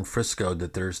living here in Frisco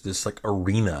that there's this like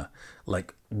arena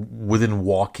like within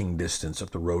walking distance up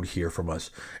the road here from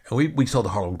us. And we saw the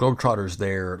Harlem Globetrotters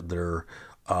there. They're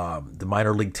the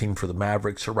minor league team for the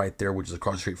Mavericks are right there, which is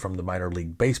across the street from the minor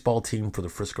league baseball team for the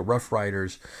Frisco Rough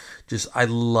Riders. I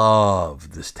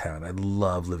love this town. I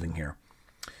love living here.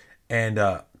 And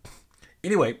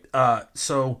anyway,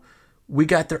 so we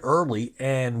got there early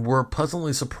and were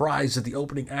pleasantly surprised that the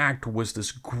opening act was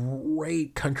this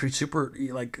great country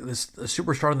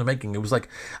superstar in the making. It was like,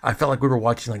 I felt like we were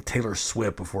watching like Taylor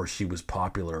Swift before she was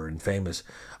popular and famous.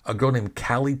 A girl named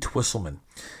Callie Twisselman.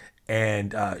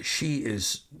 And she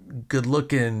is good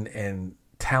looking and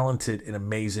talented and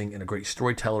amazing and a great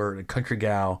storyteller and a country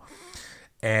gal.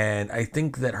 And I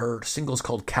think that her single is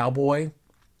called Cowboy.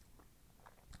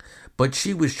 But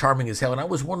she was charming as hell. And I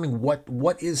was wondering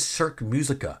what is Cirque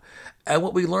Musica? And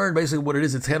what we learned, basically what it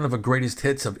is, it's kind of a greatest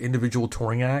hits of individual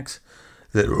touring acts.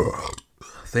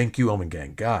 Thank you, Omen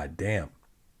Gang. God damn.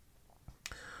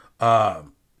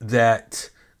 That,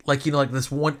 like this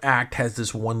one act has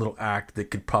this one little act that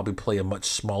could probably play a much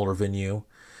smaller venue.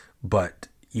 But,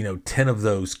 10 of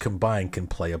those combined can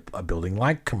play a building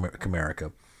like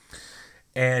Comerica.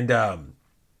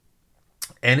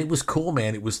 And it was cool,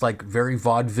 man. It was like very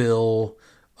vaudeville.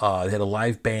 They had a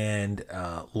live band,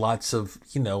 lots of,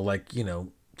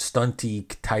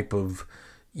 stunty type of,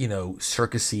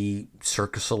 circusy,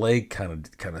 Cirque du Soleil kind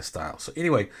of style. So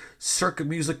anyway, Cirque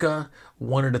Musica,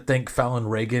 wanted to thank Fallon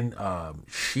Reagan.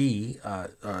 She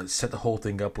set the whole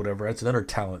thing up, whatever. That's another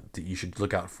talent that you should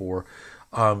look out for.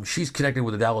 She's connected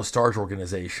with the Dallas Stars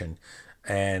organization,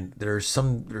 and there's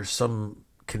some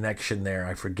connection there,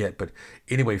 I forget, but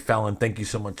anyway, Fallon, thank you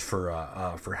so much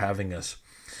for having us.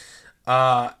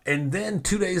 And then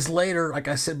 2 days later, like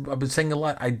I said, I've been saying a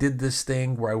lot, I did this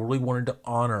thing where I really wanted to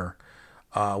honor.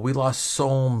 We lost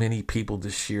so many people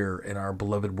this year in our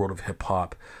beloved world of hip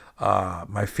hop.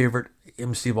 My favorite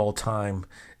MC of all time,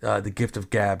 the Gift of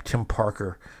Gab, Tim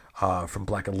Parker, from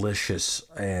Blackalicious,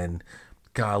 and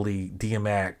golly,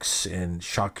 DMX, and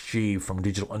Shock G from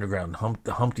Digital Underground,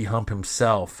 the Humpty Hump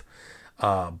himself.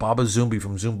 Baba Zumbi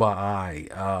from Zumba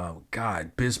I,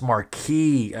 Biz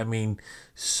Markie. I mean,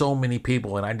 so many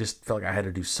people, and I just felt like I had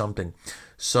to do something.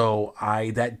 So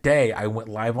that day I went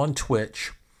live on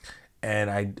Twitch, and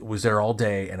I was there all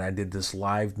day, and I did this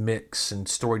live mix and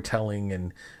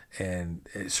storytelling and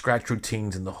scratch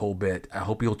routines and the whole bit. I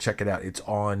hope you'll check it out. It's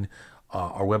on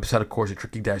our website, of course, at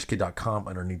tricky-kid.com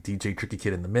underneath DJ Tricky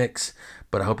Kid in the Mix.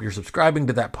 But I hope you're subscribing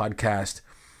to that podcast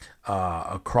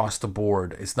across the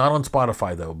board. It's not on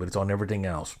Spotify though, but it's on everything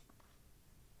else.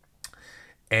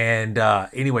 And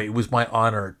anyway, it was my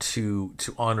honor to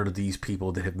honor these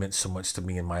people that have meant so much to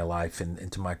me in my life and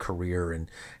to my career and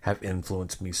have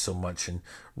influenced me so much. And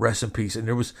rest in peace. And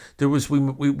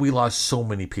we lost so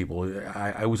many people.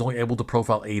 I was only able to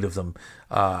profile 8 of them,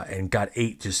 and got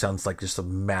 8 just sounds like just a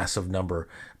massive number.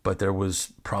 But there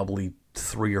was probably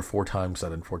 3 or 4 times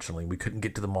that, unfortunately. We couldn't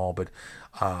get to them all, but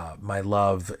my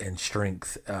love and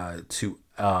strength to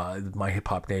my Hip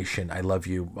Hop Nation. I love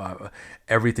you.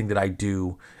 Everything that I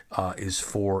do is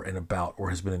for and about or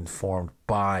has been informed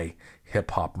by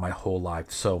hip hop my whole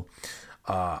life. So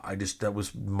that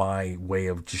was my way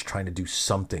of just trying to do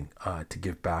something to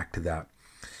give back to that.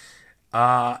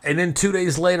 And then 2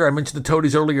 days later, I mentioned the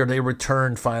Toadies earlier, they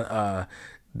returned.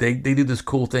 They do this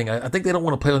cool thing. I think they don't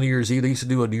want to play on New Year's Eve. They used to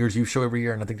do a New Year's Eve show every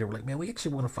year, and I think they were like, man, we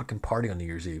actually want to fucking party on New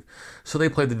Year's Eve. So they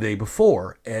played the day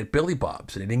before at Billy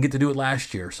Bob's, and they didn't get to do it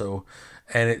last year.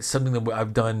 And it's something that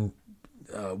I've done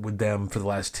with them for the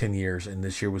last 10 years, and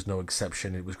this year was no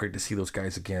exception. It was great to see those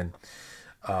guys again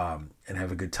and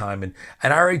have a good time. And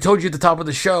I already told you at the top of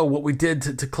the show what we did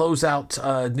to close out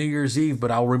New Year's Eve,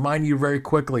 but I'll remind you very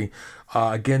quickly,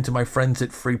 again, to my friends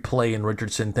at Free Play in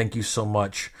Richardson, thank you so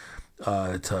much.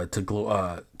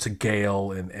 To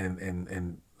Gail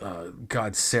and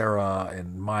God, Sarah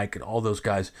and Mike and all those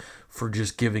guys for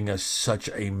just giving us such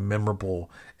a memorable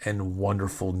and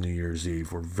wonderful New Year's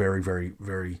Eve. We're very, very,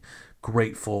 very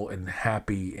grateful and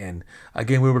happy. And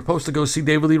again, we were supposed to go see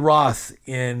David Lee Roth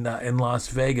in Las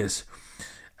Vegas.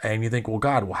 And you think, well,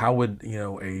 God, how would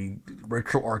a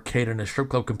retro arcade and a strip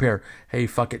club compare? Hey,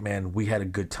 fuck it, man. We had a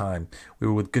good time. We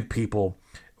were with good people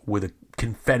with a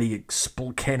confetti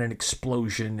cannon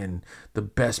explosion and the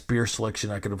best beer selection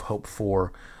I could have hoped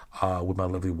for with my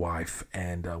lovely wife.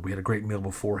 And we had a great meal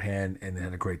beforehand and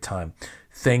had a great time.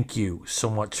 Thank you so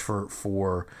much for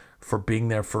being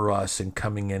there for us and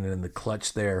coming in the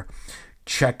clutch there.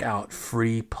 Check out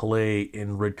Free Play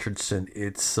in Richardson.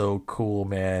 It's so cool,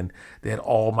 man. They had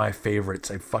all my favorites.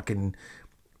 I fucking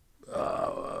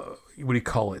what do you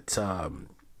call it?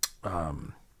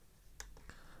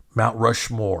 Mount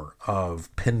Rushmore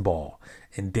of pinball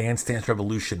and Dance Dance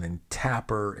Revolution and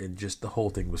Tapper, and just the whole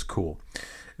thing was cool.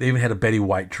 They even had a Betty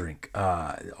White drink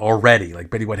already. Like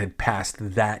Betty White had passed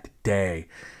that day.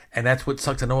 And that's what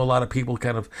sucks. I know a lot of people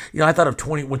kind of, I thought of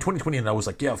 2020 and I was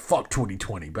like, yeah, fuck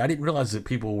 2020. But I didn't realize that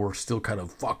people were still kind of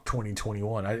fuck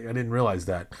 2021. I didn't realize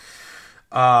that.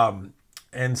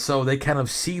 And so they kind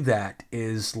of see that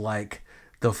as like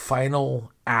the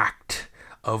final act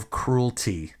of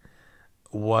cruelty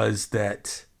was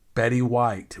that Betty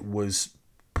White was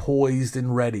poised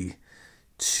and ready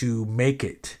to make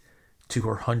it to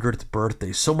her 100th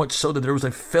birthday. So much so that there was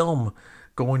a film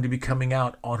going to be coming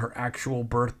out on her actual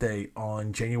birthday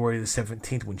on January the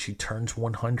 17th when she turns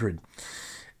 100.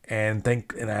 And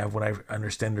what I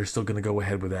understand, they're still going to go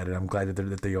ahead with that, and I'm glad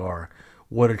that they are.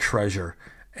 What a treasure.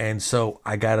 And so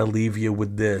I got to leave you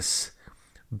with this.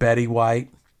 Betty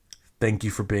White, thank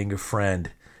you for being a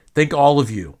friend. Thank all of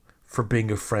you for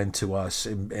being a friend to us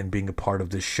and being a part of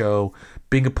this show,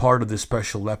 being a part of this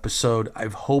special episode. I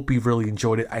hope you've really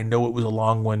enjoyed it. I know it was a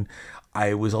long one.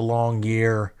 It was a long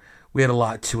year. We had a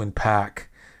lot to unpack,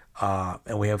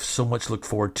 and we have so much to look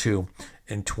forward to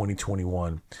in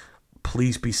 2021.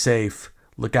 Please be safe.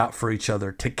 Look out for each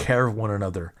other. Take care of one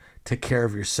another. Take care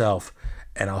of yourself,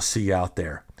 and I'll see you out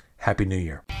there. Happy New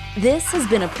Year. This has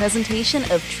been a presentation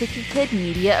of Tricky Kid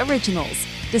Media Originals,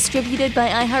 distributed by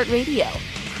iHeartRadio,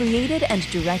 created and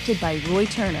directed by Roy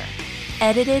Turner,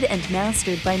 edited and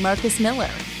mastered by Marcus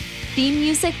Miller, theme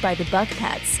music by the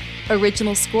Buckpats,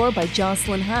 original score by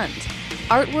Jocelyn Hunt,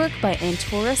 artwork by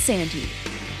Antora Sandy,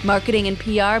 marketing and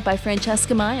PR by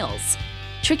Francesca Miles.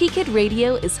 Tricky Kid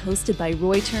Radio is hosted by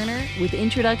Roy Turner with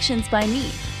introductions by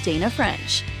me, Dana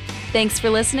French. Thanks for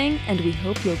listening, and we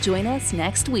hope you'll join us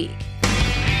next week.